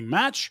opening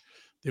match.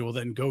 They will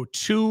then go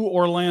to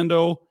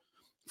Orlando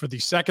for the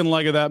second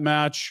leg of that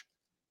match.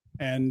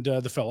 And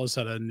the fellas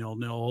had a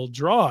 0-0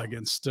 draw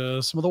against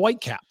some of the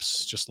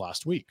Whitecaps just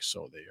last week.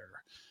 So they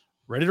are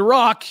ready to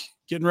rock,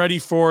 getting ready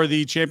for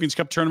the Champions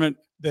Cup tournament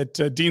that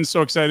Dean's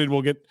so excited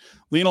we'll get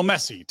Lionel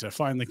Messi to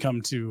finally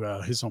come to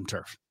his home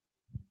turf.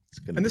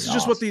 And this is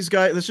just what these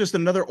guys, this is just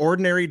another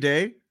ordinary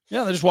day.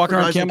 Yeah, they're just walking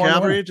around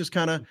Cavalry, just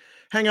kind of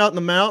hang out in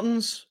the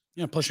mountains,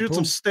 shoot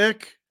some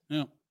stick,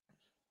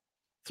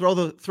 throw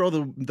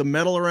the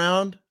metal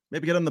around,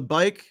 maybe get on the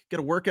bike, get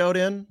a workout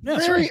in. Yeah,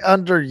 very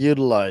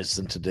underutilized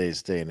in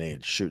today's day and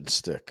age, shooting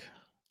stick.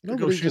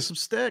 Go shoot some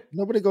stick.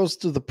 Nobody goes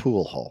to the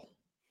pool hall.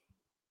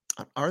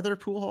 Are there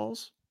pool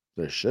halls?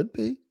 There should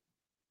be.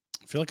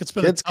 I feel like it's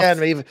been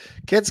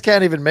kids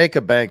can't even make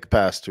a bank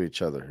pass to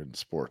each other in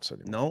sports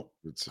anymore. No,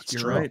 it's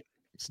you're true. right.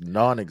 It's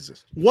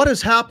non-existent. What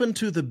has happened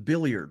to the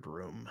billiard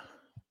room?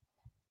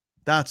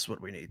 That's what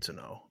we need to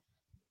know.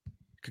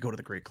 You could go to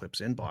the Great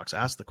Clips inbox,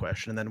 ask the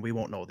question, and then we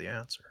won't know the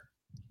answer.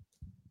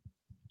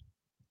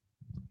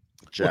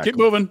 We'll keep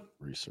moving.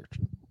 Research.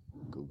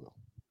 Google.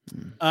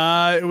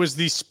 It was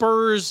the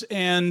Spurs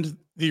and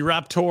the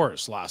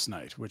Raptors last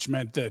night, which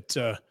meant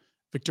that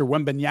Victor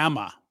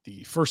Wembanyama,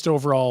 the first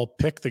overall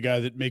pick, the guy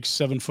that makes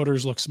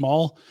 7-footers look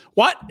small.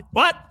 What?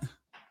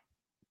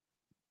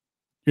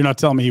 You're not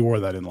telling me he wore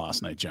that in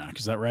last night, Jack.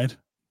 Is that right?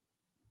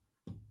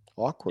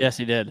 Awkward. Yes,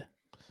 he did.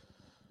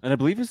 And I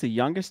believe he's the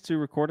youngest to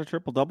record a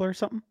triple-double or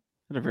something.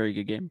 Had a very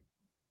good game.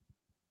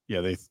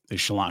 Yeah, they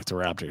shellacked the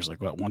Raptors,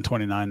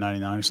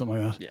 129.99 or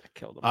something like that. Yeah,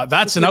 killed them.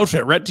 That's an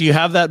outfit. Rhett, do you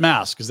have that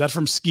mask? Is that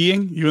from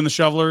skiing? You and the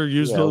shoveler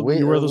you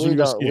wear those when you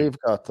go skiing? We've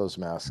got those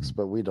masks,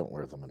 but we don't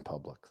wear them in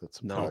public. That's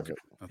private.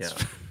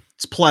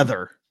 It's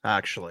pleather,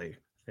 actually.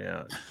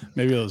 Yeah.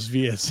 Maybe those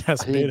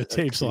VHS beta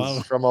tapes.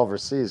 He's from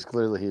overseas.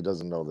 Clearly, he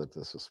doesn't know that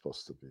this is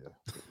supposed to be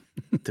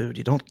Dude,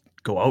 you don't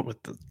go out with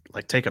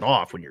take it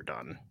off when you're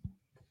done.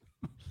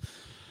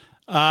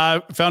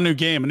 Found a new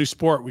game, a new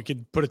sport. We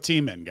could put a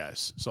team in,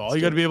 guys. So all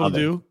you got to be able to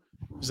do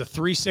is a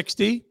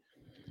 360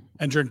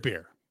 and drink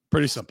beer.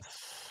 Pretty simple.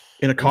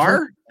 In a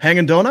car?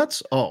 Hanging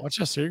donuts? Oh. Watch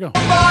this. Here you go.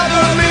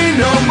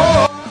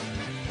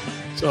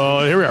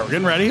 So here we are. We're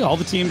getting ready. All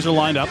the teams are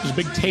lined up. There's a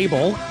big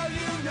table.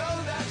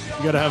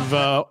 You got to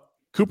have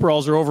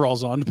Cooperalls or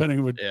overalls on, depending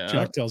on what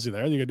Jack tells you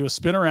there. You got to do a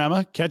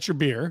spinorama, catch your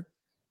beer,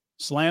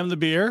 slam the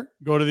beer,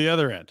 go to the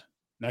other end.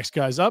 Next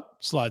guy's up,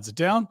 slides it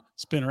down,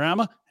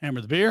 spinorama, hammer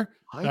the beer,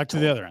 back to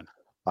the other end.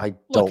 I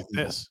Look at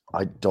this.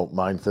 I don't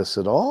mind this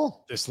at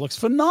all. This looks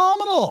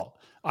phenomenal.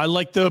 I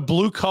like the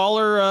blue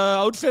collar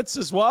outfits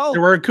as well.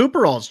 They're wearing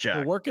Cooperalls,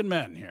 Jack. The working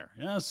men here.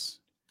 Yes.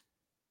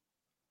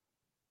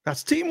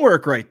 That's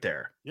teamwork right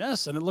there.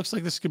 Yes, and it looks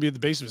like this could be at the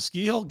base of a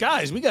ski hill.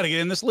 Guys, we got to get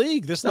in this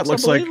league. This looks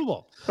looks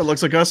unbelievable. That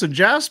looks like us and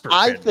Jasper.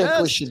 I think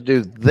we should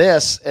do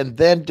this and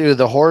then do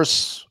the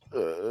horse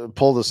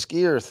pull the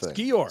skier thing.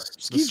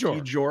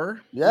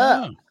 Ski-jor.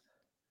 Yeah.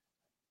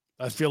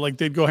 I feel like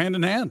they'd go hand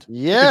in hand.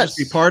 Yes.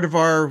 Be part of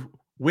our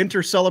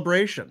winter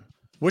celebration.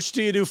 Which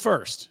do you do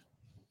first?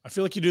 I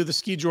feel like you do the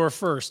ski-jor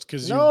first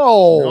because you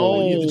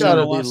got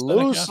to be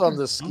loose on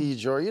the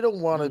ski-jor. You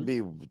don't want to be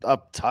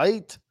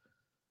uptight.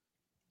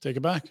 Take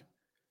it back.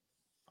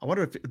 I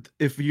wonder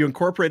if you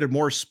incorporated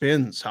more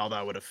spins, how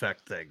that would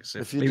affect things.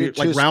 If you maybe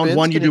do like round spins,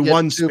 one, you do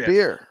one two spin,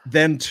 beer,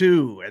 then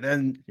two, and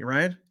then you're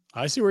right.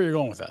 I see where you're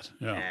going with that.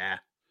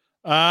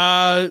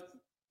 Yeah.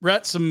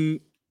 Rhett, some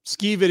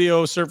ski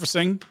video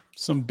surfacing,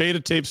 some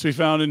beta tapes we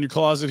found in your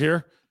closet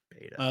here.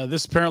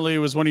 This apparently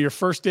was one of your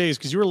first days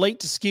because you were late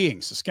to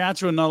skiing.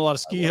 Saskatchewan, not a lot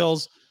of ski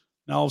hills.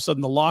 Now all of a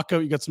sudden the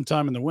lockout, you got some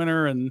time in the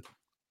winter, and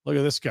look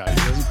at this guy.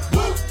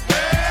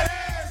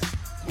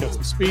 Got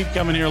some speed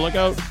coming here. Look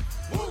out.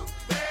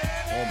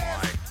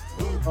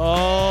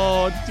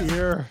 Oh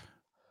dear.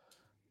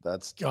 I'm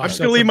just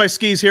gonna leave my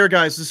skis here,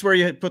 guys. This is where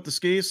you put the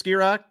ski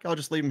rack. I'll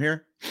just leave them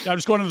here. Yeah, I'm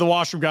just going into the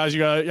washroom, guys.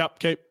 You got yep.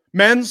 Okay.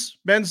 Men's,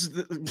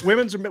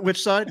 women's, or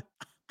which side?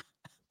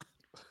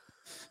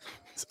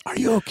 Are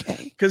you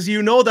okay? Because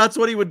that's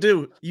what he would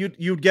do.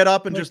 You'd get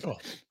up and just. How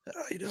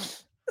you doing?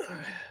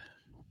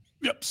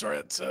 Yep. Sorry,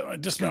 it's I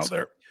dismount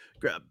there.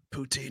 Grab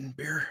poutine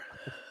beer.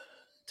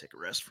 Take a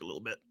rest for a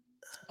little bit.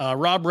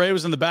 Rob Ray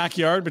was in the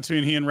backyard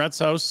between he and Rhett's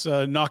house,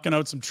 knocking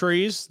out some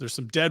trees. There's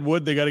some dead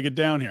wood they got to get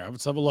down here.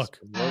 Let's have a look.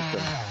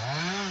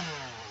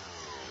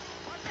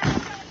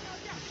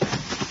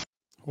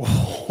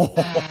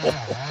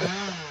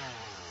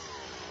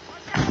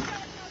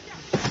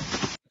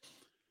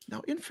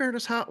 Now, in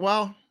fairness, I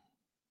was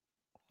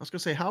going to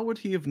say, how would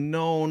he have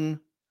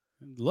known?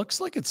 It looks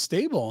like it's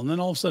stable, and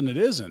then all of a sudden it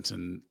isn't.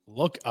 And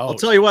look out. I'll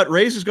tell you what,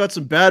 Ray's got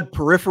some bad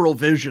peripheral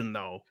vision,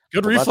 though.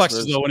 Good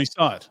reflexes, though, when he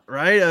saw it.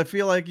 Right? I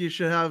feel like you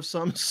should have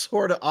some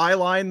sort of eye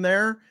line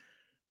there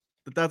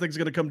that thing's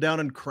going to come down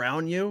and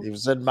crown you. He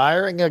was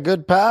admiring a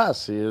good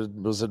pass. He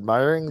was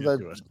admiring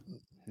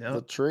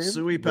the trim.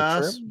 Suey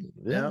pass.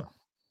 Yeah.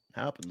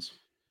 Happens.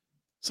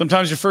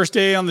 Sometimes your first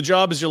day on the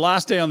job is your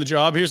last day on the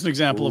job. Here's an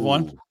example of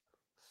one.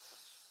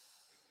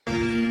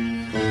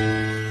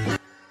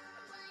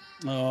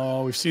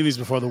 Oh, we've seen these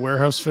before. The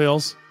warehouse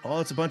fails. Oh,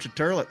 it's a bunch of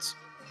turlets.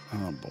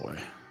 Oh, boy.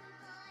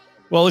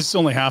 Well, it's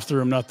only half the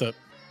room, not the.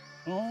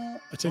 Oh,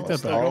 I take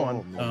that back.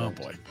 Oh,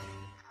 boy.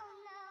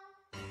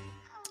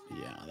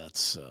 Yeah,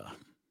 it's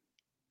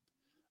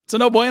a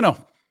no bueno.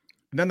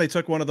 And then they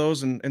took one of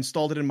those and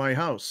installed it in my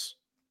house.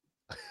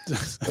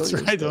 That's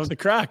right, though. The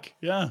crack.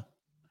 Yeah.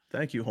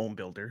 Thank you, home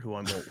builder, who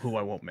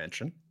I won't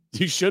mention.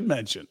 You should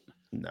mention.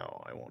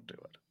 No, I won't do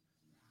it.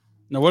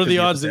 Now, what are the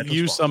odds that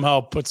you somehow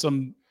put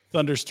some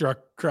thunderstruck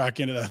crack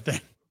into that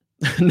thing?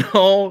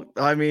 No,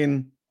 I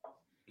mean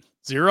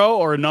 0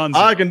 or none.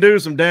 I can do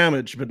some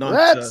damage, but not.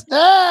 That's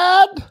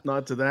dead.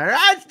 Not to that.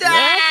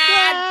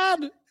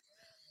 That's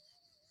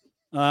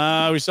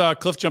dead. We saw a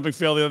cliff jumping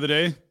fail the other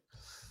day.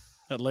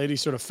 That lady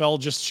sort of fell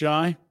just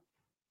shy.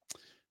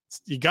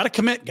 You got to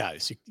commit,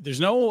 guys. There's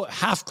no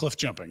half cliff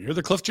jumping. You're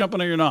the cliff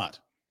jumping or you're not.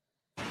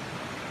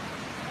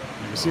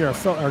 You see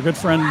our good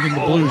friend in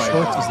the blue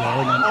shorts is there.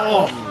 And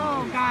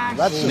then,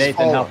 that's just Nathan,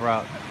 falling. help her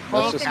out.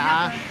 That's just,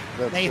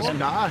 Nathan.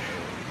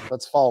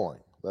 That's falling.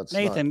 That's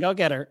Nathan, go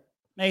get her.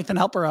 Nathan,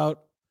 help her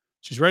out.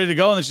 She's ready to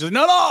go, and then she's like,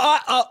 no.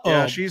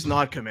 Yeah, she's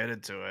not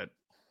committed to it.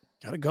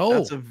 Gotta go.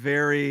 That's a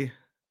very.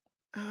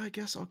 I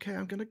guess okay.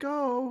 I'm gonna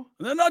go.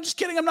 No, just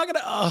kidding. I'm not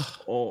gonna.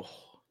 Oh,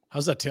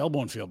 how's that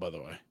tailbone feel, by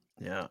the way?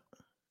 Yeah,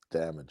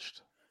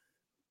 damaged.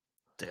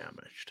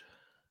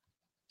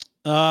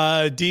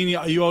 Dean,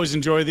 you always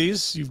enjoy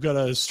these. You've got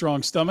a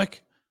strong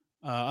stomach.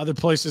 Other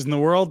places in the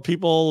world,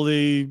 people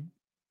they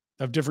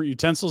have different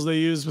utensils they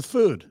use with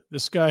food.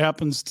 This guy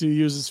happens to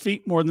use his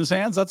feet more than his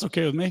hands. That's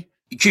okay with me.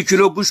 2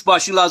 kilo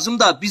kuşbaşı lazım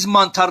da biz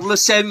mantarlı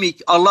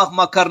sevmik. Allah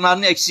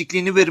makarnanın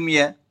eksikliğini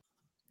vermeye.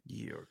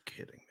 You're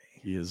kidding me.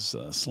 He is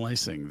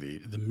slicing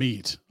the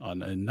meat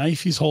on a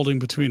knife he's holding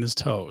between his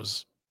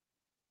toes.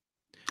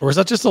 Or is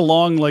that just a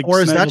long, like,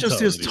 or is that just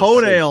his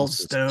toenails,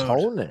 dude?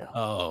 Toenail.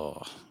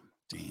 Oh,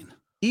 Dean.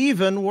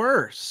 Even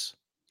worse.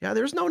 Yeah,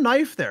 there's no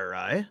knife there,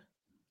 right?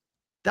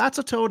 That's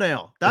a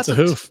toenail. That's a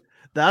hoof.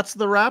 That's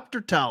the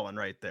raptor talon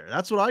right there.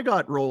 That's what I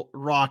got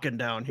rocking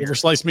down here. You ever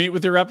slice meat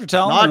with your raptor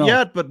talon? Not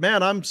yet, but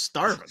man, I'm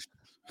starving.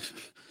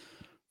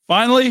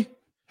 Finally,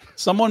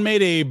 someone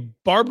made a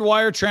barbed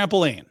wire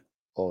trampoline.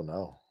 Oh,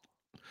 no.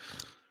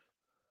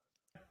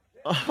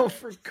 Oh,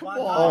 come on.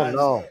 Oh,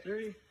 no.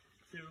 3,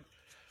 2,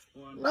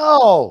 1.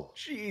 No.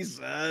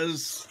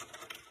 Jesus.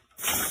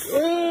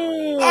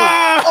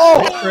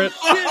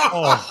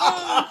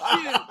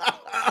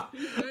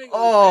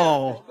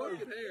 Oh.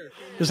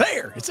 His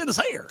hair. It's in his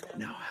hair.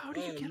 Now, how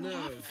do you get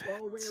off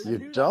of it?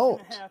 You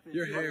don't.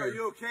 Your hair. Are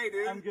you okay,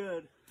 dude? I'm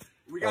good.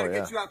 We got to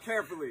get you out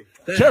carefully.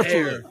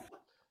 Carefully.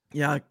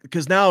 Yeah,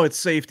 because now it's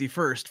safety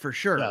first for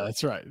sure. Yeah,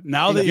 that's right.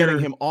 Now And that getting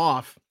you're him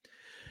off,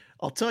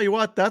 I'll tell you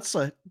what,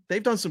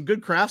 they've done some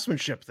good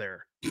craftsmanship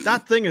there.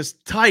 That thing is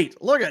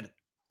tight. Look at it.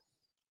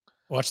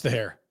 watch the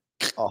hair.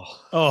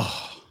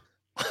 Oh,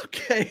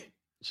 Okay.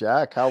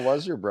 Jack, how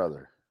was your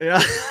brother?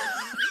 Yeah.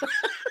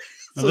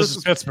 Now, this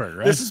is Pittsburgh,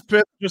 right? This is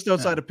just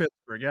outside of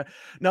Pittsburgh. Yeah.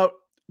 Now,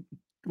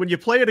 when you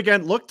play it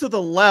again, look to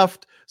the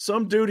left.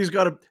 Some dude, he's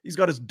got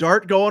his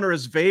dart going or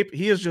his vape.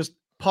 He is just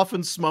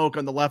puffing smoke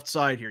on the left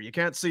side here. You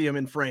can't see him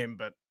in frame,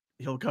 but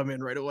he'll come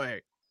in right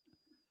away.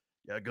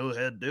 Yeah, go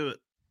ahead, do it.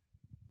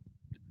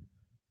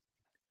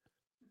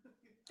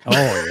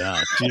 Oh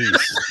yeah,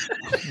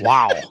 jeez.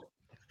 Wow.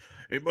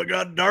 Anybody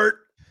got dart?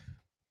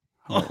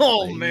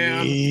 Oh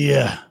man.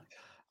 Yeah.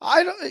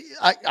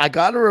 I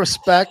gotta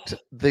respect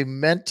the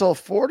mental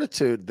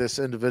fortitude this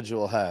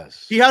individual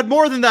has. He had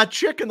more than that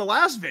chick in the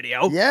last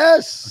video.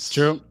 Yes. That's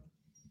true.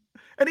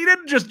 And he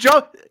didn't just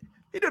jump,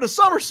 he did a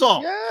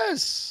somersault.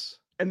 Yes.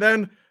 And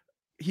then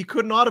he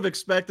could not have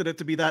expected it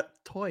to be that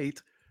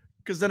tight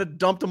because then it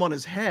dumped him on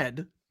his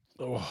head.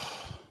 Oh.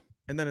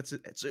 And then it's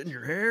in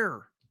your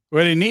hair.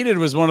 What he needed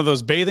was one of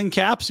those bathing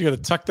caps. You got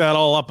to tuck that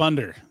all up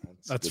under.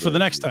 That's for the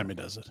next time he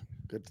does it.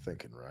 Good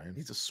thinking, Ryan.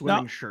 He's a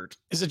swimming Now, shirt.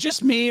 Is it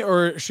just me,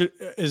 or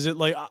is it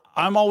like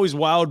I'm always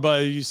wowed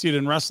by, you see it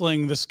in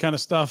wrestling, this kind of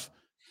stuff?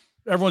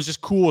 Everyone's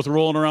just cool with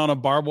rolling around on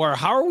barbed wire.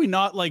 How are we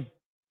not like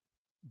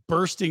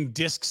bursting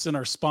discs in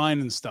our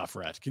spine and stuff,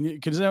 Rhett? Can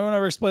anyone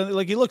ever explain it?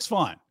 Like, he looks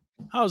fine.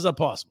 How is that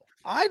possible?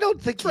 I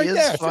don't think Right he is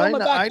there. Feel my fine.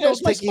 back I there. don't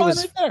It's my think he spine was.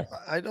 right there.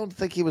 I don't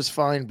think he was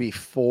fine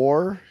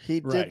before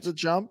he Right. did the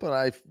jump, and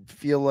I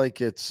feel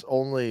like it's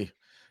only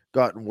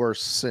gotten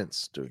worse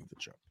since doing the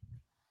jump.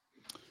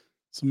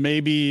 So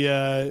maybe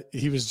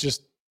he was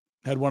just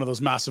had one of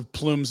those massive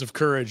plumes of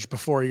courage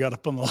before he got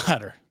up on the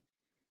ladder.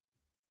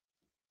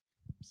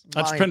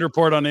 That's your pin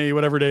report on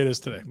whatever day it is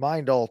today.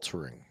 Mind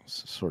altering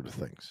sort of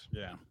things.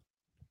 Yeah.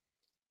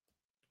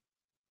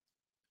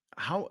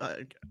 How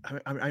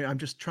I'm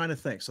just trying to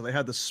think. So they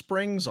had the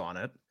springs on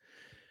it.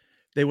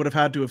 They would have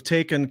had to have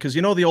taken, because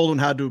the old one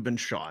had to have been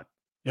shot.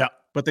 Yeah.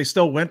 But they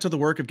still went to the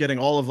work of getting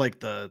all of like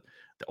the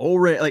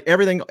O-ring, like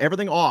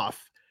everything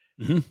off.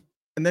 Mm-hmm.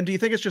 And then do you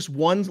think it's just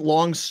one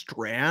long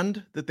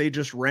strand that they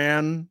just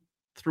ran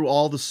through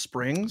all the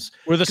springs?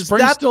 Were the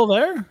springs still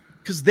there?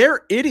 Because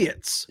they're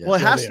idiots. Yeah, well,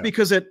 it yeah, has they to are.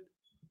 because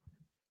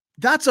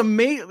that's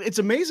amazing. It's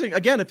amazing.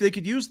 Again, if they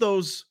could use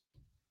those,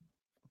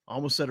 I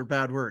almost said a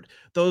bad word,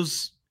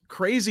 those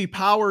crazy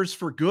powers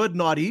for good,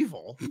 not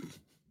evil,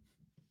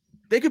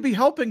 they could be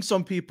helping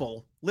some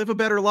people live a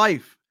better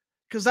life.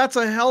 Because that's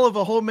a hell of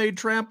a homemade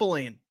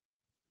trampoline.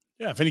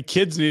 Yeah. If any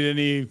kids need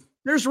any.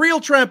 There's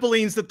real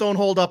trampolines that don't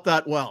hold up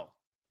that well.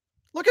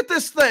 Look at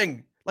this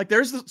thing. Like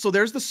there's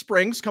the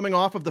springs coming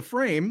off of the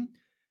frame.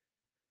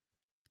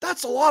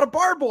 That's a lot of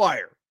barbed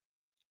wire.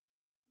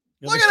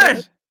 You Look at understand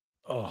it.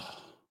 Oh.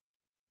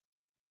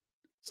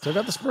 Still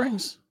got the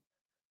springs.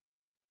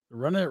 They're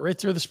running it right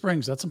through the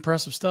springs. That's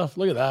impressive stuff.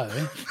 Look at that,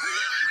 eh?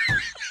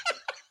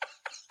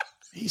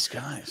 These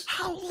guys.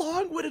 How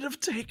long would it have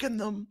taken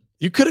them?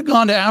 You could have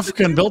gone to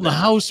Africa and built a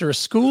house or a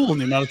school in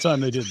the amount of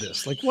time they did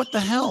this. Like, what the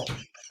hell?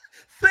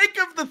 Think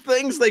of the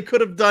things they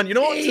could have done. You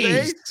know what,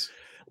 today? Jeez.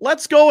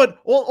 Let's go at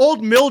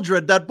old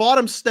Mildred, that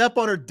bottom step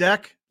on her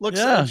deck. Looks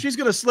Yeah. like she's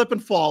going to slip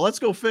and fall. Let's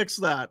go fix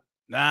that.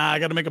 Nah, I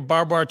got to make a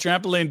barbed wire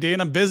trampoline, Dean.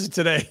 I'm busy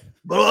today.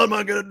 But what am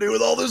I going to do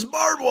with all this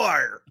barbed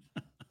wire?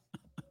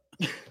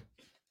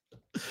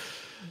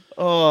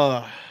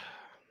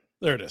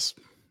 There it is.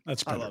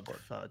 That's I pin love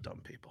report.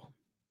 dumb people.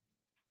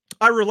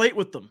 I relate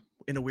with them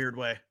in a weird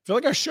way. I feel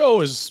like our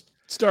show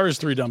stars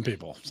three dumb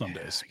people some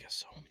days.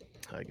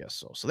 I guess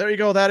so. So there you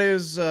go. That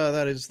is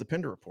the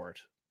Pinder Report,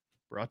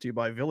 brought to you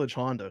by Village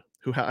Honda,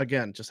 who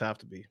again just have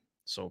to be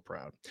so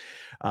proud.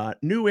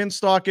 New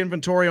in-stock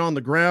inventory on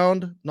the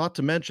ground, not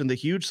to mention the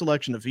huge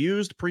selection of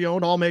used,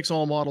 pre-owned, all makes,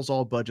 all models,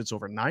 all budgets,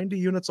 over 90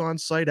 units on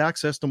site,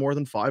 access to more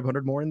than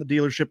 500 more in the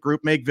dealership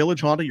group. Make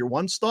Village Honda your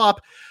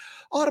one-stop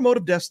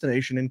automotive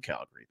destination in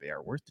Calgary. They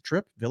are worth the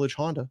trip. Village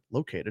Honda,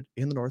 located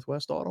in the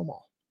Northwest Auto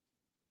Mall.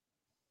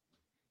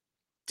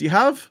 Do you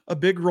have a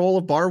big roll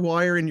of barbed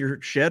wire in your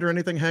shed or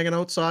anything hanging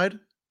outside?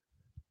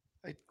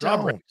 I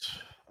don't.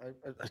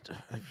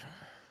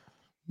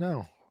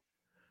 No.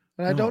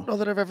 And I don't know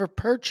that I've ever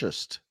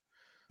purchased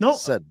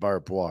said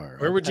barbed wire.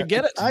 Where would you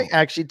get it? I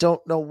actually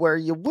don't know where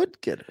you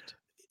would get it.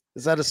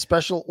 Is that a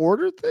special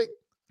order thing?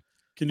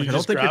 Can you I don't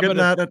just think you're grab getting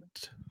it? that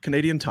at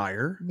Canadian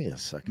Tire. Give me a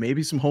second.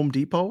 Maybe some Home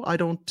Depot. I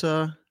don't.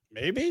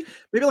 Maybe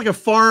like a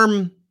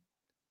farm,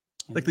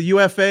 like the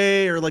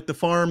UFA or like the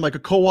farm, like a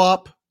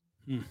co-op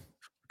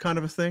kind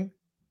of a thing.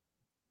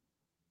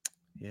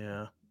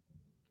 Yeah.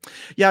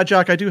 Yeah,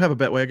 Jack, I do have a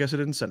Betway. I guess I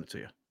didn't send it to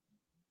you,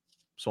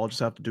 so I'll just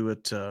have to do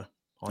it on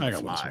I the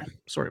got one, fly. too.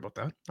 Sorry about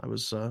that. I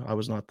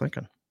was not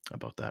thinking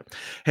about that.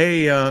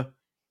 Hey,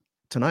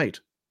 tonight.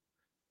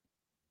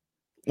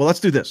 Well, let's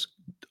do this.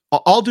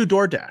 I'll do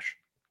DoorDash.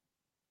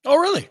 Oh,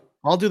 really?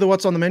 I'll do the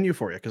what's on the menu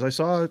for you because I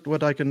saw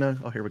what I can.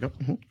 Oh, here we go.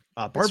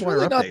 Barbed It's wire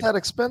really not update. that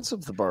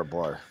expensive, the barbed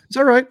wire. Is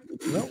that right?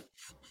 No,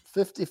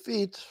 50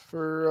 feet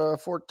for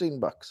 $14.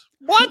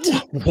 What?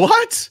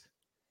 What?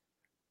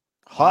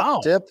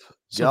 Hot dip.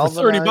 So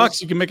for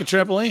 $30, you can make a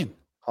trampoline.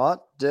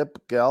 Hot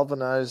dip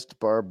galvanized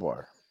barbed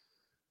wire.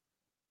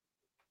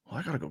 Well,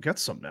 I gotta go get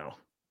some now.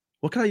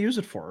 What can I use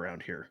it for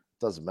around here?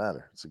 Doesn't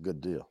matter. It's a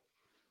good deal.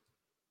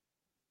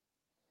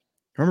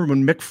 Remember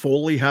when Mick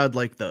Foley had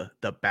like the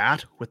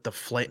bat with the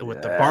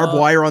with the barbed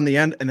wire on the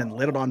end and then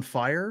lit it on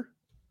fire?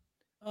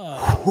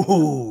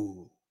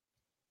 Ooh.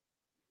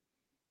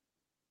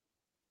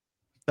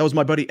 That was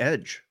my buddy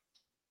Edge.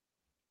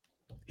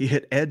 He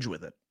hit Edge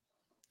with it.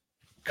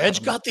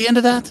 Edge got the end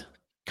of that?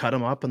 Cut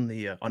him up on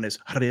his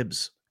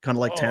ribs, kind of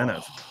like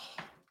Tanev.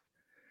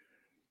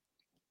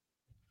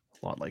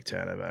 A lot like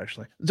Tanev,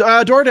 actually.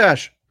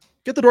 DoorDash.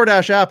 Get the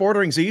DoorDash app.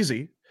 Ordering's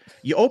easy.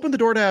 You open the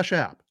DoorDash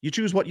app. You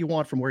choose what you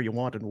want from where you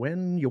want, and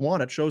when you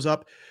want, it shows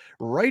up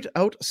right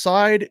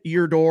outside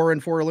your door.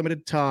 And for a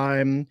limited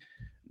time,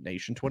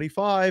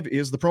 Nation25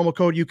 is the promo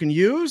code you can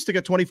use to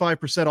get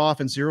 25% off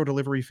and zero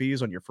delivery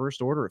fees on your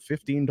first order of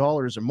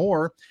 $15 or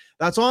more.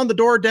 That's on the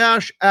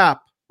DoorDash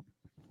app.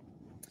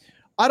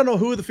 I don't know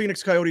who the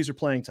Phoenix Coyotes are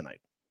playing tonight.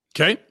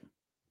 Okay.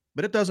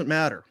 But it doesn't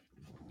matter.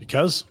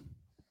 Because?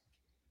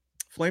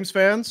 Flames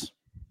fans,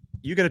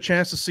 you get a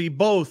chance to see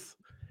both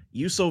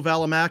Juuso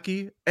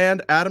Välimäki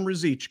and Adam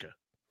Ruzicka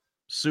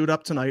suit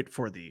up tonight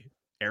for the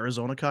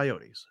Arizona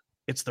Coyotes.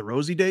 It's the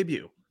Rosie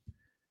debut.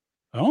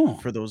 Oh.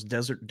 For those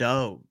Desert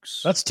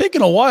Dogs. That's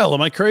taken a while.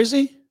 Am I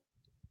crazy?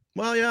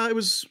 Well, yeah, it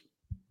was.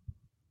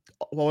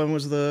 Well, when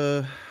was it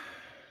was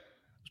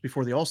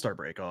before the All-Star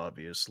break,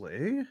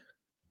 obviously.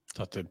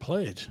 Thought they'd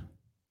played.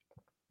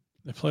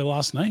 They played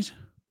last night.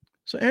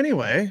 So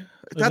anyway,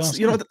 that's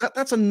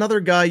that's another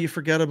guy you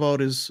forget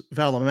about is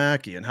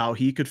Välimäki and how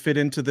he could fit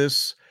into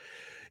this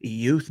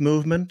youth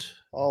movement.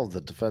 All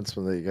the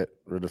defensemen they get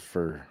rid of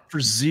for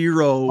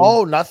zero.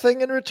 Oh,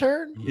 nothing in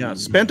return? Yeah,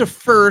 spent a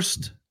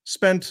first,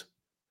 spent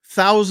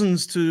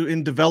thousands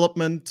in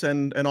development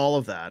and all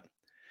of that,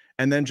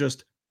 and then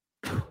just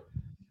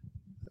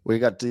we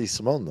got D.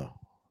 Simone though.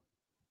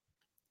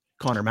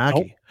 Connor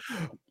Mackey.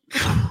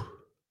 Nope.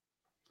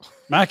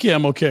 Mackey,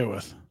 I'm okay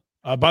with.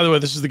 By the way,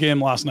 this is the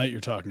game last night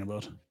you're talking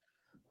about.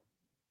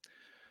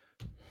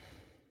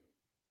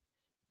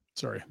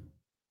 Sorry.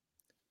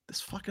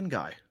 This fucking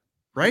guy,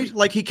 right?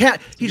 Like he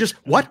can't. He just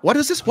what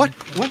is this? What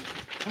the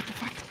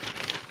fuck?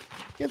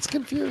 Gets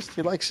confused.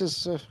 He likes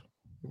his.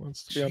 He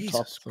wants to be on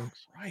top of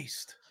things.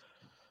 Christ.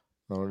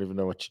 I don't even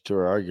know what you two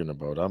are arguing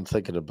about. I'm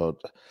thinking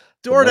about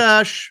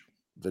DoorDash.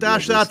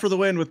 Dash that for the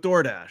win with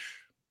DoorDash.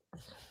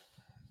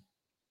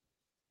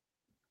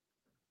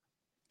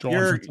 Do you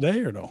want for today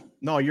or no?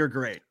 No, you're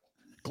great.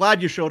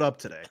 Glad you showed up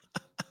today.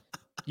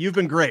 You've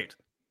been great.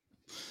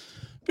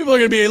 People are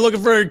going to be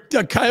looking for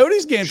a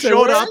Coyotes game.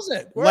 Showed Where up, is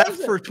it?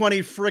 left for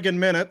 20 friggin'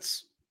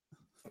 minutes.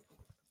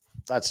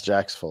 That's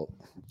Jack's fault.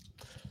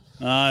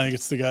 I think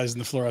it's the guys in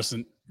the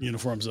fluorescent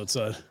uniforms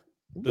outside.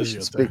 We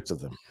should speak to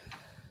them.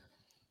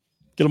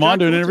 Get them on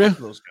to an interview.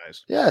 Those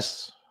guys.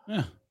 Yes.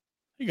 Yeah.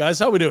 Hey guys,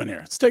 how we doing here?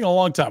 It's taking a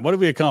long time. What have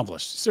we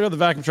accomplished? Still got the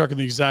vacuum truck in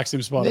the exact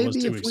same spot it was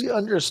 2 Maybe weeks if we ago.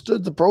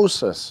 understood the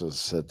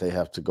processes that they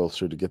have to go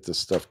through to get this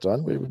stuff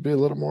done, we would be a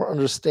little more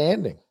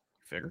understanding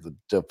of the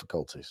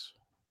difficulties.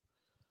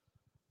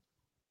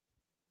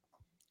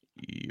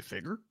 You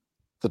figure?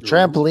 The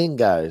trampoline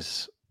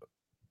guys,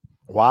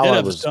 while I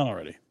was done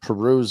already.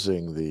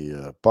 perusing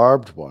the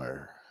barbed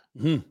wire,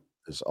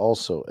 there's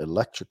also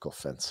electrical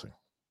fencing.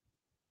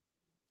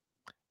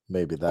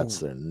 Maybe that's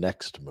their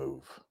next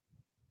move.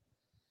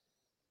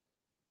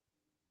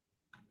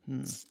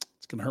 It's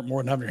going to hurt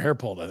more than having your hair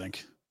pulled, I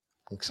think.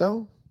 Think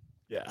so?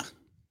 Yeah.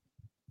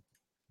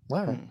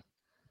 All right.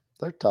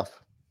 They're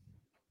tough.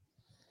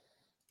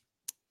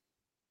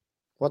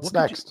 What's What could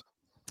next?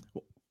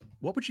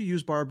 What would you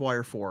use barbed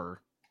wire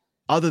for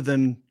other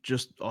than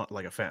just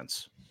like a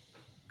fence?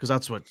 Because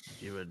that's what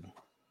you would.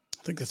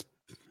 I think that's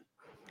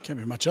can't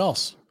be much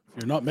else.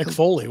 If you're not Mick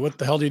Foley, what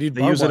the hell do you need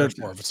They barbed use it wire at,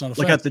 for if it's not a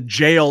like fence? at the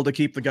jail to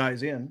keep the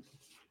guys in.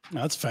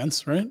 That's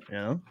fence, right?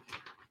 Yeah.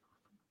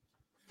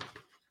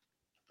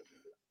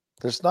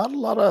 There's not a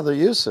lot of other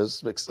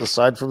uses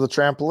aside from the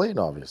trampoline,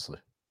 obviously.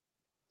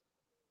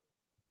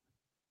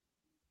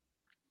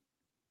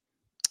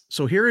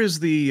 So here is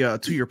the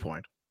to your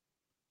point.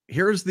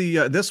 Here's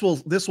the this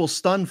will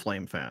stun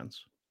Flame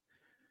fans.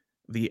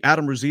 The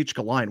Adam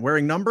Ruzicka line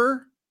wearing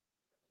number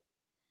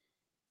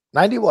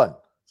 91,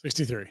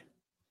 63,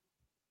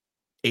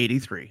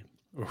 83.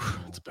 Oof,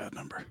 that's a bad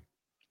number.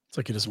 It's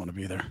like he doesn't want to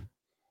be there.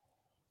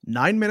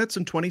 9 minutes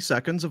and 20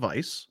 seconds of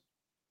ice.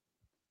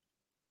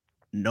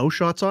 No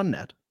shots on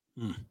net.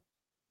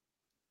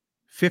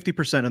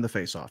 50% in the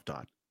faceoff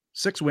dot.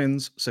 6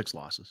 wins, 6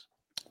 losses.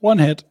 1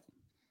 hit.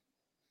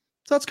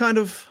 So that's kind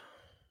of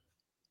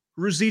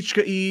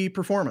Ruzicka-y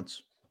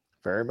performance.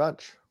 Very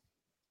much.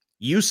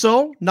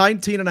 Yuso,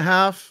 19 and a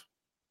half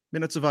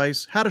minutes of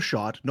ice, had a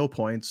shot, no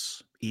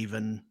points,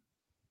 even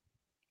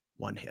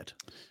one hit.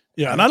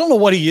 Yeah, and I don't know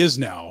what he is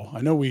now.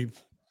 I know we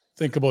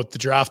think about the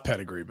draft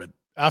pedigree, but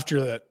after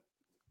that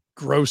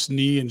gross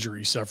knee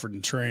injury suffered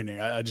in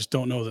training, I just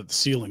don't know that the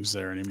ceiling's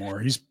there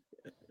anymore.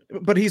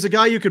 But he's a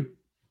guy you could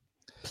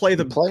play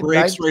the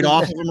brakes right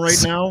off of him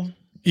right now.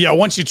 Yeah,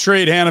 once you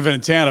trade Hanifin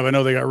and Tanev, I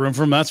know they got room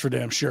for him. That's for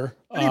damn sure.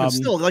 But even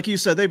still, like you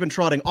said, they've been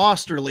trotting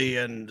Osterley,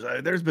 and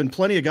there's been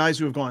plenty of guys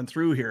who have gone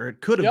through here.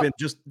 It could have been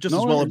just as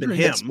well have been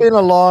him. It's been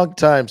a long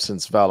time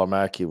since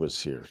Valimaki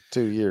was here.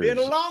 2 years. Been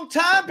a long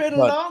time.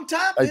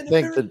 I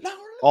think that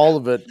all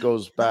of it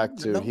goes back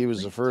to he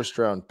was a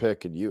first-round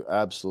pick, and you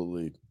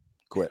absolutely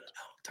quit.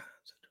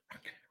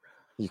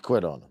 You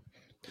quit on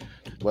him.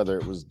 Whether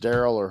it was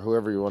Daryl or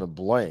whoever you want to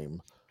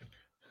blame,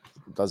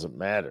 it doesn't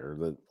matter.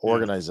 That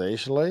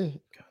organizationally,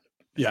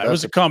 yeah, it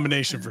was a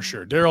combination for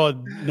sure. Daryl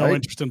had no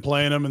interest in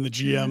playing him, and the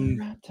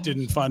GM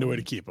didn't find a way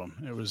to keep him.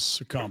 It was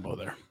a combo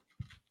there.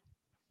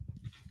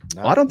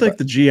 I don't think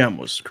the GM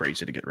was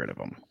crazy to get rid of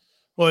him.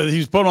 Well, he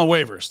was put on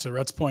waivers, to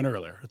Rhett's point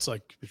earlier. It's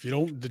like, if you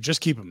don't,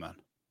 just keep him then.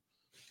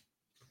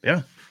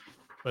 Yeah.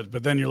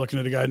 But then you're looking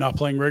at a guy not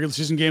playing regular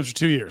season games for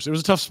 2 years. It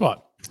was a tough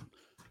spot.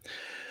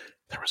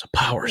 There was a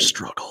power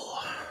struggle.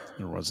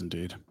 There was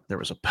indeed. There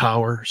was a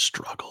power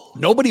struggle.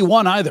 Nobody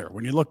won either.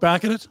 When you look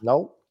back at it,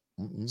 no.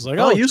 It's like,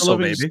 Yuso,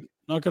 maybe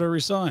not going to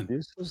resign.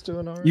 Yuso's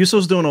doing all right.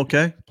 Yuso's doing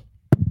okay.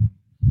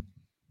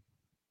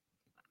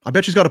 I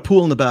bet she's got a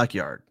pool in the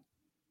backyard.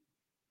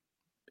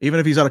 Even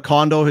if he's at a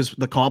condo,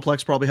 the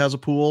complex probably has a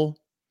pool.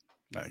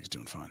 I think he's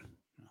doing fine.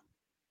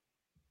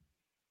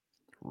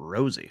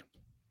 Rosie.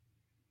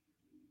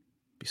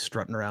 Be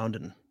strutting around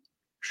in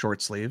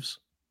short sleeves.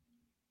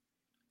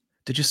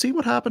 Did you see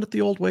what happened at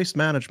the old Waste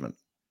Management?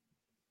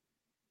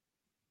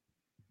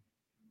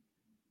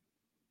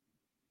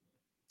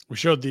 We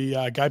showed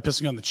the guy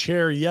pissing on the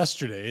chair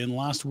yesterday, and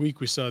last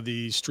week we saw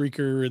the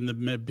streaker in the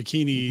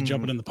bikini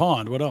jumping in the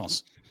pond. What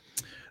else?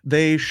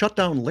 They shut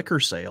down liquor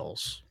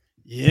sales.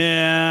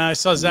 Yeah, I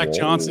saw Zach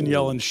Johnson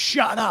yelling,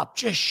 "Shut up,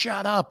 just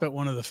shut up," at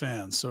one of the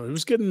fans. So it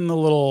was getting a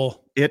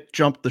little... It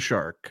jumped the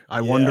shark.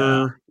 I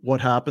wonder what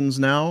happens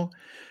now,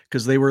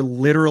 because they were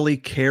literally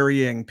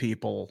carrying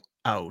people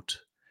out.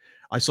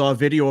 I saw a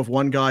video of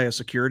one guy, a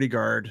security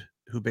guard,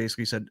 who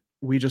basically said,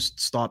 "We just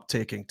stopped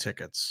taking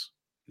tickets."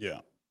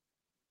 Yeah.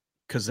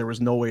 Because there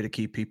was no way to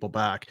keep people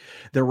back.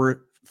 There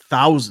were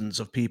thousands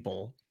of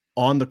people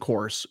on the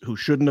course who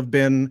shouldn't have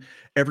been.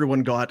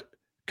 Everyone got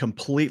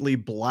completely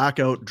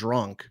blackout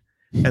drunk,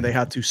 and they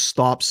had to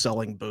stop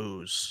selling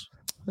booze.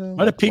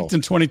 Might have peaked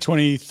in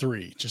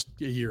 2023, just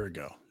a year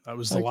ago. That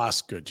was the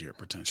last good year,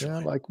 potentially. Yeah,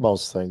 like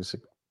most things,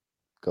 it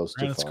goes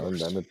too far, and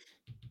then it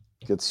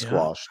gets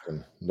squashed,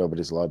 and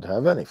nobody's allowed to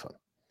have any fun.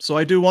 So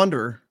I do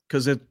wonder,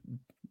 because it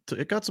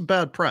got some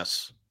bad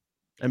press.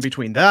 And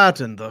between that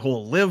and the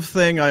whole live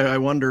thing, I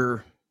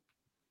wonder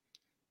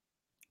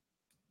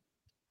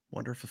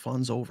if the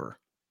fun's over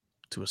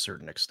to a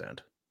certain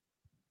extent.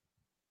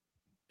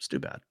 It's too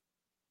bad.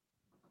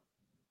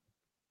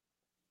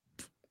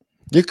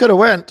 You could have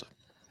went.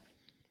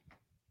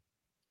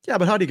 Yeah,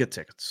 but how do you get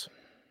tickets?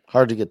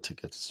 Hard to get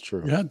tickets. It's true.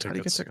 We had tickets. How do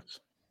you get tickets?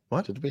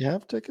 What? Did we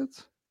have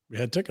tickets? We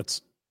had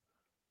tickets.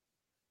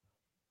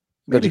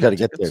 But you got to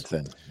get there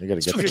then. You got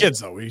to get for the kids,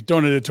 though. We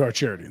donated to our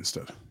charity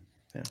instead.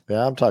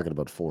 Yeah, I'm talking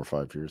about 4 or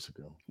 5 years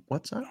ago.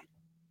 What's that?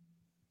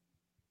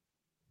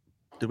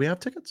 Did we have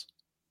tickets?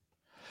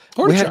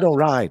 We had no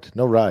ride.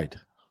 No ride.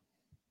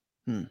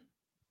 Well,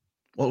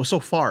 it was so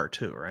far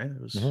too, right?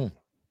 It was.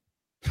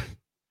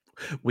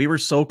 We were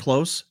so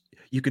close.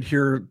 You could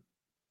hear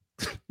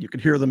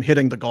them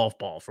hitting the golf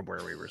ball from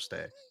where we were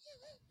staying.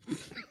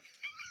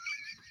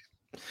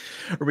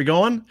 Are we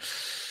going?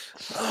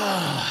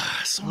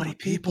 So many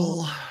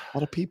people. A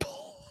lot of people.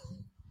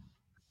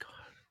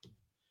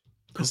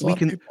 Because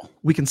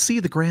we can see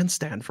the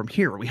grandstand from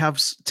here. We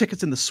have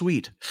tickets in the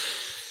suite.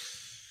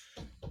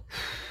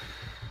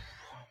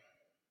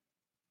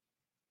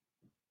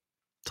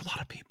 It's a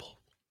lot of people.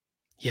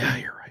 Yeah,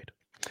 you're right.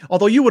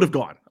 Although you would have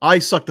gone. I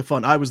sucked the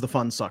fun. I was the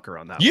fun sucker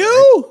on that.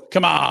 You? One, right?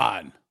 Come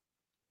on.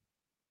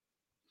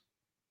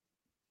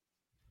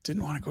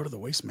 Didn't want to go to the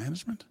Waste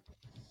Management?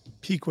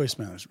 Peak Waste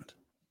Management.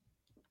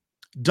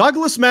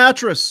 Douglas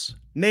Mattress,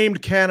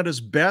 named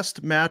Canada's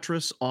best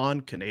mattress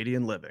on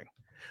Canadian Living.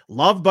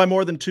 Loved by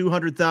more than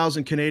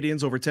 200,000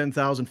 Canadians, over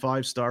 10,000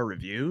 5-star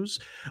reviews.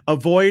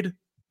 Avoid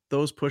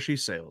those pushy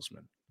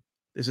salesmen.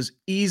 This is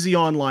easy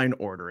online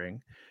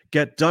ordering.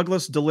 Get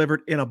Douglas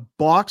delivered in a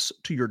box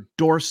to your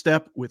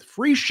doorstep with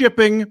free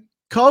shipping,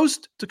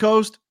 coast to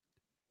coast,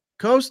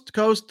 coast to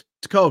coast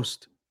to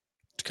coast.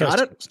 Got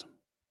it?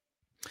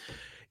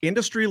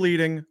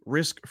 Industry-leading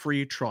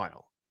risk-free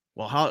trial.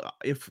 Well,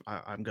 if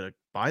I'm going to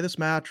buy this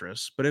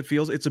mattress, but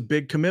it's a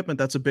big commitment.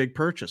 That's a big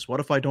purchase. What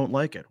if I don't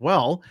like it?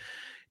 Well,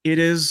 it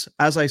is,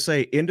 as I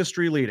say,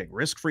 industry-leading,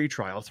 risk-free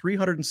trial,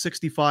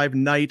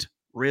 365-night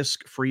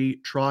risk-free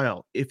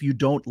trial. If you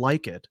don't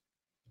like it,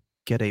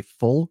 get a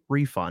full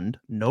refund,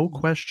 no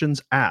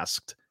questions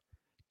asked.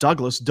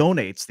 Douglas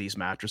donates these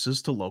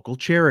mattresses to local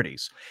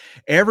charities.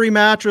 Every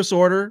mattress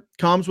order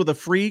comes with a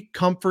free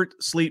comfort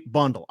sleep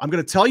bundle. I'm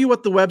going to tell you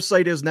what the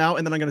website is now,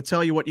 and then I'm going to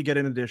tell you what you get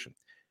in addition.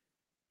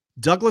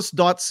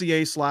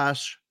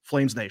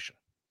 Douglas.ca/FlamesNation.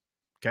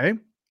 Okay?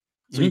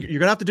 So you're going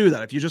to have to do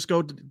that. If you just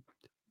go to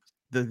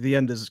the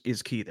end is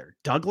key there.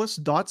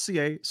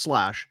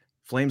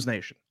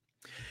 Douglas.ca/FlamesNation.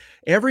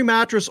 Every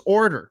mattress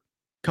order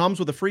comes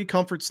with a free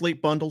comfort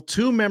sleep bundle,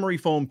 2 memory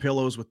foam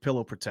pillows with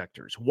pillow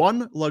protectors,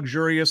 1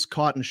 luxurious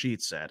cotton sheet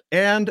set,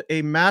 and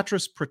a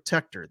mattress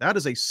protector. That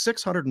is a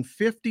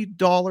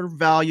 $650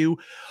 value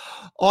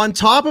on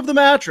top of the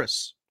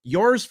mattress.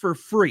 Yours for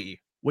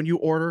free when you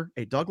order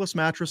a Douglas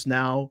mattress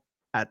now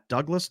at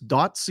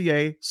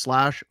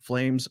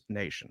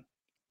douglas.ca/FlamesNation.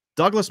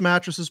 Douglas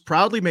mattresses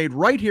proudly made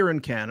right here in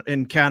Canada,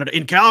 in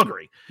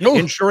Calgary,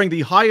 ensuring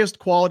the highest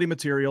quality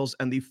materials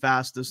and the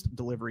fastest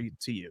delivery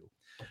to you.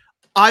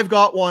 I've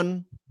got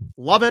one.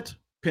 Love it.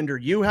 Pinder,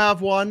 you have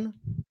one.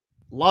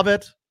 Love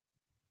it.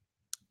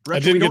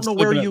 Retro, we don't know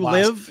where you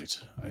live.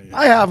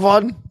 I have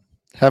one.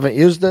 Haven't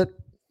used it.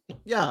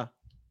 Yeah.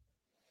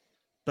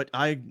 But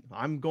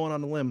I'm going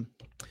on a limb.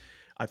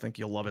 I think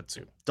you'll love it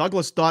too.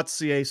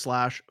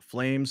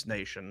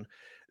 Douglas.ca/FlamesNation.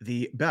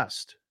 The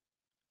best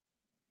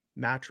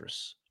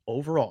mattress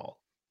overall.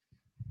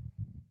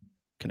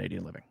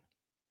 Canadian living.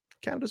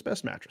 Canada's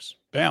best mattress.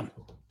 Bam.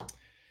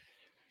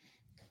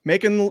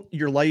 Making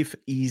your life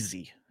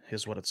easy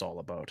is what it's all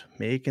about.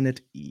 Making it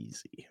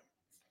easy.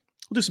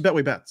 We'll do some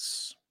Betway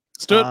bets.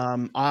 Let's do it.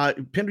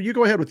 Pinder, you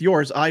go ahead with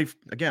yours. I've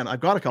got a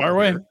couple. Fire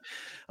away. Here.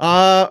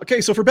 Okay,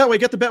 so for Betway,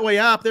 get the Betway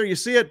app. There you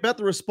see it. Bet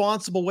the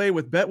responsible way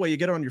with Betway. You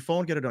get it on your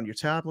phone, get it on your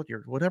tablet,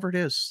 your whatever it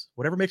is,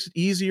 whatever makes it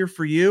easier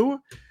for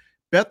you.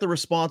 Bet the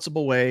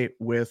responsible way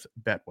with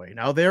Betway.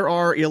 Now there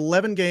are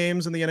 11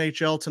 games in the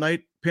NHL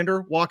tonight.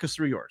 Pinder, walk us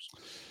through yours.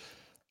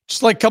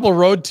 Just like a couple of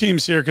road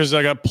teams here because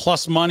I got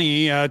plus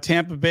money.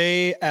 Tampa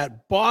Bay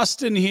at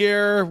Boston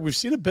here. We've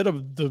seen a bit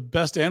of the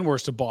best and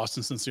worst of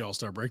Boston since the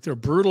All-Star break. They're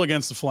brutal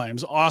against the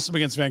Flames, awesome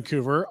against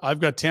Vancouver.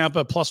 I've got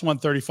Tampa plus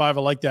 135.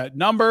 I like that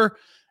number.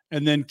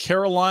 And then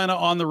Carolina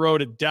on the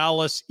road at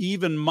Dallas,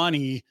 even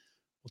money.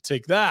 We'll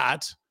take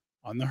that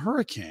on the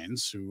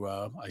Hurricanes, who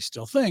I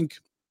still think a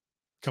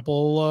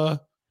couple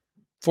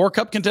 4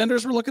 cup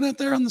contenders we're looking at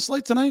there on the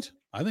slate tonight.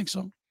 I think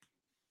so.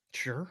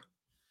 Sure.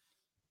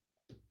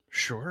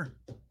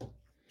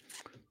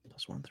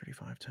 Plus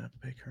 135 Tampa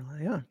Bay,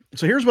 Carolina. Yeah.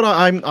 So here's what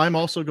I'm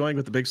also going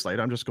with the big slate.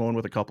 I'm just going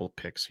with a couple of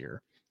picks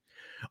here.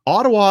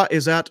 Ottawa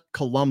is at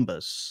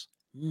Columbus.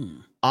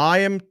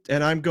 I'm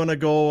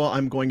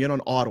going in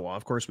on Ottawa.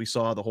 Of course, we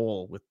saw the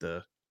whole with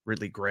the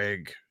Ridley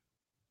Gregg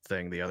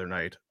thing the other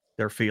night.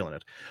 They're feeling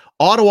it.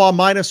 Ottawa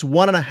minus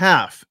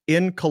 1.5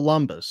 in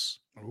Columbus.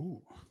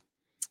 Ooh.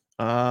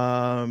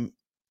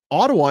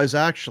 Ottawa is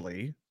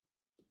actually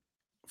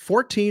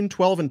 14,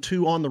 12, and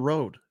 2 on the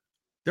road.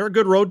 They're a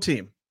good road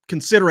team,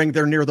 considering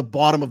they're near the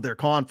bottom of their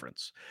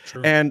conference.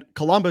 Sure. And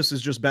Columbus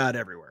is just bad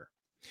everywhere.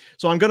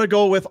 So I'm going to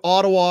go with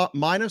Ottawa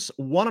minus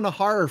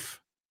 1.5.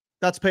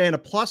 That's paying a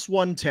plus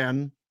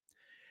 110.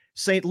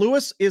 St.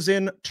 Louis is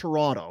in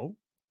Toronto.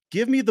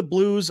 Give me the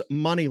Blues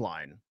money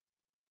line.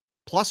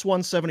 Plus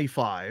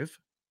 175.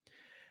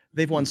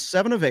 They've won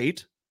 7 of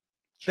 8.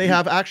 They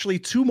have actually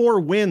 2 more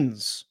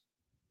wins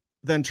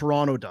than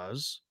Toronto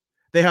does.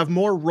 They have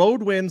more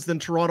road wins than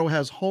Toronto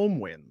has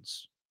home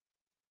wins.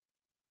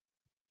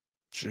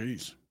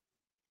 Jeez.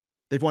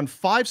 They've won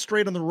 5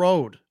 straight on the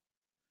road.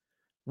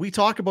 We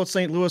talk about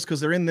St. Louis because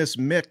they're in this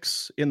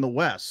mix in the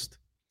West.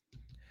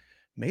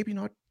 Maybe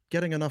not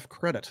getting enough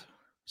credit.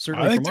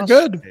 Certainly, I think from they're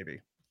us, good.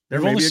 Maybe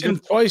They've only seen them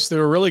twice. They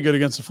were really good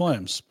against the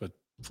Flames, but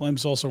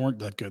Flames also weren't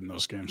that good in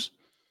those games.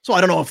 So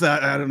I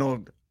don't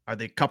know. Are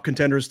they cup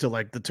contenders to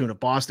like the tune of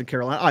Boston,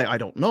 Carolina? I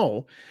don't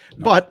know.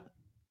 No. But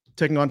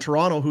taking on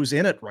Toronto, who's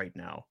in it right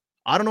now.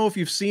 I don't know if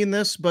you've seen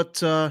this,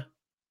 but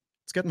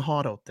it's getting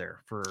hot out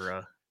there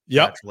for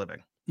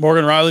living.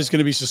 Morgan Riley's going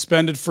to be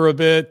suspended for a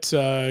bit.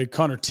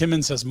 Connor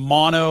Timmins has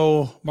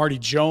mono. Marty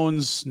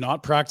Jones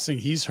not practicing.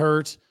 He's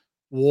hurt.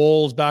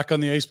 Wool's back on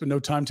the ice, but no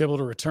timetable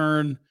to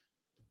return.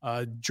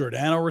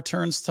 Giordano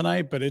returns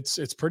tonight, but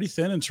it's pretty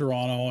thin in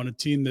Toronto on a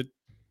team that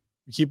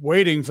we keep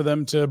waiting for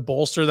them to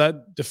bolster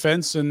that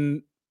defense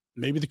and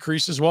maybe the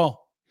crease as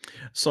well.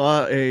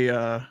 Saw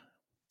I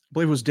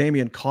believe it was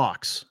Damian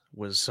Cox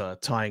was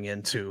tying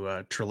into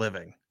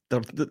Treliving.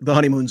 The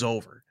honeymoon's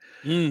over.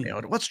 You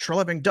know, what's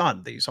Treliving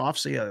done? These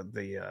offseason,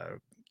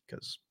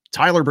 because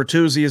Tyler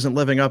Bertuzzi isn't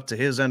living up to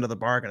his end of the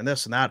bargain and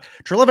this and that.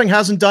 Treliving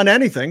hasn't done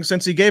anything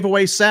since he gave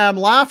away Sam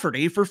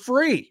Lafferty for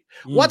free.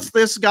 What's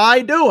this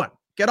guy doing?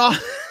 Get off.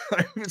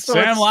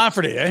 Sam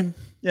Lafferty, eh?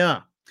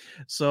 Yeah.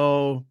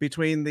 So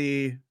between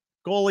the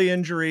goalie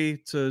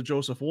injury to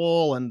Joseph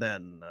Wool and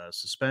then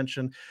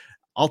suspension,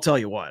 I'll tell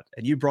you what,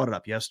 and you brought it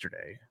up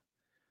yesterday,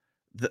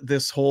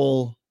 this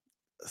whole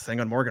thing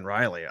on Morgan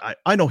Riley,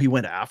 I know he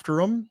went after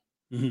him,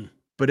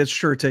 but it's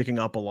sure taking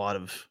up a lot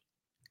of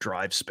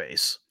drive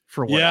space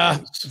for what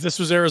it is. If this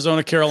was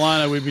Arizona,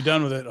 Carolina, we'd be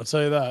done with it. I'll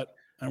tell you that.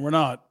 And we're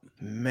not.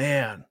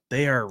 Man,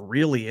 they are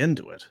really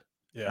into it.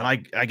 Yeah.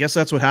 And I guess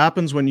that's what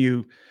happens when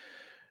you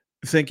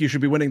think you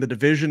should be winning the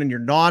division and you're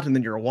not, and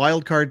then you're a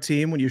wild card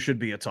team when you should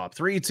be a top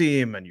 3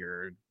 team, and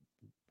you're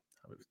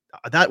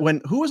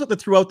who was it that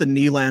threw out the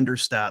Nylander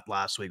stat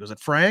last week? Was it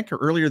Frank or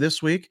earlier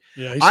this week?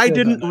 Yeah, I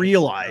didn't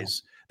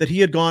realize that he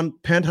had gone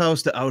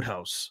penthouse to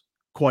outhouse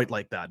quite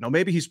like that. Now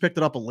maybe he's picked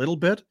it up a little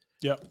bit.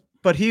 Yeah.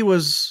 But he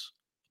was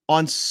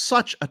on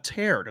such a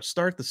tear to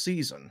start the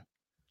season.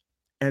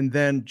 And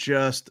then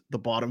just the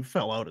bottom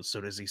fell out as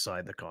soon as he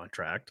signed the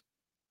contract.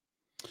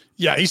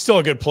 Yeah, he's still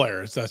a good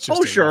player. That's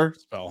just sure.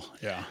 Spell.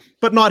 Yeah.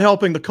 But not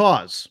helping the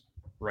cause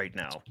right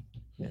now.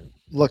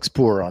 Looks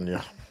poor on you.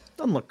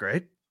 Doesn't look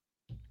great.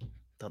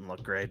 Doesn't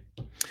look great.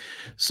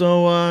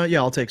 So,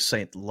 I'll take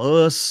St.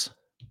 Louis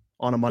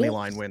on a money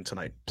line win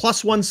tonight.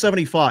 Plus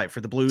 175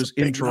 for the Blues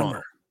in Toronto.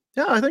 Number.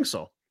 Yeah, I think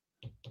so.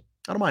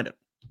 I don't mind it.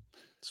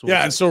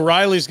 And so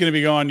Riley's going to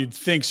be gone, you'd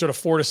think, sort of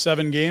 4 to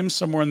 7 games,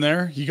 somewhere in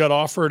there. He got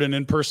offered an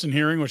in-person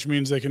hearing, which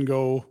means they can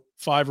go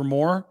 5 or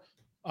more.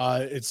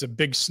 It's a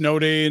big snow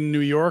day in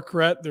New York,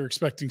 Rhett. They're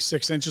expecting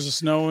 6 inches of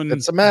snow in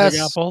It's a mess.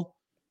 Big Apple.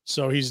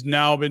 So he's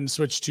now been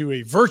switched to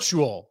a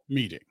virtual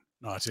meeting,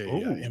 not a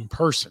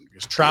in-person,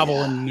 because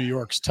travel in New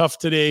York's tough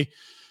today.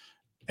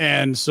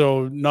 And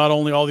so not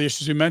only all the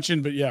issues we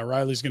mentioned, but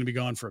Riley's going to be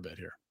gone for a bit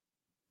here.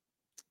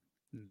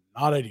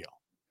 Not ideal.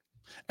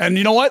 And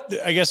you know what?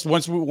 I guess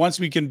once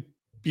we can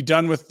be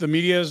done with the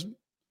media's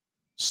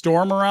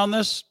storm around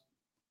this,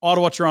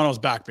 Ottawa Toronto's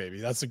back, baby.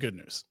 That's the good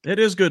news. It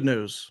is good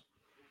news.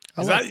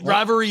 That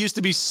rivalry used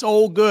to be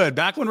so good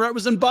back when Rhett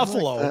was in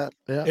Buffalo.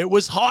 It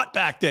was hot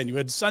back then. You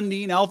had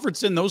Sundin,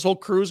 Alfredson, those whole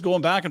crews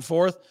going back and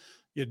forth.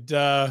 You'd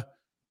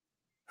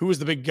who was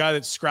the big guy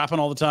that's scrapping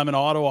all the time in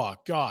Ottawa?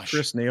 Gosh,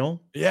 Chris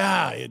Neal.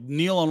 Yeah, you had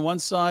Neal on one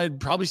side,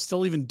 probably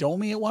still even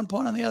Domi at one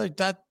point on the other.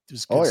 That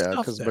was good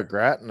stuff. Because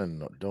McGrattan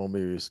and Domi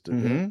used to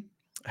do.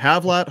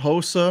 Havlat,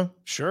 Hossa.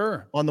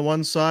 Sure. On the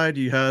one side,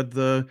 you had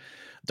the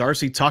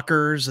Darcy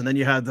Tuckers, and then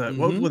you had the,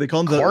 what they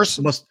call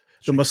them?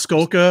 The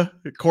Muskoka,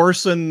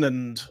 Corson,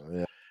 and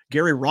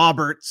Gary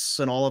Roberts,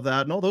 and all of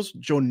that. No,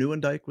 Joe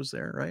Neuendijk was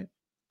there, right?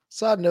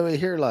 Saw Nui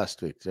here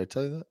last week. Did I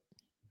tell you that?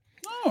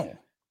 Oh.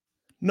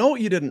 No,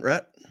 you didn't,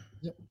 Rhett.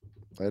 Yep.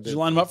 Did you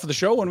line them up for the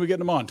show? When are we getting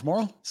them on?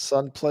 Tomorrow?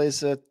 Son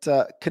plays at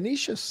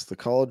Canisius, the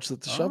college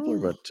that the Shoveler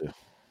went to.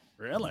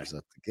 Really? Was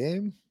that the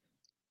game?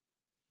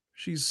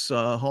 She's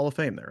Hall of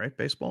Fame there, right?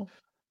 Baseball?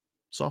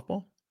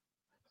 Softball?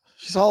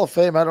 She's Hall of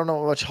Fame. I don't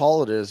know which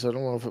hall it is. I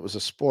don't know if it was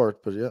a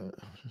sport, but yeah.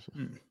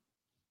 Come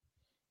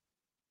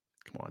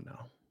on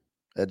now.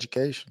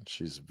 Education.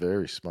 She's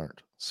very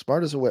smart.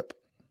 Smart as a whip.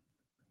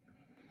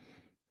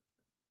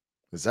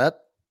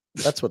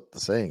 That's what the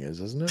saying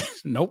is, isn't it?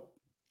 Nope.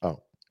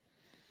 Oh.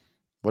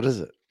 What is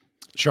it?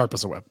 Sharp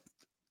as a whip.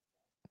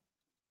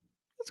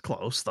 That's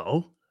close,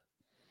 though.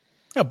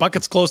 Yeah,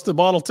 bucket's close to the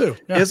bottle, too.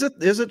 Yeah. Is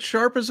it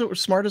sharp as a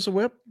smart as a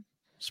whip?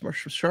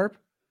 Sharp?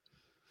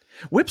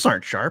 Whips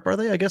aren't sharp, are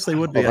they? I guess they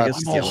would be. I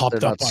guess I'm all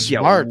hopped up on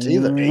smart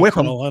either. Whip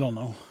 'em. I don't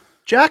know.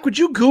 Jack, would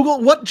you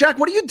Google Jack,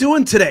 what are you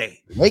doing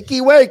today?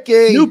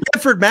 Wakey. New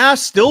Bedford,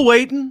 Mass, still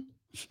waiting.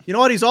 You know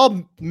what? He's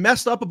all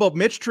messed up about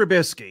Mitch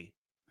Trubisky.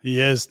 He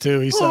is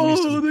too. He sent me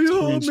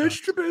some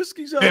Mitch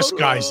Trubisky's out. This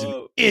guy's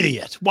an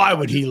idiot. Why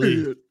would he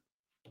leave?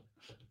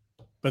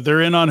 But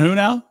they're in on who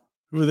now?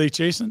 Who are they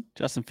chasing?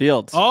 Justin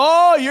Fields.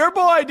 Oh, your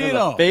boy,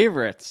 Dino.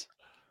 Favorites.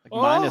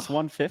 Minus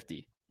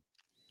 150.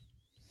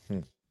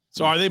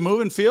 So are they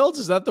moving Fields?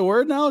 Is that the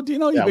word now,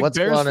 Dino? You big what's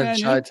Bears going on fan,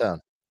 in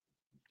Chi-Town?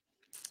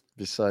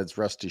 Besides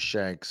Rusty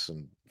Shanks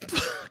and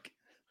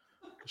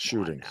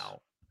shootings.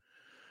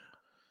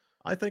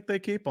 I think they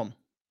keep him.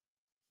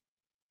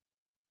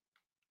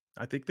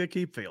 I think they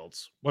keep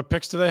Fields. What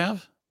picks do they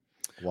have?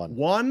 One.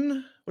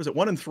 What is it?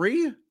 1 and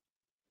 3?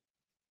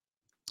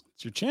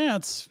 It's your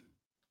chance.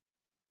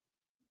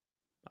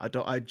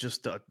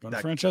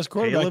 Franchise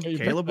quarterback.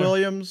 Caleb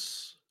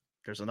Williams.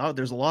 There's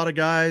a lot of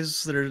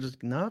guys that are just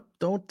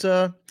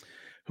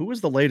who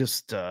was the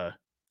latest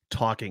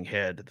talking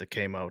head that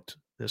came out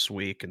this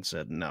week and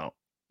said no.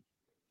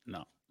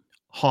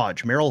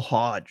 Merrill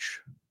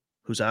Hodge,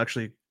 who's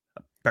actually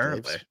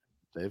apparently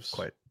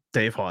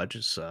Dave Hodge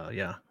is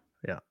he's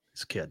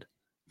a kid.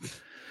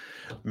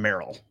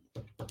 Merrill.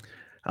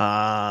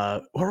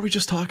 What were we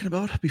just talking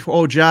about before?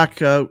 Oh, Jack.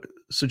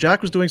 So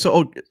Jack was doing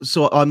so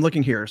I'm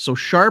looking here. So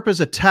sharp as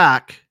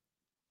attack.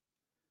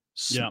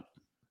 Yeah.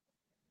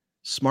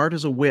 Smart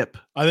as a whip.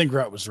 I think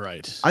Rhett was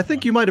right. I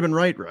think you might have been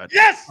right, Rhett.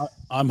 Yes!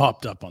 I'm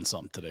hopped up on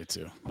something today,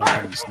 too. My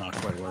brain's not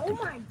quite working.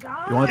 Oh, my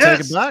God. You want to take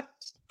it back?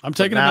 I'm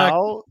taking it back.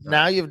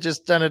 Now you've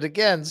just done it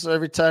again. So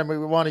every time we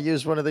want to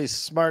use one of these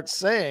smart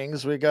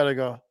sayings, we got to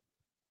go.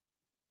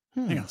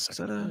 Hang on a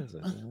second.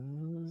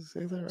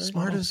 Say that right?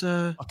 Smart as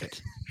a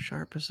bucket.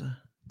 Sharp as a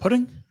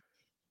pudding?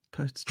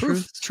 It's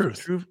Truth.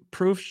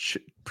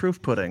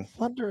 Proof pudding.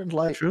 Thunder and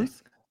lightning.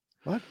 Truth?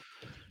 What?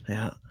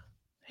 Yeah.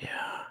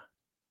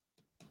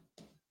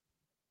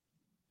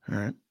 All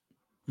right.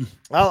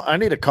 Well, I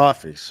need a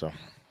coffee, so.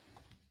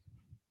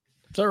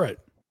 It's all right.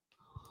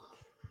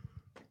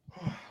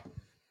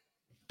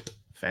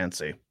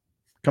 Fancy.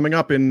 Coming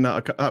up in,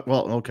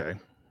 well, okay.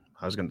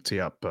 I was going to tee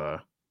up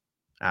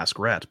Ask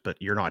Rhett, but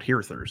you're not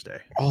here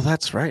Thursday. Oh,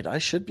 that's right. I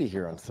should be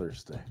here on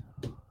Thursday.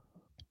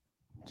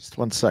 Just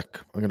one sec.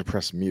 I'm going to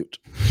press mute.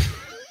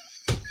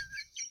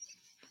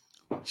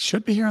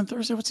 Should be here on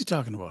Thursday. What's he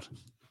talking about?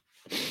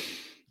 For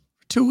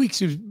 2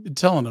 weeks you've been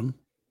telling him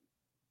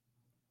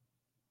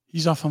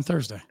he's off on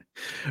Thursday.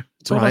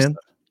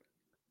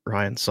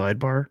 Ryan,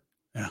 sidebar.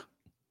 Yeah.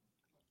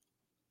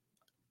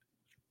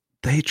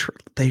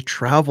 They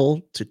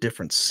travel to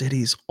different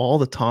cities all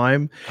the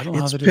time. I don't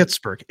know It's how they do.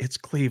 Pittsburgh. It's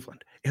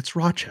Cleveland. It's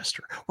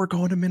Rochester. We're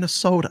going to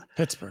Minnesota.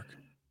 Pittsburgh.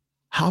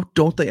 How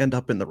don't they end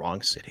up in the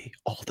wrong city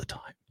all the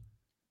time?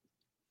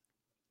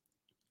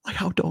 Like,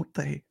 how don't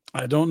they?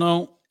 I don't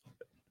know.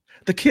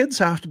 The kids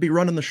have to be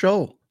running the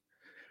show.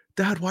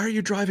 Dad, why are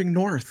you driving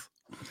north?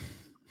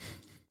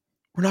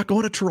 We're not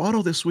going to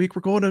Toronto this week.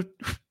 We're going to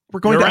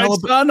You're right,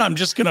 Alabama. son. I'm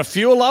just going to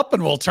fuel up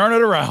and we'll turn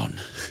it around.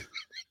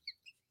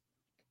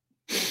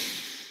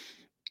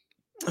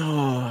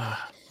 Oh,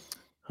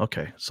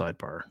 okay.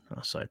 Sidebar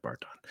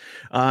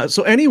done.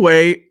 So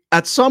anyway,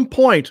 at some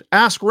point,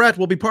 Ask Rhett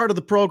will be part of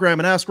the program,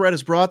 and Ask Rhett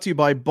is brought to you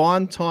by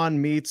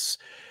Bonton Meats.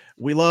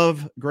 We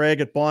love Greg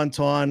at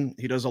Bonton.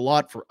 He does a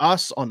lot for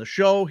us on the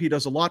show. He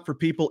does a lot for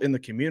people in the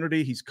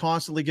community. He's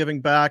constantly giving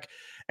back,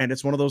 and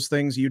it's one of those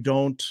things you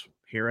don't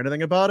hear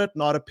anything about it,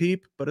 not a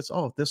peep, but it's,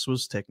 oh, this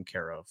was taken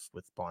care of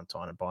with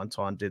Bonton, and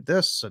Bonton did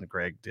this, and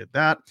Greg did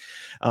that.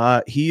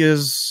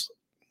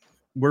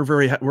 We're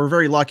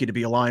very lucky to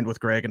be aligned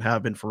with Greg and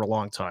have been for a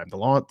long time.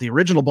 The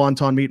original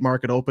Bonton Meat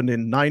Market opened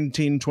in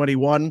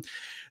 1921.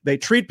 They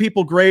treat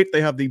people great.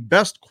 They have the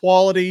best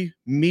quality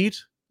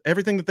meat.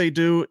 Everything that they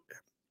do,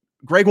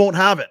 Greg won't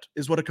have it,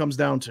 is what it comes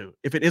down to.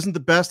 If it isn't the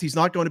best, he's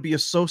not going to be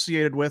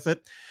associated with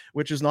it,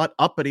 which is not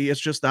uppity.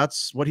 It's just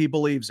that's what he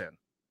believes in.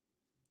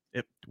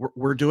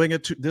 We're doing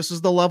it. This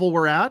is the level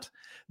we're at.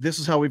 This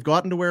is how we've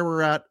gotten to where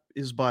we're at,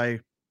 is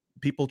by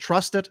people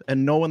trust it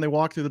and know when they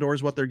walk through the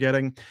doors what they're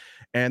getting,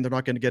 and they're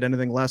not going to get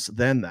anything less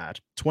than that.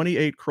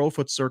 28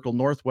 Crowfoot Circle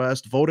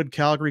Northwest, voted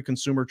Calgary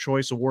Consumer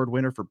Choice Award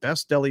winner for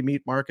Best Deli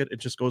Meat Market. It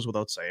just goes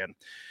without saying.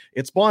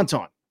 It's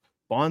Bonton.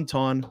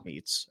 Bonton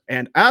Meats.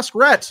 And Ask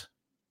Rhett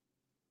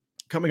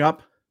coming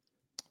up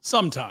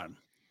sometime.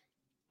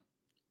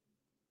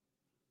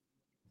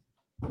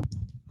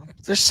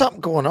 There's something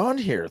going on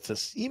here.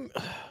 This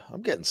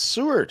I'm getting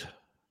sewered.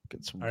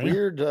 Get some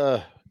weird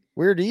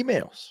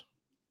emails.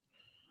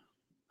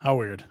 How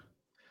weird?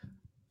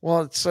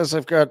 Well, it says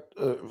I've got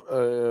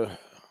a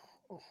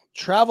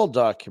travel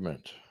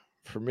document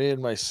for me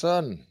and my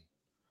son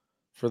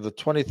for the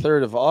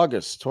 23rd of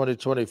August,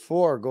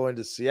 2024, going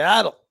to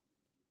Seattle.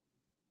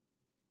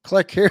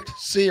 Click here to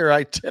see your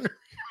itinerary.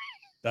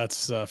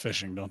 That's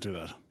phishing. Don't do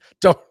that.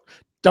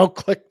 Don't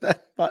click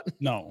that button.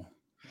 No.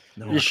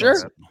 You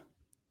sure?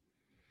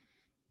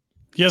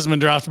 He hasn't been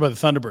drafted by the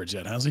Thunderbirds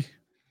yet, has he?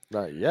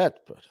 Not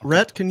yet, but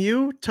Rhett, can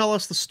you tell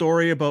us the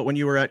story about when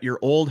you were at your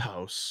old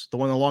house, the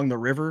one along the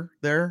river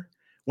there,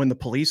 when the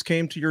police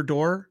came to your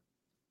door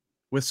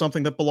with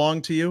something that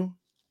belonged to you,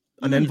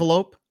 an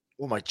envelope?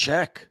 Oh, my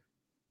check.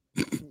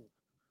 Can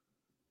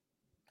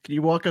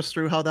you walk us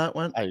through how that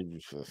went?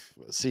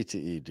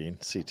 CTE, Dean.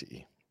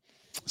 CTE.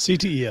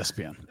 CTE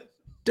ESPN.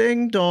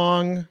 Ding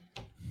dong.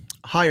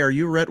 Hi, are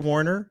you Rhett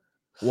Warner?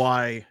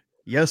 Why,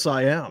 yes,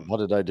 I am. What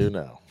did I do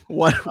now?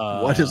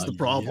 What is the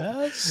problem?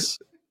 Yes.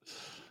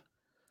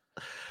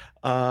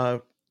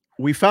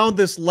 We found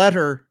this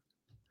letter.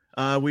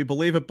 We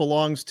believe it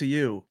belongs to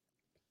you.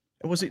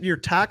 Was it your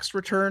tax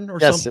return or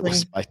something?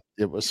 Yes,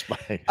 it was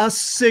my a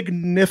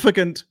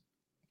significant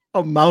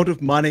amount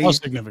of money. How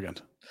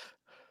significant?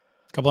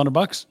 A couple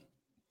 $100.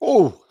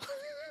 Oh,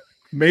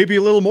 maybe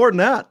a little more than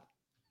that.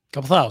 A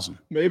couple thousand.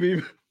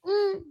 Maybe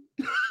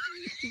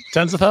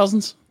tens of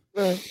thousands.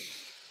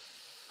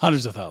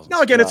 Hundreds of thousands.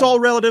 No, again, it's all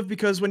relative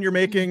because when you're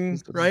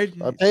making, right?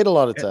 I paid a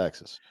lot of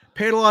taxes.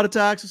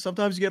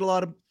 Sometimes you get a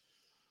lot of.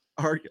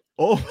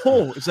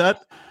 Is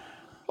that?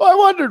 Well, I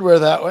wondered where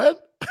that went.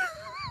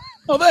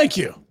 Oh, thank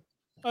you.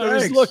 I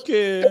was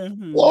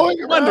looking,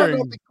 blowing around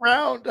on the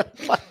ground.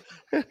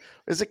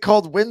 Is it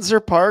called Windsor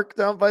Park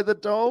down by the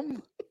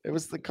Dome? It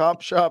was the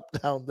cop shop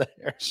down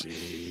there.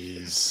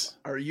 Jeez.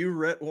 Are you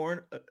Rhett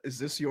Warren? Is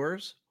this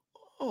yours?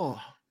 Oh,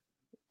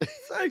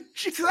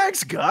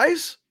 thanks,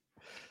 guys.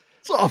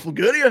 It's awful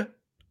good of you.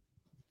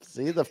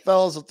 See, the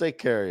fellas will take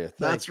care of you.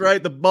 That's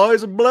right. The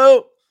boys are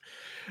blue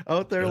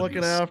out there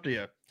looking after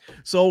you.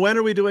 So when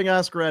are we doing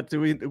Ask Rhett?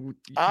 You're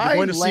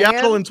going to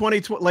Seattle in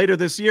 2020 later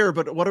this year,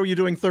 but what are you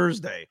doing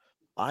Thursday?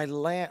 I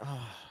leave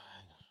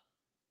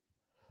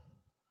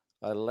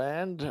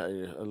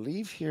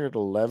here at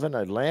 11.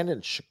 I land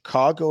in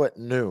Chicago at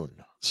noon.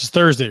 This is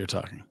Thursday you're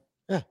talking.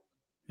 Yeah.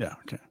 Yeah,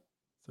 okay.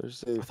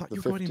 Thursday. I thought you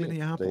were going to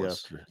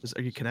Minneapolis.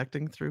 Are you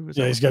connecting through?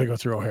 Yeah, he's got to go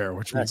through O'Hare,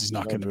 which means he's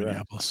not going to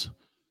Minneapolis.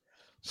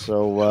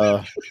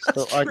 So,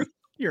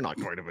 you're not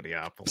going to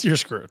Minneapolis. You're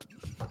screwed.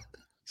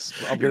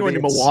 You're going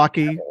to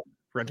Milwaukee,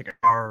 renting a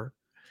car.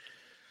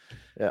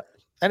 Yeah.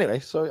 Anyway,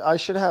 so I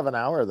should have an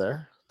hour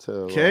there to.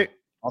 Okay.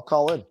 I'll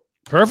call in.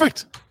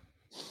 Perfect.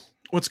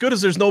 What's good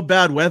is there's no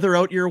bad weather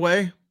out your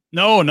way.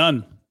 No,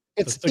 none.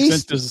 It's 6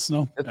 inches of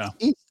snow.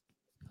 East.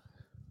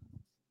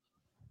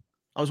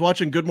 I was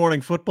watching Good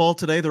Morning Football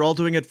today. They're all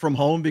doing it from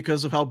home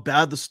because of how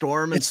bad the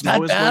storm and It's snow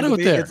that is bad going to out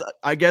be. there.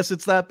 I guess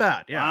it's that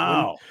bad. Yeah.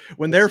 Wow.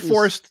 When they're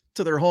forced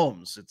to their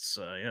homes, it's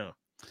yeah.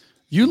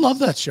 You love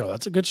that show.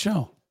 That's a good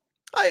show.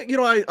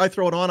 I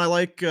throw it on. I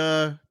like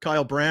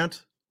Kyle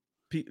Brandt,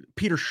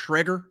 Peter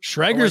Schrager.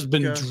 Schrager's like,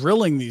 been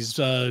drilling these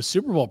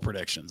Super Bowl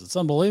predictions. It's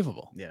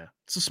unbelievable. Yeah,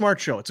 it's a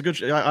smart show. It's a good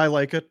show. I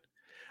like it.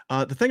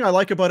 The thing I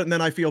like about it, and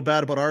then I feel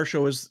bad about our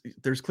show, is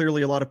there's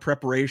clearly a lot of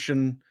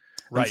preparation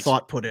and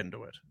thought put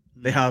into it.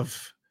 They have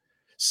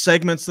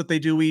segments that they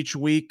do each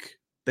week.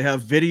 They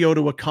have video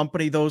to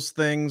accompany those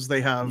things.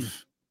 They have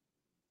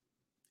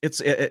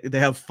they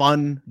have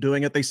fun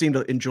doing it. They seem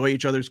to enjoy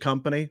each other's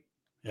company.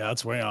 Yeah,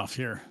 that's way off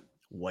here.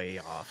 Way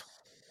off.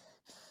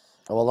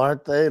 Well,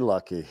 aren't they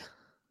lucky?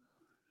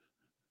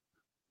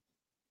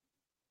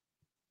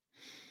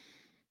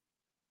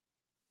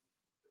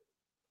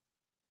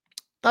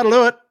 That'll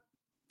do it.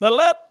 That'll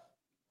do it.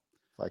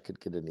 If I could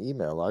get an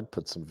email, I'd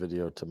put some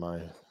video to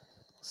my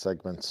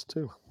segments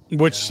too.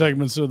 Which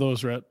segments are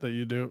those, Rhett, that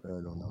you do? I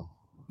don't know.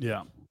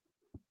 Yeah.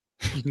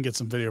 You can get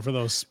some video for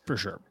those for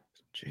sure.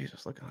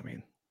 Jesus, look, I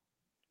mean,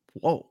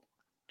 whoa,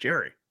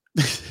 Jerry.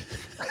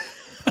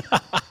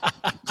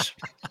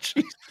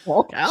 Jeez,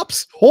 all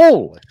caps.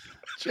 Holy,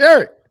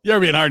 Jerry. You're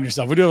being hard on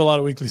yourself. We do have a lot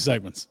of weekly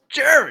segments.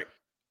 Jerry.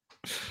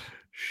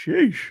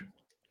 Sheesh.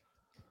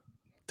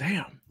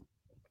 Damn.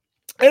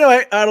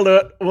 Anyway, that'll do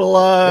it.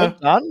 We're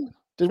done?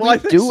 Did we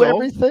do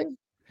everything?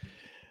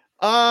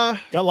 Got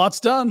lots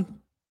done.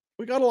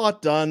 We got a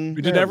lot done.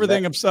 We did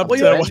everything except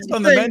what's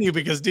on the menu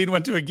because Dean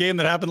went to a game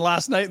that happened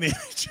last night in the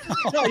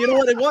NHL. No, you know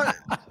what?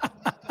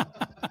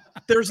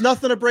 There's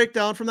nothing to break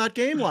down from that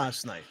game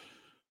last night.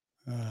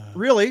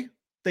 Really?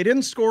 They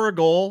didn't score a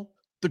goal.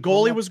 The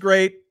goalie was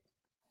great.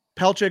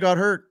 Pelche got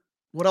hurt.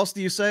 What else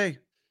do you say?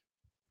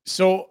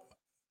 So,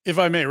 if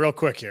I may, real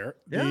quick here,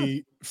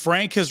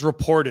 Frank has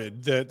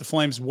reported that the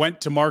Flames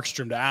went to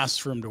Markstrom to ask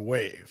for him to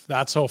waive.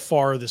 That's how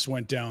far this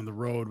went down the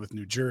road with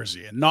New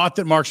Jersey. And not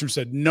that Markstrom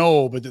said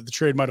no, but that the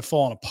trade might have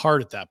fallen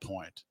apart at that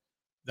point.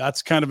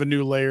 That's kind of a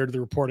new layer to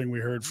the reporting we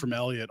heard from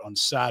Elliott on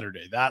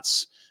Saturday.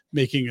 That's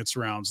making its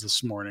rounds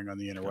this morning on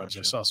the interwebs. Gotcha.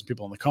 I saw some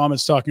people in the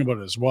comments talking about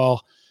it as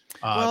well.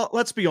 Well,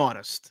 let's be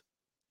honest.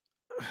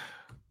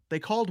 They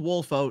called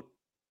Wolf out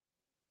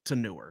to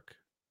Newark,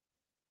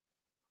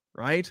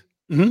 right?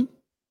 Mm-hmm.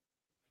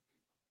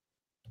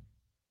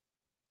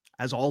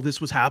 As all this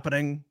was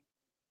happening,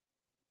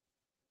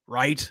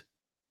 right?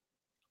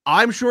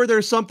 I'm sure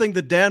there's something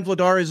that Dan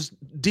Vladar is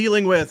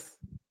dealing with.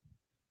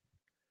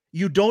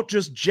 You don't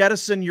just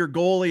jettison your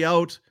goalie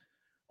out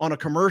on a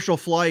commercial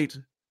flight.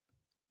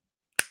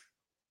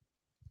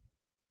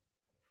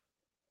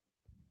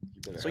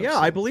 So yeah,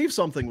 I believe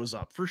something was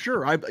up for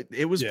sure.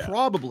 It was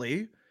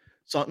probably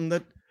something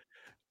that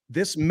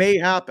this may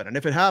happen. And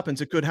if it happens,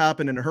 it could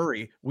happen in a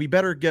hurry. We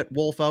better get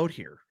Wolf out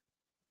here.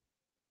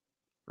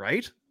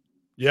 Right?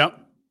 Yep.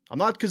 I'm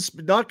not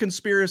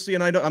conspiracy,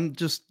 and I'm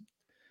just.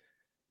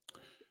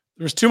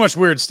 There's too much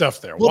weird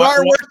stuff there.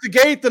 Vladar worked the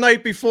gate the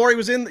night before. He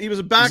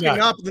was backing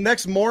up the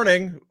next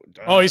morning.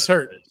 Oh, he's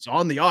hurt. It's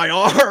on the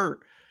IR.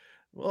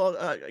 Well,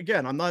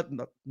 again, I'm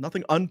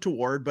nothing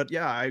untoward, but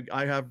yeah,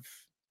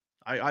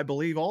 I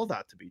believe all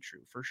that to be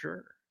true for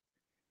sure.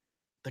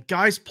 The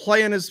guy's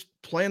playing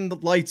the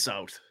lights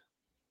out,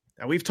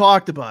 and we've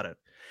talked about it.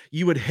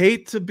 You would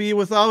hate to be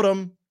without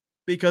him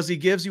because he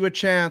gives you a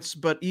chance,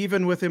 but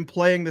even with him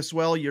playing this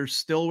well, you're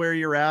still where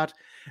you're at,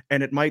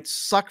 and it might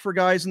suck for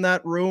guys in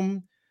that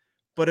room,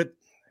 but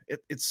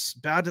it's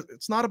bad.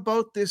 It's not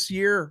about this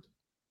year.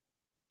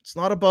 It's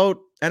not about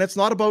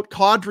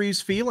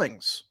Kadri's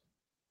feelings.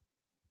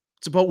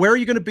 It's about where are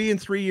you going to be in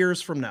 3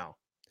 years from now.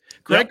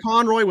 Greg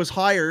Conroy was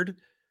hired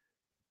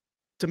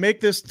to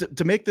make this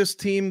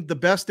team the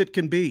best it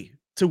can be,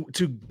 to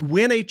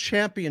win a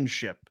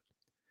championship.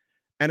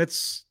 And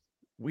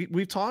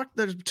we've talked,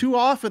 there's too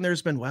often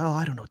there's been, well,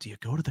 I don't know, do you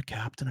go to the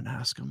captain and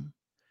ask him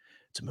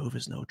to move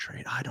his no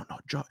trade? I don't know.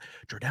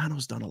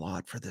 Giordano's done a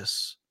lot for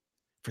this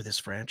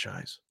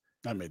franchise.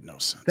 That made no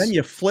sense. Then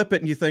you flip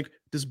it and you think,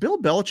 does Bill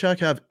Belichick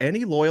have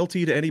any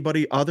loyalty to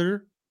anybody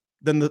other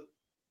than the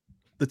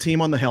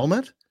team on the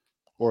helmet?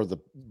 Or the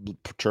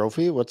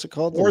trophy? What's it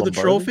called? The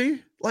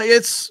trophy? Like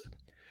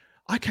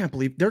I can't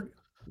believe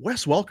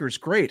Wes Welker's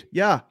great.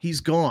 Yeah, he's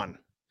gone.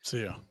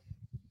 See ya.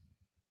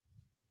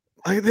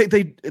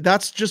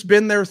 That's just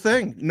been their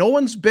thing. No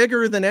one's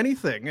bigger than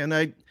anything.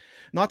 And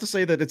not to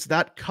say that it's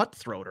that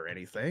cutthroat or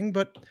anything,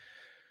 but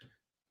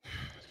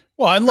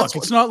well, and look,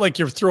 it's not like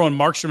you're throwing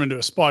Markstrom into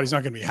a spot he's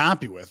not going to be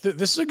happy with.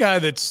 This is a guy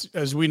that's,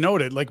 as we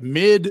noted, like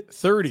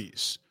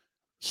mid-30s.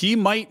 He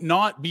might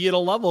not be at a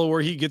level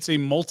where he gets a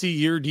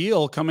multi-year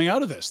deal coming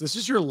out of this. This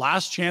is your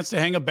last chance to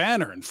hang a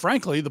banner. And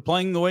frankly,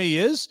 playing the way he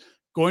is,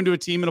 going to a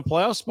team in a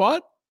playoff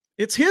spot,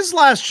 it's his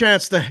last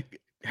chance to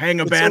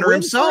hang a banner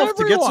himself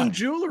to get some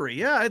jewelry.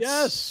 Yeah,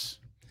 yes.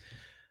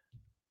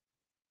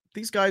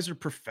 these guys are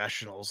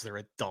professionals. They're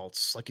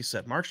adults. Like you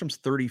said, Markstrom's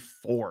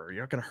 34.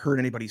 You're not going to hurt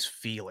anybody's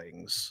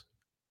feelings.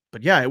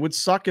 But yeah, it would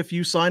suck if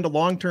you signed a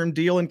long-term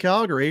deal in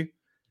Calgary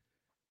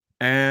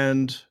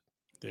and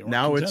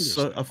now it's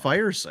a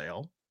fire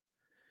sale.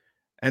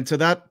 And to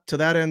that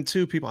end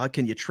too, people,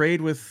 can you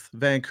trade with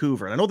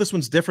Vancouver? And I know this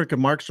one's different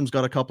because Markstrom's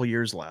got a couple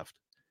years left.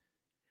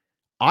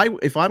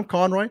 If I'm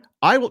Conroy,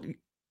 I will.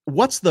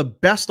 What's the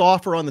best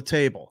offer on the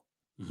table?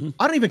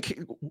 I don't even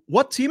care.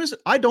 What team is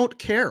it? I don't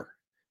care.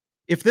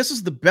 If this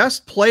is the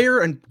best player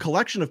and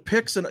collection of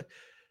picks, and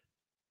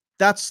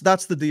that's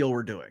the deal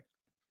we're doing.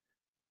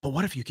 But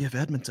what if you give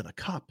Edmonton a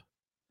cup?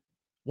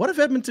 What if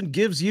Edmonton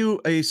gives you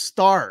a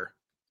star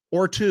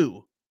or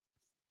two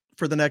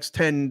for the next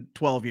 10,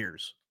 12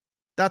 years?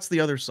 That's the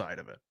other side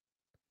of it.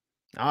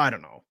 I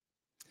don't know.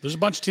 There's a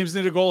bunch of teams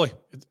that need a goalie,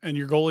 and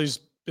your goalie's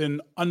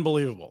been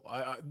unbelievable.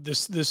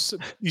 These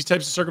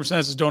types of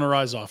circumstances don't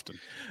arise often.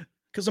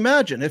 Because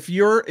imagine if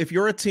you're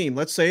a team,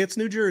 let's say it's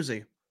New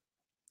Jersey,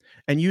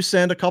 and you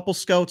send a couple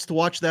scouts to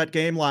watch that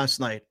game last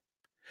night.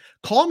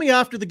 Call me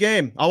after the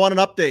game. I want an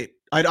update.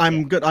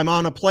 I'm good. I'm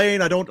on a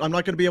plane. I'm not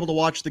going to be able to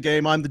watch the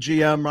game. I'm the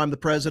GM. I'm the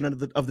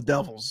president of the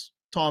Devils,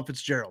 Tom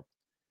Fitzgerald.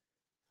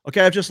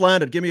 Okay, I've just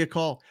landed. Give me a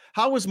call.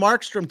 How was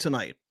Markstrom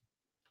tonight?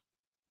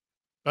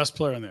 Best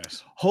player on the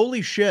ice.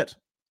 Holy shit.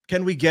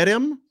 Can we get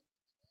him?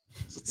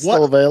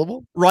 Still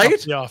available? Right?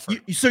 The offer.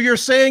 So you're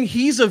saying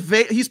he's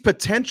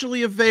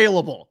potentially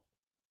available.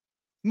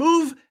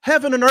 Move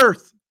heaven and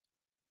earth.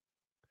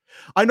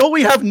 I know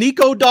we have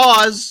Nico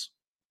Dawes,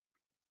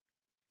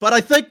 but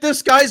I think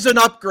this guy's an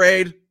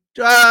upgrade.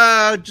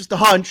 Just a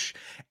hunch.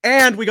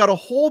 And we got a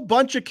whole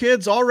bunch of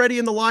kids already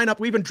in the lineup.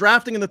 We've been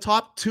drafting in the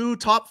top 2,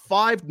 top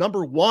 5,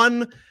 number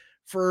 1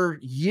 for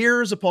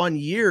years upon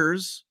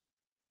years.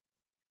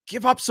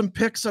 Give up some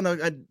picks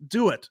and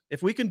do it.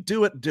 If we can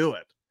do it, do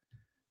it.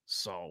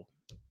 So,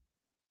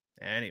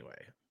 anyway.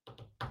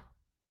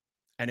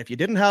 And if you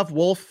didn't have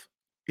Wolf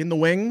in the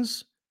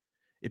wings,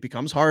 it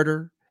becomes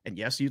harder. And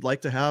yes, you'd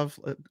like to have,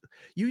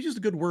 you used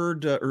a good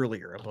word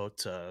earlier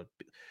about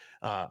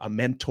a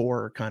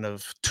mentor kind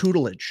of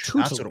tutelage.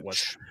 That's what it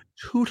was.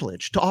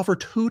 Tutelage, to offer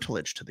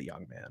tutelage to the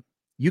young man.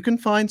 You can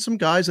find some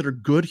guys that are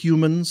good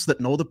humans that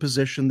know the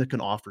position that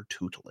can offer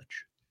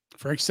tutelage.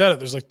 Frank said it.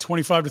 There's like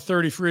 25 to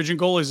 30 free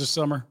agent goalies this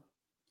summer.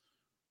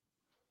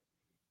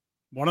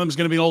 One of them is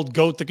going to be an old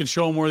goat that can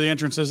show them where the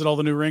entrance is at all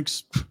the new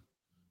rinks.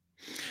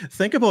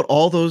 Think about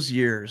all those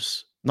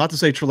years. Not to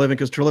say Treliving,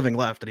 because Treliving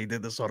left and he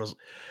did this sort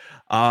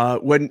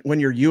of. When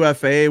your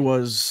UFA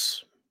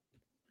was,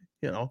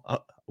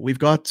 we've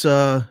got.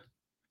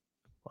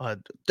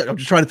 I'm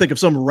just trying to think of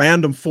some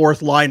random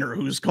fourth liner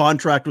whose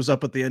contract was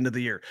up at the end of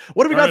the year.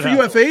 What have we got for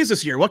UFAs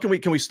this year? What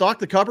can we stock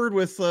the cupboard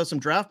with some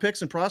draft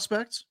picks and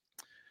prospects?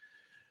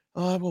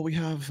 Well, we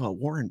have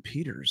Warren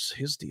Peters.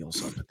 His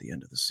deal's up at the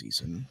end of the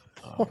season.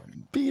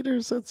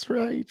 Peters, that's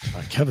right.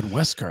 Kevin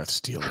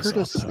Westgarth's deal is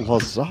Curtis up.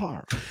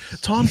 Lazar.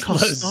 Tom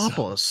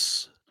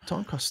Kostopoulos.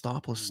 Tom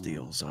Kostopoulos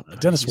deal's up.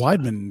 Dennis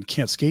Weidman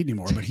can't skate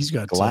anymore, but he's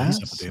got Glass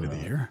he's up at the end of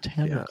the year.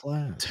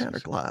 Tanner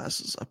Glass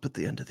is up at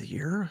the end of the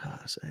year.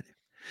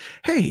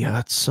 Hey,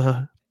 it's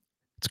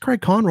Craig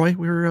Conroy.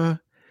 We're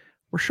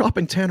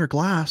shopping Tanner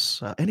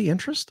Glass. Any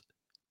interest?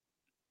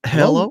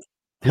 Hello.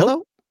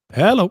 Hello.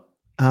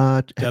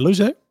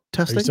 Deluge.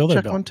 Testing. Still there,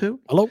 Check Bill? 1, 2.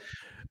 Hello.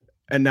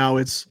 And now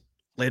it's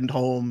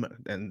Lindholm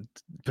and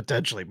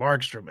potentially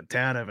Markstrom and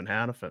Tanev and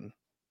Hannafin.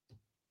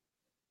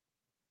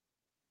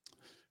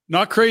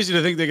 Not crazy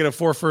to think they could have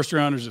 4 first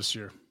rounders this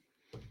year.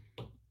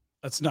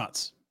 That's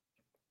nuts.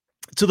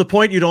 To the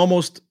point you'd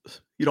almost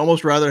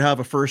rather have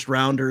a first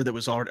rounder that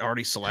was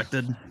already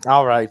selected.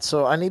 All right,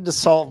 so I need to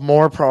solve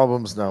more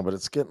problems now, but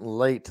it's getting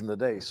late in the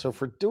day. So if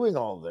we're doing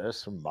all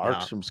this, and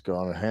Markstrom's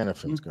gone, and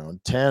Hannafin's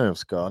gone,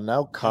 Tanev's gone,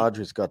 now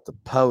Kadri's got the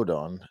pout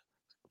on.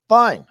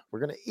 Fine,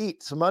 we're going to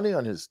eat some money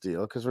on his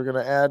deal because we're going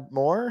to add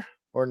more,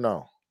 or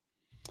no?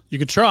 You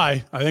could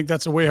try. I think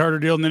that's a way harder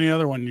deal than any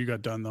other one you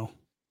got done, though.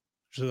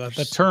 So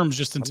that term's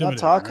just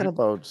intimidating. I'm not talking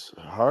about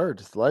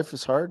hard. Life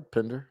is hard,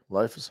 Pinder.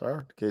 Life is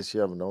hard, in case you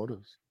haven't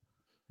noticed.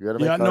 You got to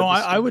make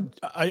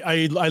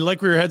I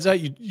like where your head's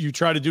at. You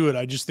try to do it.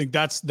 I just think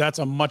that's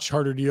a much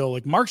harder deal.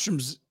 Like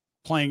Markstrom's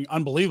playing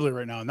unbelievably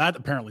right now, and that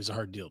apparently is a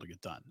hard deal to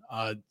get done.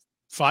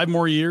 5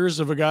 more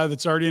years of a guy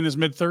that's already in his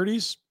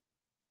mid-30s.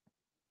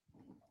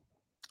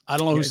 I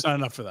don't know who's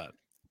signing up for that.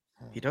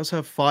 He does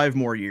have 5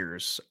 more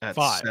years at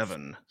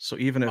 7. So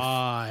even if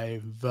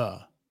 5,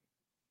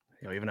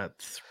 even at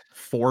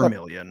 4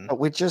 million. But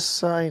we just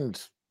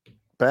signed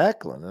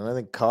Backlund, and I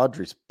think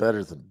Kadri's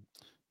better than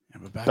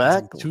but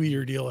Backlund.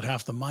 2-year deal at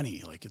half the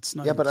money. Like it's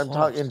not. Yeah, but close.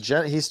 I'm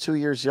talking. He's 2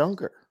 years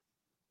younger.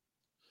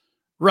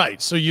 Right.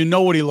 So you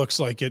know what he looks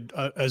like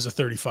as a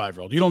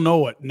 35-year-old. You don't know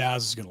what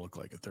Naz is going to look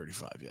like at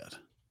 35 yet.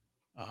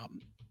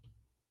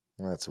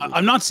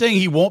 I'm not saying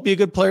he won't be a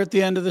good player at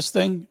the end of this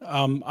thing.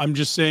 I'm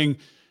just saying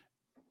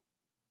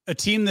a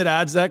team that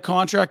adds that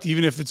contract,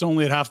 even if it's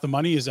only at half the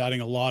money, is adding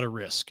a lot of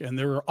risk. And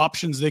there are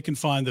options they can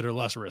find that are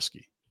less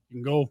risky. You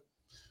can go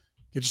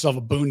Get yourself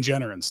a Boone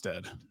Jenner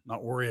instead.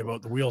 Not worry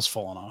about the wheels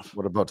falling off.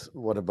 What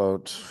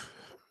about?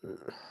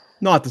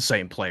 Not the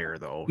same player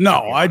though.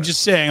 No, I'm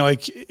just saying,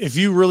 like, if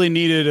you really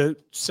needed a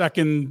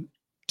second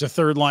to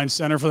third line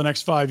center for the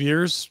next 5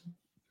 years,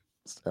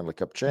 Stanley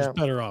Cup there's champ.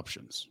 better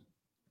options.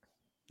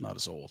 Not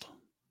as old.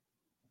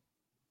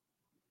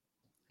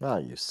 Ah,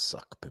 you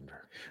suck,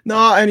 Pinder.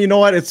 No, and you know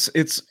what?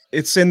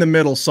 It's in the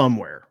middle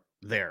somewhere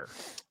there.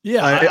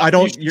 Yeah, I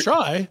don't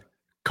try.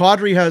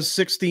 Kadri has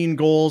 16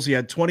 goals. He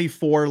had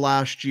 24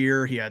 last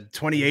year. He had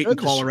 28 in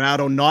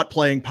Colorado, not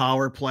playing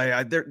power play.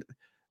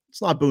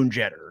 It's not Boone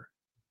Jenner.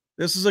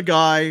 This is a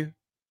guy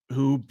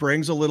who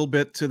brings a little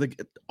bit to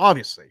the,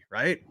 obviously,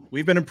 right?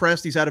 We've been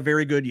impressed. He's had a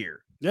very good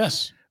year.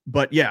 Yes.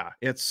 But yeah,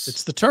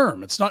 it's the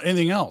term. It's not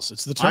anything else.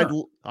 It's the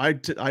term. I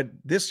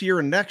this year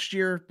and next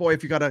year, boy,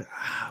 if you got to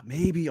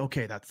maybe,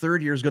 okay, that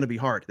third year is going to be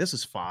hard. This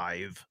is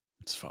 5.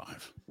 It's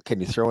 5.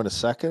 Can you throw in a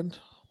second?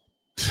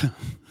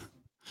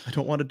 I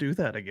don't want to do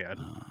that again.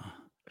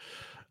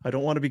 I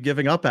don't want to be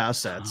giving up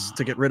assets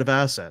to get rid of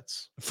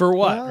assets. For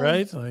what,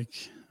 right?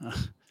 Like,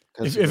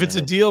 if it's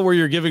a deal where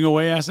you're giving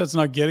away assets,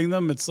 not getting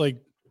them, it's like,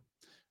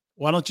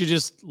 why don't you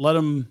just let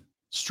them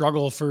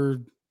struggle for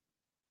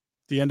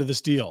the end of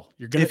this deal?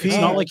 It's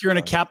not like you're in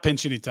a cap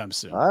pinch anytime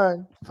soon. All right,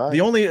 fine.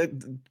 The only,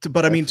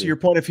 but I mean, to your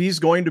point, if he's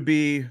going to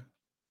be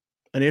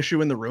an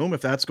issue in the room,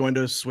 if that's going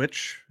to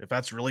switch, if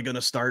that's really going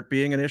to start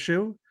being an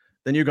issue,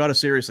 then you got to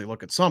seriously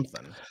look at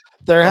something.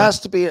 There has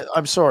to be.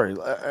 I'm sorry,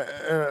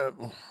 we're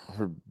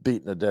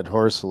beating a dead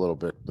horse a little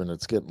bit when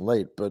it's getting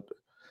late, but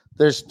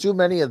there's too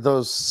many of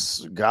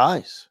those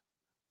guys.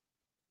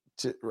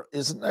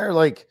 Isn't there?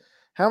 Like,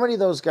 how many of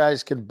those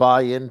guys can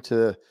buy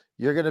into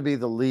you're going to be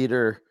the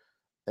leader?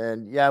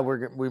 And yeah,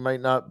 we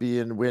might not be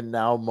in win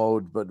now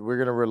mode, but we're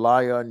going to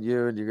rely on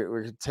you, and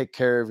we're going to take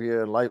care of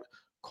you. And like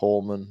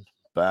Coleman,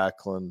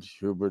 Backlund,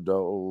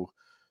 Huberdeau,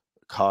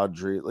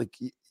 Kadri, like,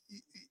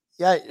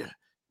 yeah,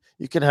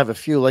 you can have a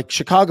few. Like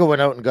Chicago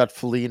went out and got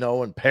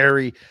Foligno and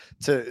Perry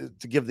to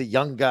give the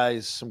young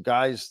guys some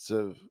guys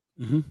to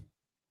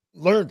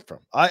learn from.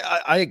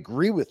 I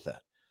agree with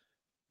that,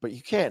 but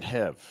you can't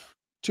have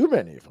too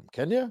many of them,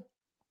 can you?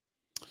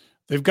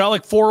 They've got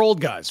like 4 old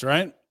guys,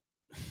 right?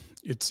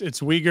 It's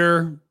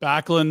Uyghur,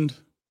 Backlund,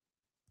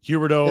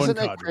 Huberdeau, Isn't and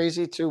that Kadri.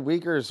 crazy too?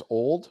 Uyghur's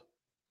old.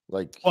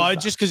 Like, well,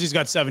 just because he's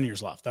got 7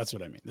 years left. That's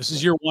what I mean. This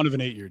is year 1 of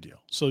an 8-year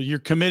deal. So you're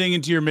committing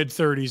into your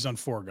mid-30s on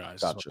 4 guys.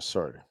 Gotcha.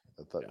 Sorry.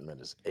 I thought you meant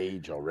his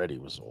age already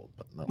was old,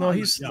 but no,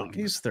 he's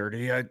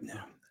 30.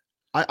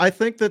 I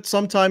think that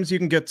sometimes you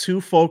can get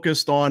too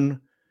focused on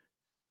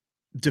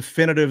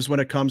definitives when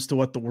it comes to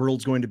what the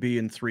world's going to be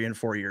in 3 and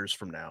 4 years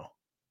from now.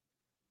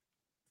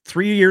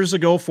 3 years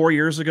ago, 4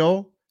 years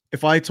ago,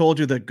 if I told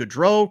you that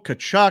Gaudreau,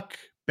 Kachuk,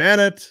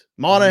 Bennett,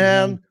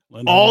 Monahan,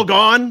 all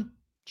gone,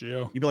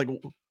 Gio, you'd be like,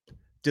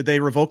 did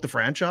they revoke the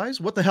franchise?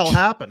 What the hell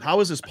happened?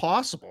 How is this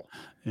possible?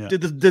 Yeah.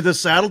 Did the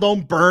Saddle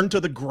Dome burn to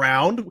the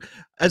ground?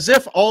 As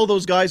if all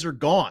those guys are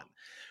gone,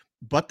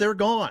 but they're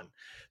gone.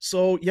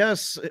 So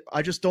yes,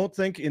 I just don't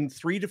think in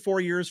 3 to 4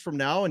 years from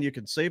now, and you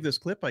can save this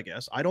clip, I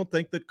guess, I don't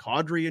think that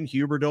Kadri and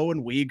Huberdeau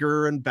and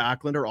Uyghur and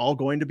Backlund are all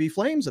going to be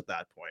Flames at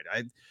that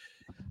point.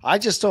 I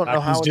just don't know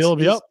how deal will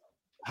be up.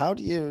 How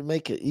do you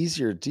make an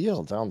easier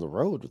deal down the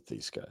road with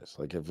these guys?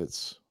 Like if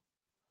it's,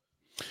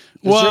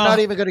 well, you're not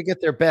even going to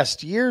get their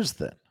best years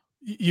then.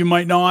 You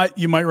might not.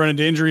 You might run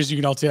into injuries. You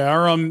can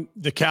LTIR them.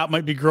 The cap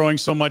might be growing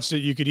so much that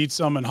you could eat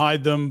some and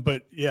hide them.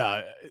 But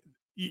yeah,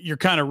 you're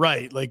kind of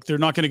right. Like they're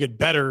not going to get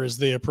better as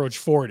they approach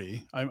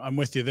 40. I'm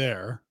with you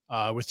there.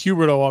 With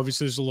Huberdeau,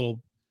 obviously, there's a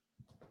little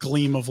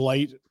gleam of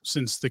light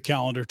since the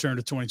calendar turned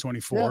to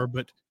 2024. Yeah.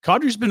 But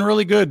Kadri's been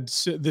really good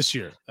this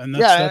year, and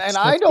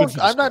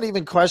I'm not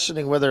even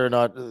questioning whether or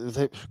not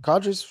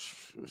Kadri's.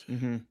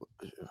 Mm-hmm.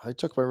 I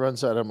took my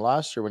runs at him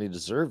last year when he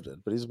deserved it,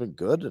 but he's been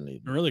good and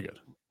he's really good,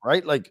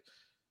 right? Like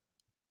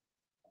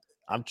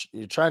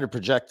you're trying to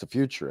project the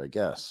future, I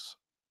guess.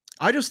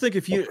 I just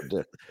think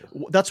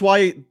that's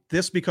why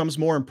this becomes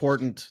more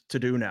important to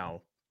do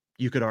now.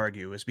 You could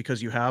argue is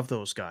because you have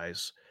those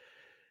guys.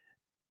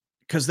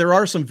 Because there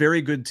are some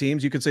very good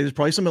teams. You could say there's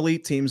probably some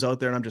elite teams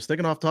out there, and I'm just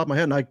thinking off the top of my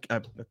head,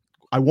 and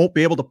I won't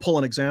be able to pull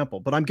an example,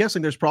 but I'm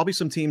guessing there's probably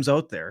some teams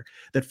out there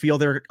that feel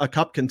they're a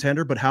cup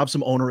contender but have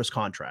some onerous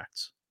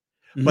contracts.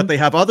 Mm-hmm. But they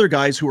have other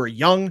guys who are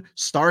young,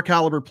 star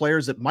caliber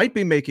players that might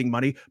be making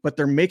money, but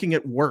they're making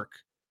it work.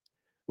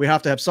 We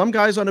have to have some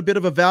guys on a bit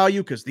of a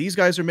value because these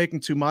guys are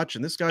making too much,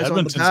 and this guy's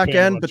on the back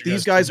end, but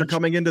these guys are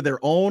coming into their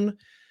own.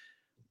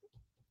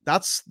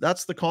 That's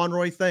the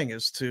Conroy thing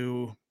is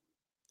to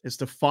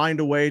find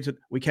a way to,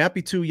 we can't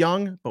be too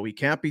young, but we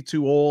can't be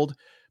too old.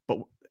 But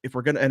if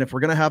we're going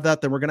to have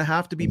that, then we're going to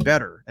have to be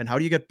better. And how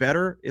do you get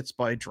better? It's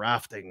by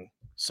drafting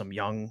some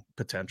young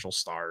potential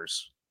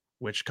stars,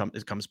 which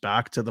it comes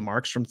back to the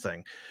Markstrom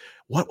thing.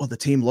 What will the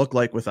team look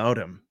like without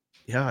him?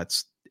 Yeah,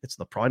 it's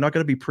probably not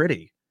going to be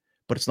pretty,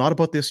 but it's not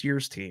about this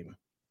year's team.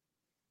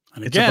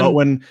 And it's about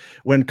when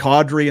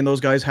Kadri and those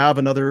guys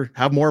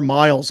have more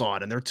miles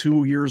on and they're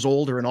 2 years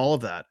older and all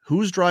of that.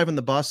 Who's driving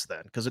the bus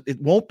then? Because it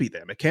won't be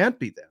them. It can't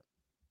be them.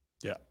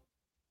 Yeah.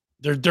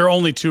 They're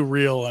only two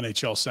real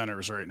NHL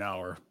centers right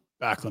now are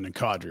Backlund and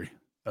Kadri.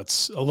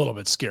 That's a little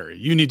bit scary.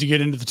 You need to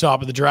get into the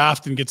top of the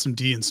draft and get some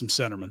D and some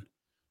centermen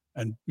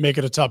and make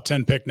it a top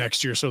 10 pick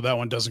next year so that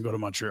one doesn't go to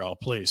Montreal.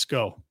 Please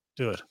go.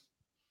 Do it.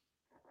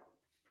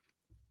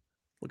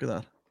 Look at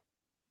that.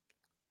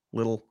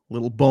 Little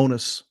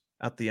bonus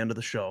at the end of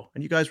the show.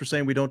 And you guys were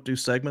saying we don't do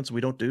segments, we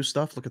don't do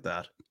stuff. Look at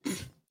that.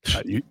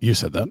 You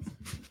said that.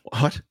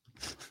 What?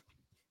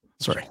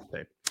 Sorry.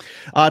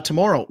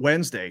 Tomorrow,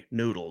 Wednesday,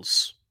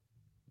 noodles.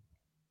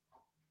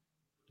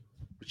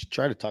 We should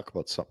try to talk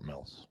about something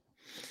else.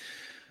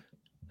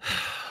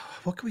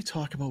 What can we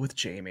talk about with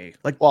Jamie?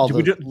 Like, well,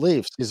 the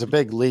Leafs. He's a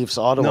big Leafs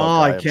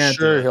Ottawa guy. I can't. I'm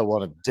sure he'll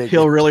want to dig.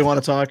 He'll really want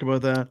to talk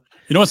about that.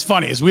 You know what's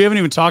funny is we haven't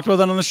even talked about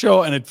that on the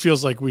show, and it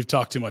feels like we've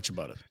talked too much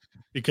about it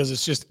because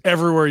it's just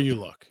everywhere you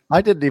look.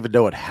 I didn't even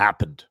know it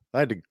happened. I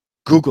had to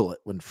Google it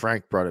when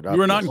Frank brought it up. You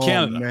were not in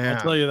Canada.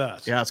 I'll tell you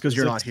that. Yeah, it's because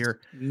you're not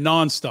here.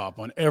 Nonstop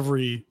on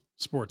every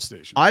sports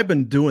station. I've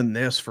been doing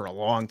this for a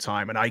long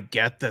time, and I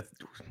get that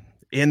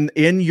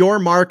in your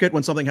market,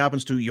 when something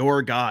happens to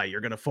your guy,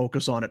 you're going to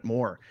focus on it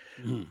more.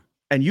 Mm-hmm.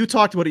 And you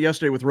talked about it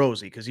yesterday with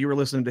Rosie because you were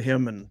listening to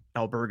him and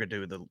Alberga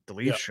do the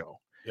Leafs show.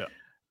 Yeah.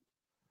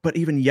 But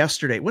even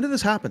yesterday, when did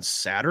this happen?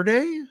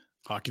 Saturday?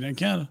 Hockey Night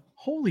Canada.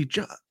 Holy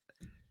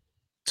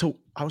So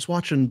I was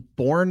watching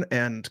Bourne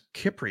and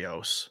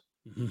Kyprios.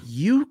 Mm-hmm.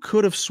 You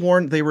could have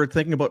sworn they were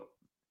thinking about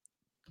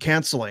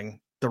canceling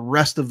the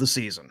rest of the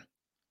season.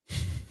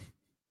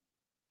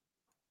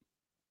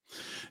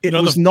 It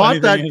was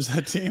not that.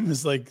 That team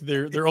is like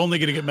they're only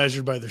going to get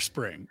measured by their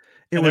spring.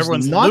 And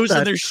everyone's not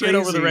losing their shit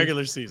over the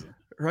regular season.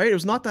 Right? It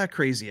was not that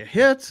crazy a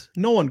hit.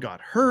 No one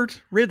got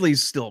hurt.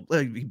 Ridley's still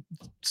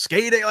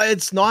skating.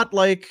 It's not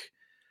like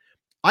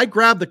I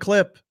grabbed the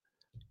clip.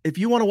 If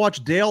you want to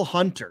watch Dale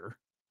Hunter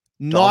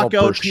knock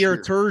out Pierre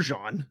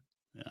Turgeon,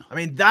 I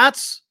mean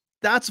that's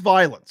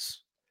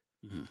violence.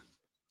 Mm-hmm.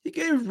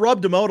 He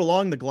rubbed him out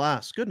along the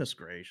glass. Goodness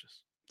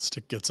gracious.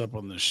 Stick gets up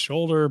on the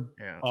shoulder,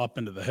 up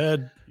into the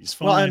head. He's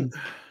fine. Well, and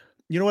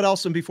you know what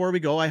else? And before we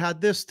go, I had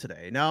this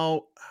today.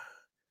 Now,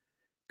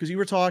 because you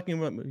were talking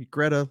about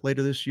Greta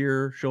later this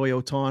year, Shohei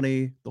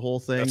Ohtani, the whole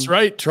thing. That's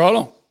right,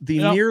 Toronto. The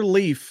near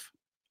Leaf,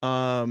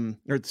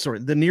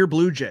 the near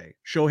Blue Jay,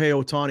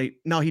 Shohei Ohtani.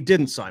 Now, he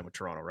didn't sign with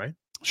Toronto, right?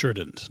 Sure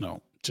didn't. No,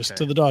 just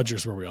to the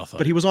Dodgers where we all thought.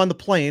 But he was on the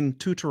plane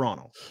to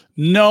Toronto.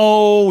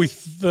 No, we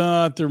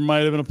thought there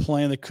might have been a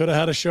plane that could have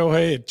had a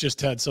Shohei. It just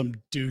had some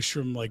douche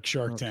from like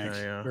Shark Tank.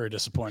 Yeah. Very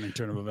disappointing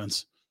turn of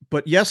events.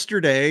 But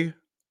yesterday,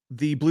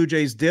 the Blue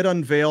Jays did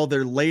unveil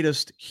their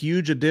latest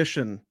huge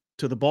addition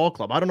to the ball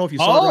club. I don't know if you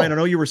saw it, Ryan. I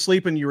know you were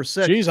sleeping, you were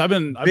sick. Jeez, I've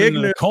been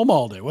in a coma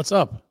all day. What's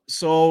up?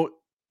 So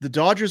the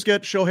Dodgers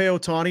get Shohei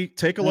Ohtani.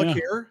 Take a look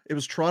here. It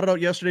was trotted out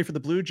yesterday for the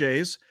Blue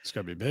Jays. It's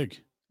got to be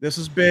big. This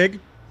is big.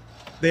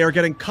 They are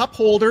getting cup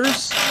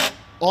holders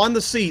on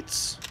the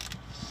seats.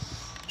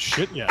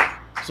 Shit, yeah.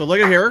 So look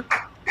at here.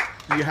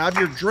 You have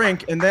your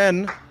drink, and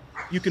then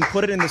you can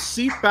put it in the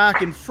seat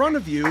back in front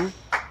of you.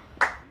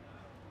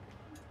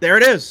 There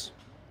it is.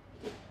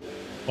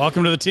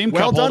 Welcome to the team,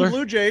 well cup done, holder.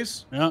 Blue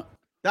Jays. Yeah.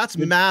 That's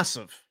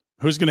massive.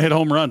 Who's going to hit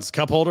home runs,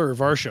 cup holder or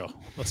Varsho?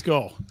 Let's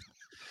go.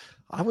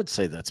 I would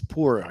say that's a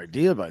poor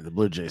idea by the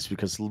Blue Jays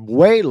because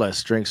way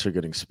less drinks are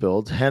getting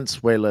spilled.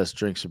 Hence, way less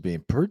drinks are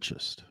being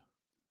purchased.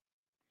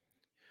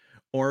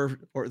 Or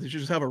they should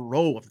just have a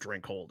row of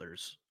drink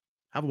holders.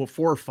 Have about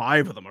 4 or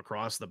 5 of them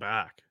across the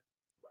back.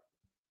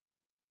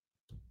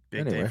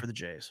 Big day for the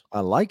Jays. I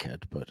like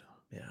it, but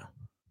yeah,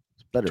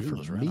 it's better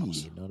for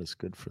me, not as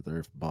good for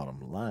their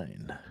bottom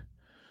line.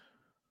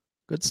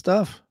 Good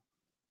stuff.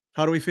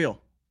 How do we feel?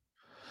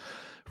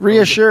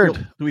 Reassured.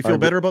 Do we feel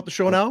better about the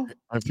show now?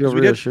 I feel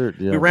reassured.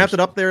 We ramped it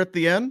up there at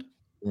the end.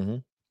 Mm-hmm.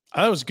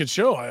 That was a good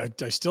show. I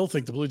still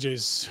think the Blue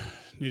Jays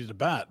needed a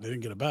bat. They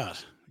didn't get a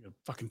bat. They got a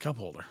fucking cup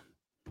holder.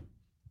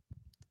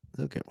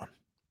 They'll get one.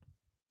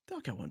 They'll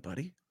get one,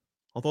 buddy.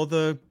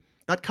 Although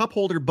that cup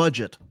holder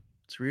budget,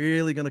 it's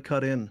really going to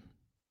cut in.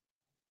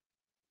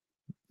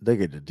 They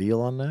get a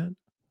deal on that?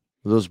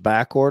 Were those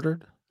back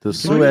ordered? The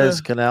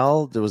Suez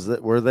Canal,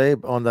 were they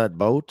on that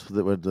boat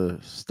that were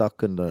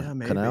stuck in the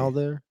canal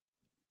there?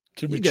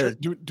 Do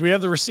we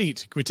have the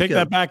receipt? Can we take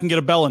that back and get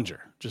a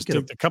Bellinger? Just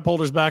take the cup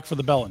holders back for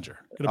the Bellinger.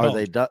 Are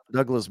they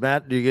Douglas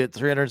Matt? Do you get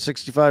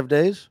 365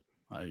 days?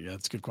 Yeah,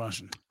 that's a good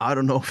question. I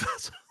don't know if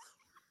that's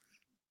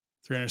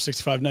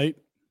 365 night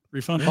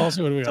refund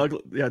policy. What do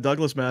we got?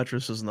 Douglas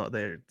Mattress is not.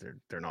 They're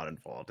not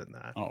involved in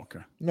that. Oh,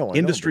 okay. No,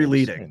 industry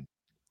leading.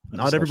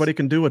 Not everybody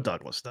can do what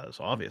Douglas does.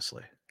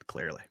 Obviously,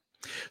 clearly.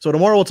 So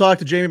tomorrow we'll talk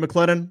to Jamie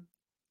McLennan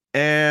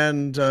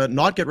and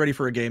not get ready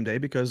for a game day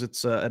because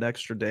it's an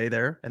extra day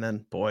there. And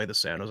then, boy, the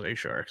San Jose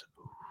Sharks.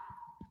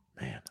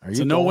 Man, it's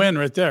a no-win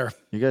right there.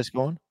 You guys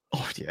going?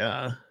 Oh,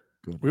 yeah.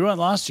 Good. We went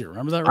last year.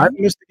 Remember that? I haven't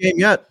missed the game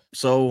yet.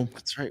 So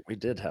that's right. We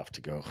did have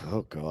to go.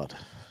 Oh, God.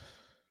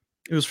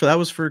 That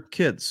was for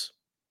kids.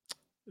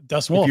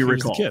 Dustin Wolf, he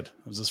was the kid.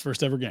 It was his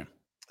first ever game.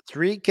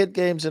 3 kid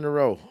games in a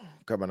row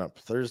coming up.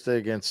 Thursday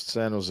against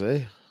San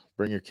Jose.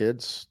 Bring your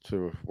kids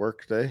to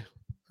work day.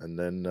 And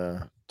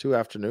then 2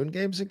 afternoon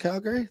games in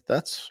Calgary?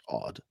 That's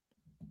odd.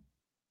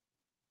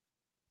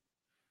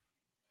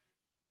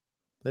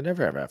 They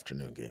never have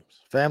afternoon games.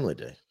 Family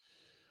Day.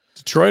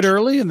 Detroit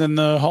early and then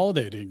the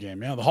holiday day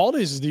game. Yeah, the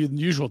holidays is the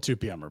usual 2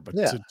 p.m.er, but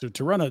Yeah.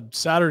 to run a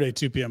Saturday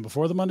 2 p.m.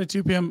 before the Monday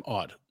 2 p.m.,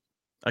 odd.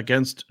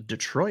 Against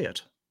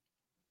Detroit.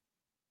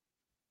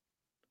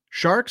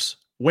 Sharks,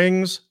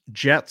 Wings,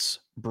 Jets,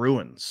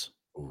 Bruins.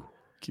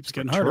 Keeps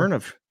getting Return harder.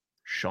 of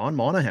Sean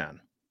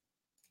Monahan.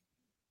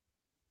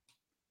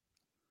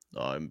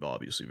 I'm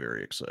obviously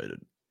very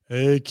excited.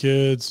 Hey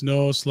kids,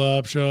 no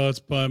slap shots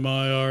by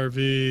my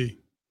RV.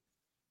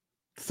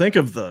 Think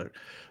of the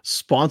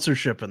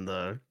sponsorship and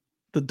the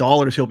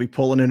dollars he'll be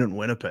pulling in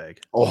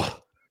Winnipeg. Oh,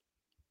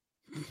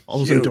 all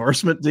those huge.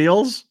 endorsement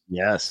deals.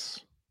 Yes.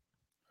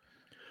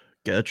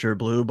 Get your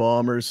Blue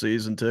Bombers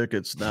season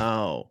tickets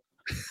now.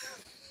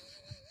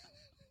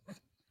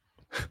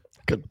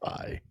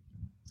 Goodbye.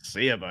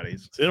 See ya,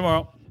 buddies. See you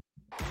tomorrow.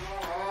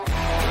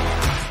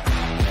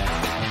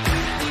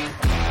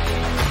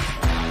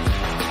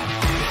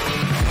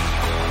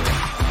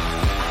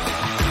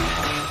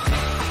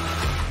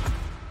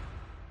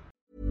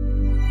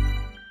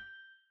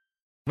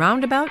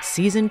 Roundabout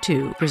Season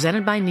 2,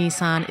 presented by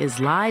Nissan, is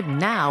live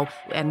now,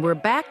 and we're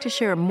back to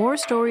share more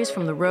stories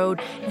from the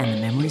road and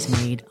the memories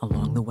made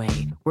along the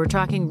way. We're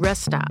talking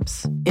rest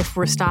stops. If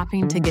we're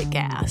stopping to get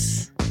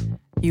gas,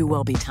 you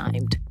will be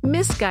timed.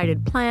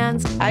 Misguided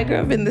plans. I grew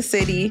up in the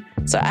city,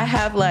 so I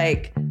have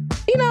like,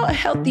 you know, a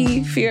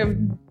healthy fear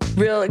of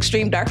real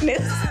extreme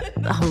darkness.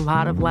 A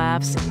lot of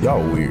laughs.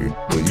 Y'all weird,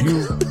 but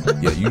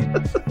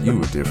you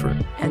were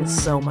different. And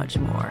so much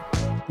more.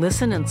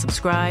 Listen and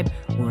subscribe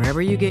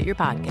wherever you get your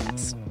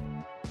podcasts.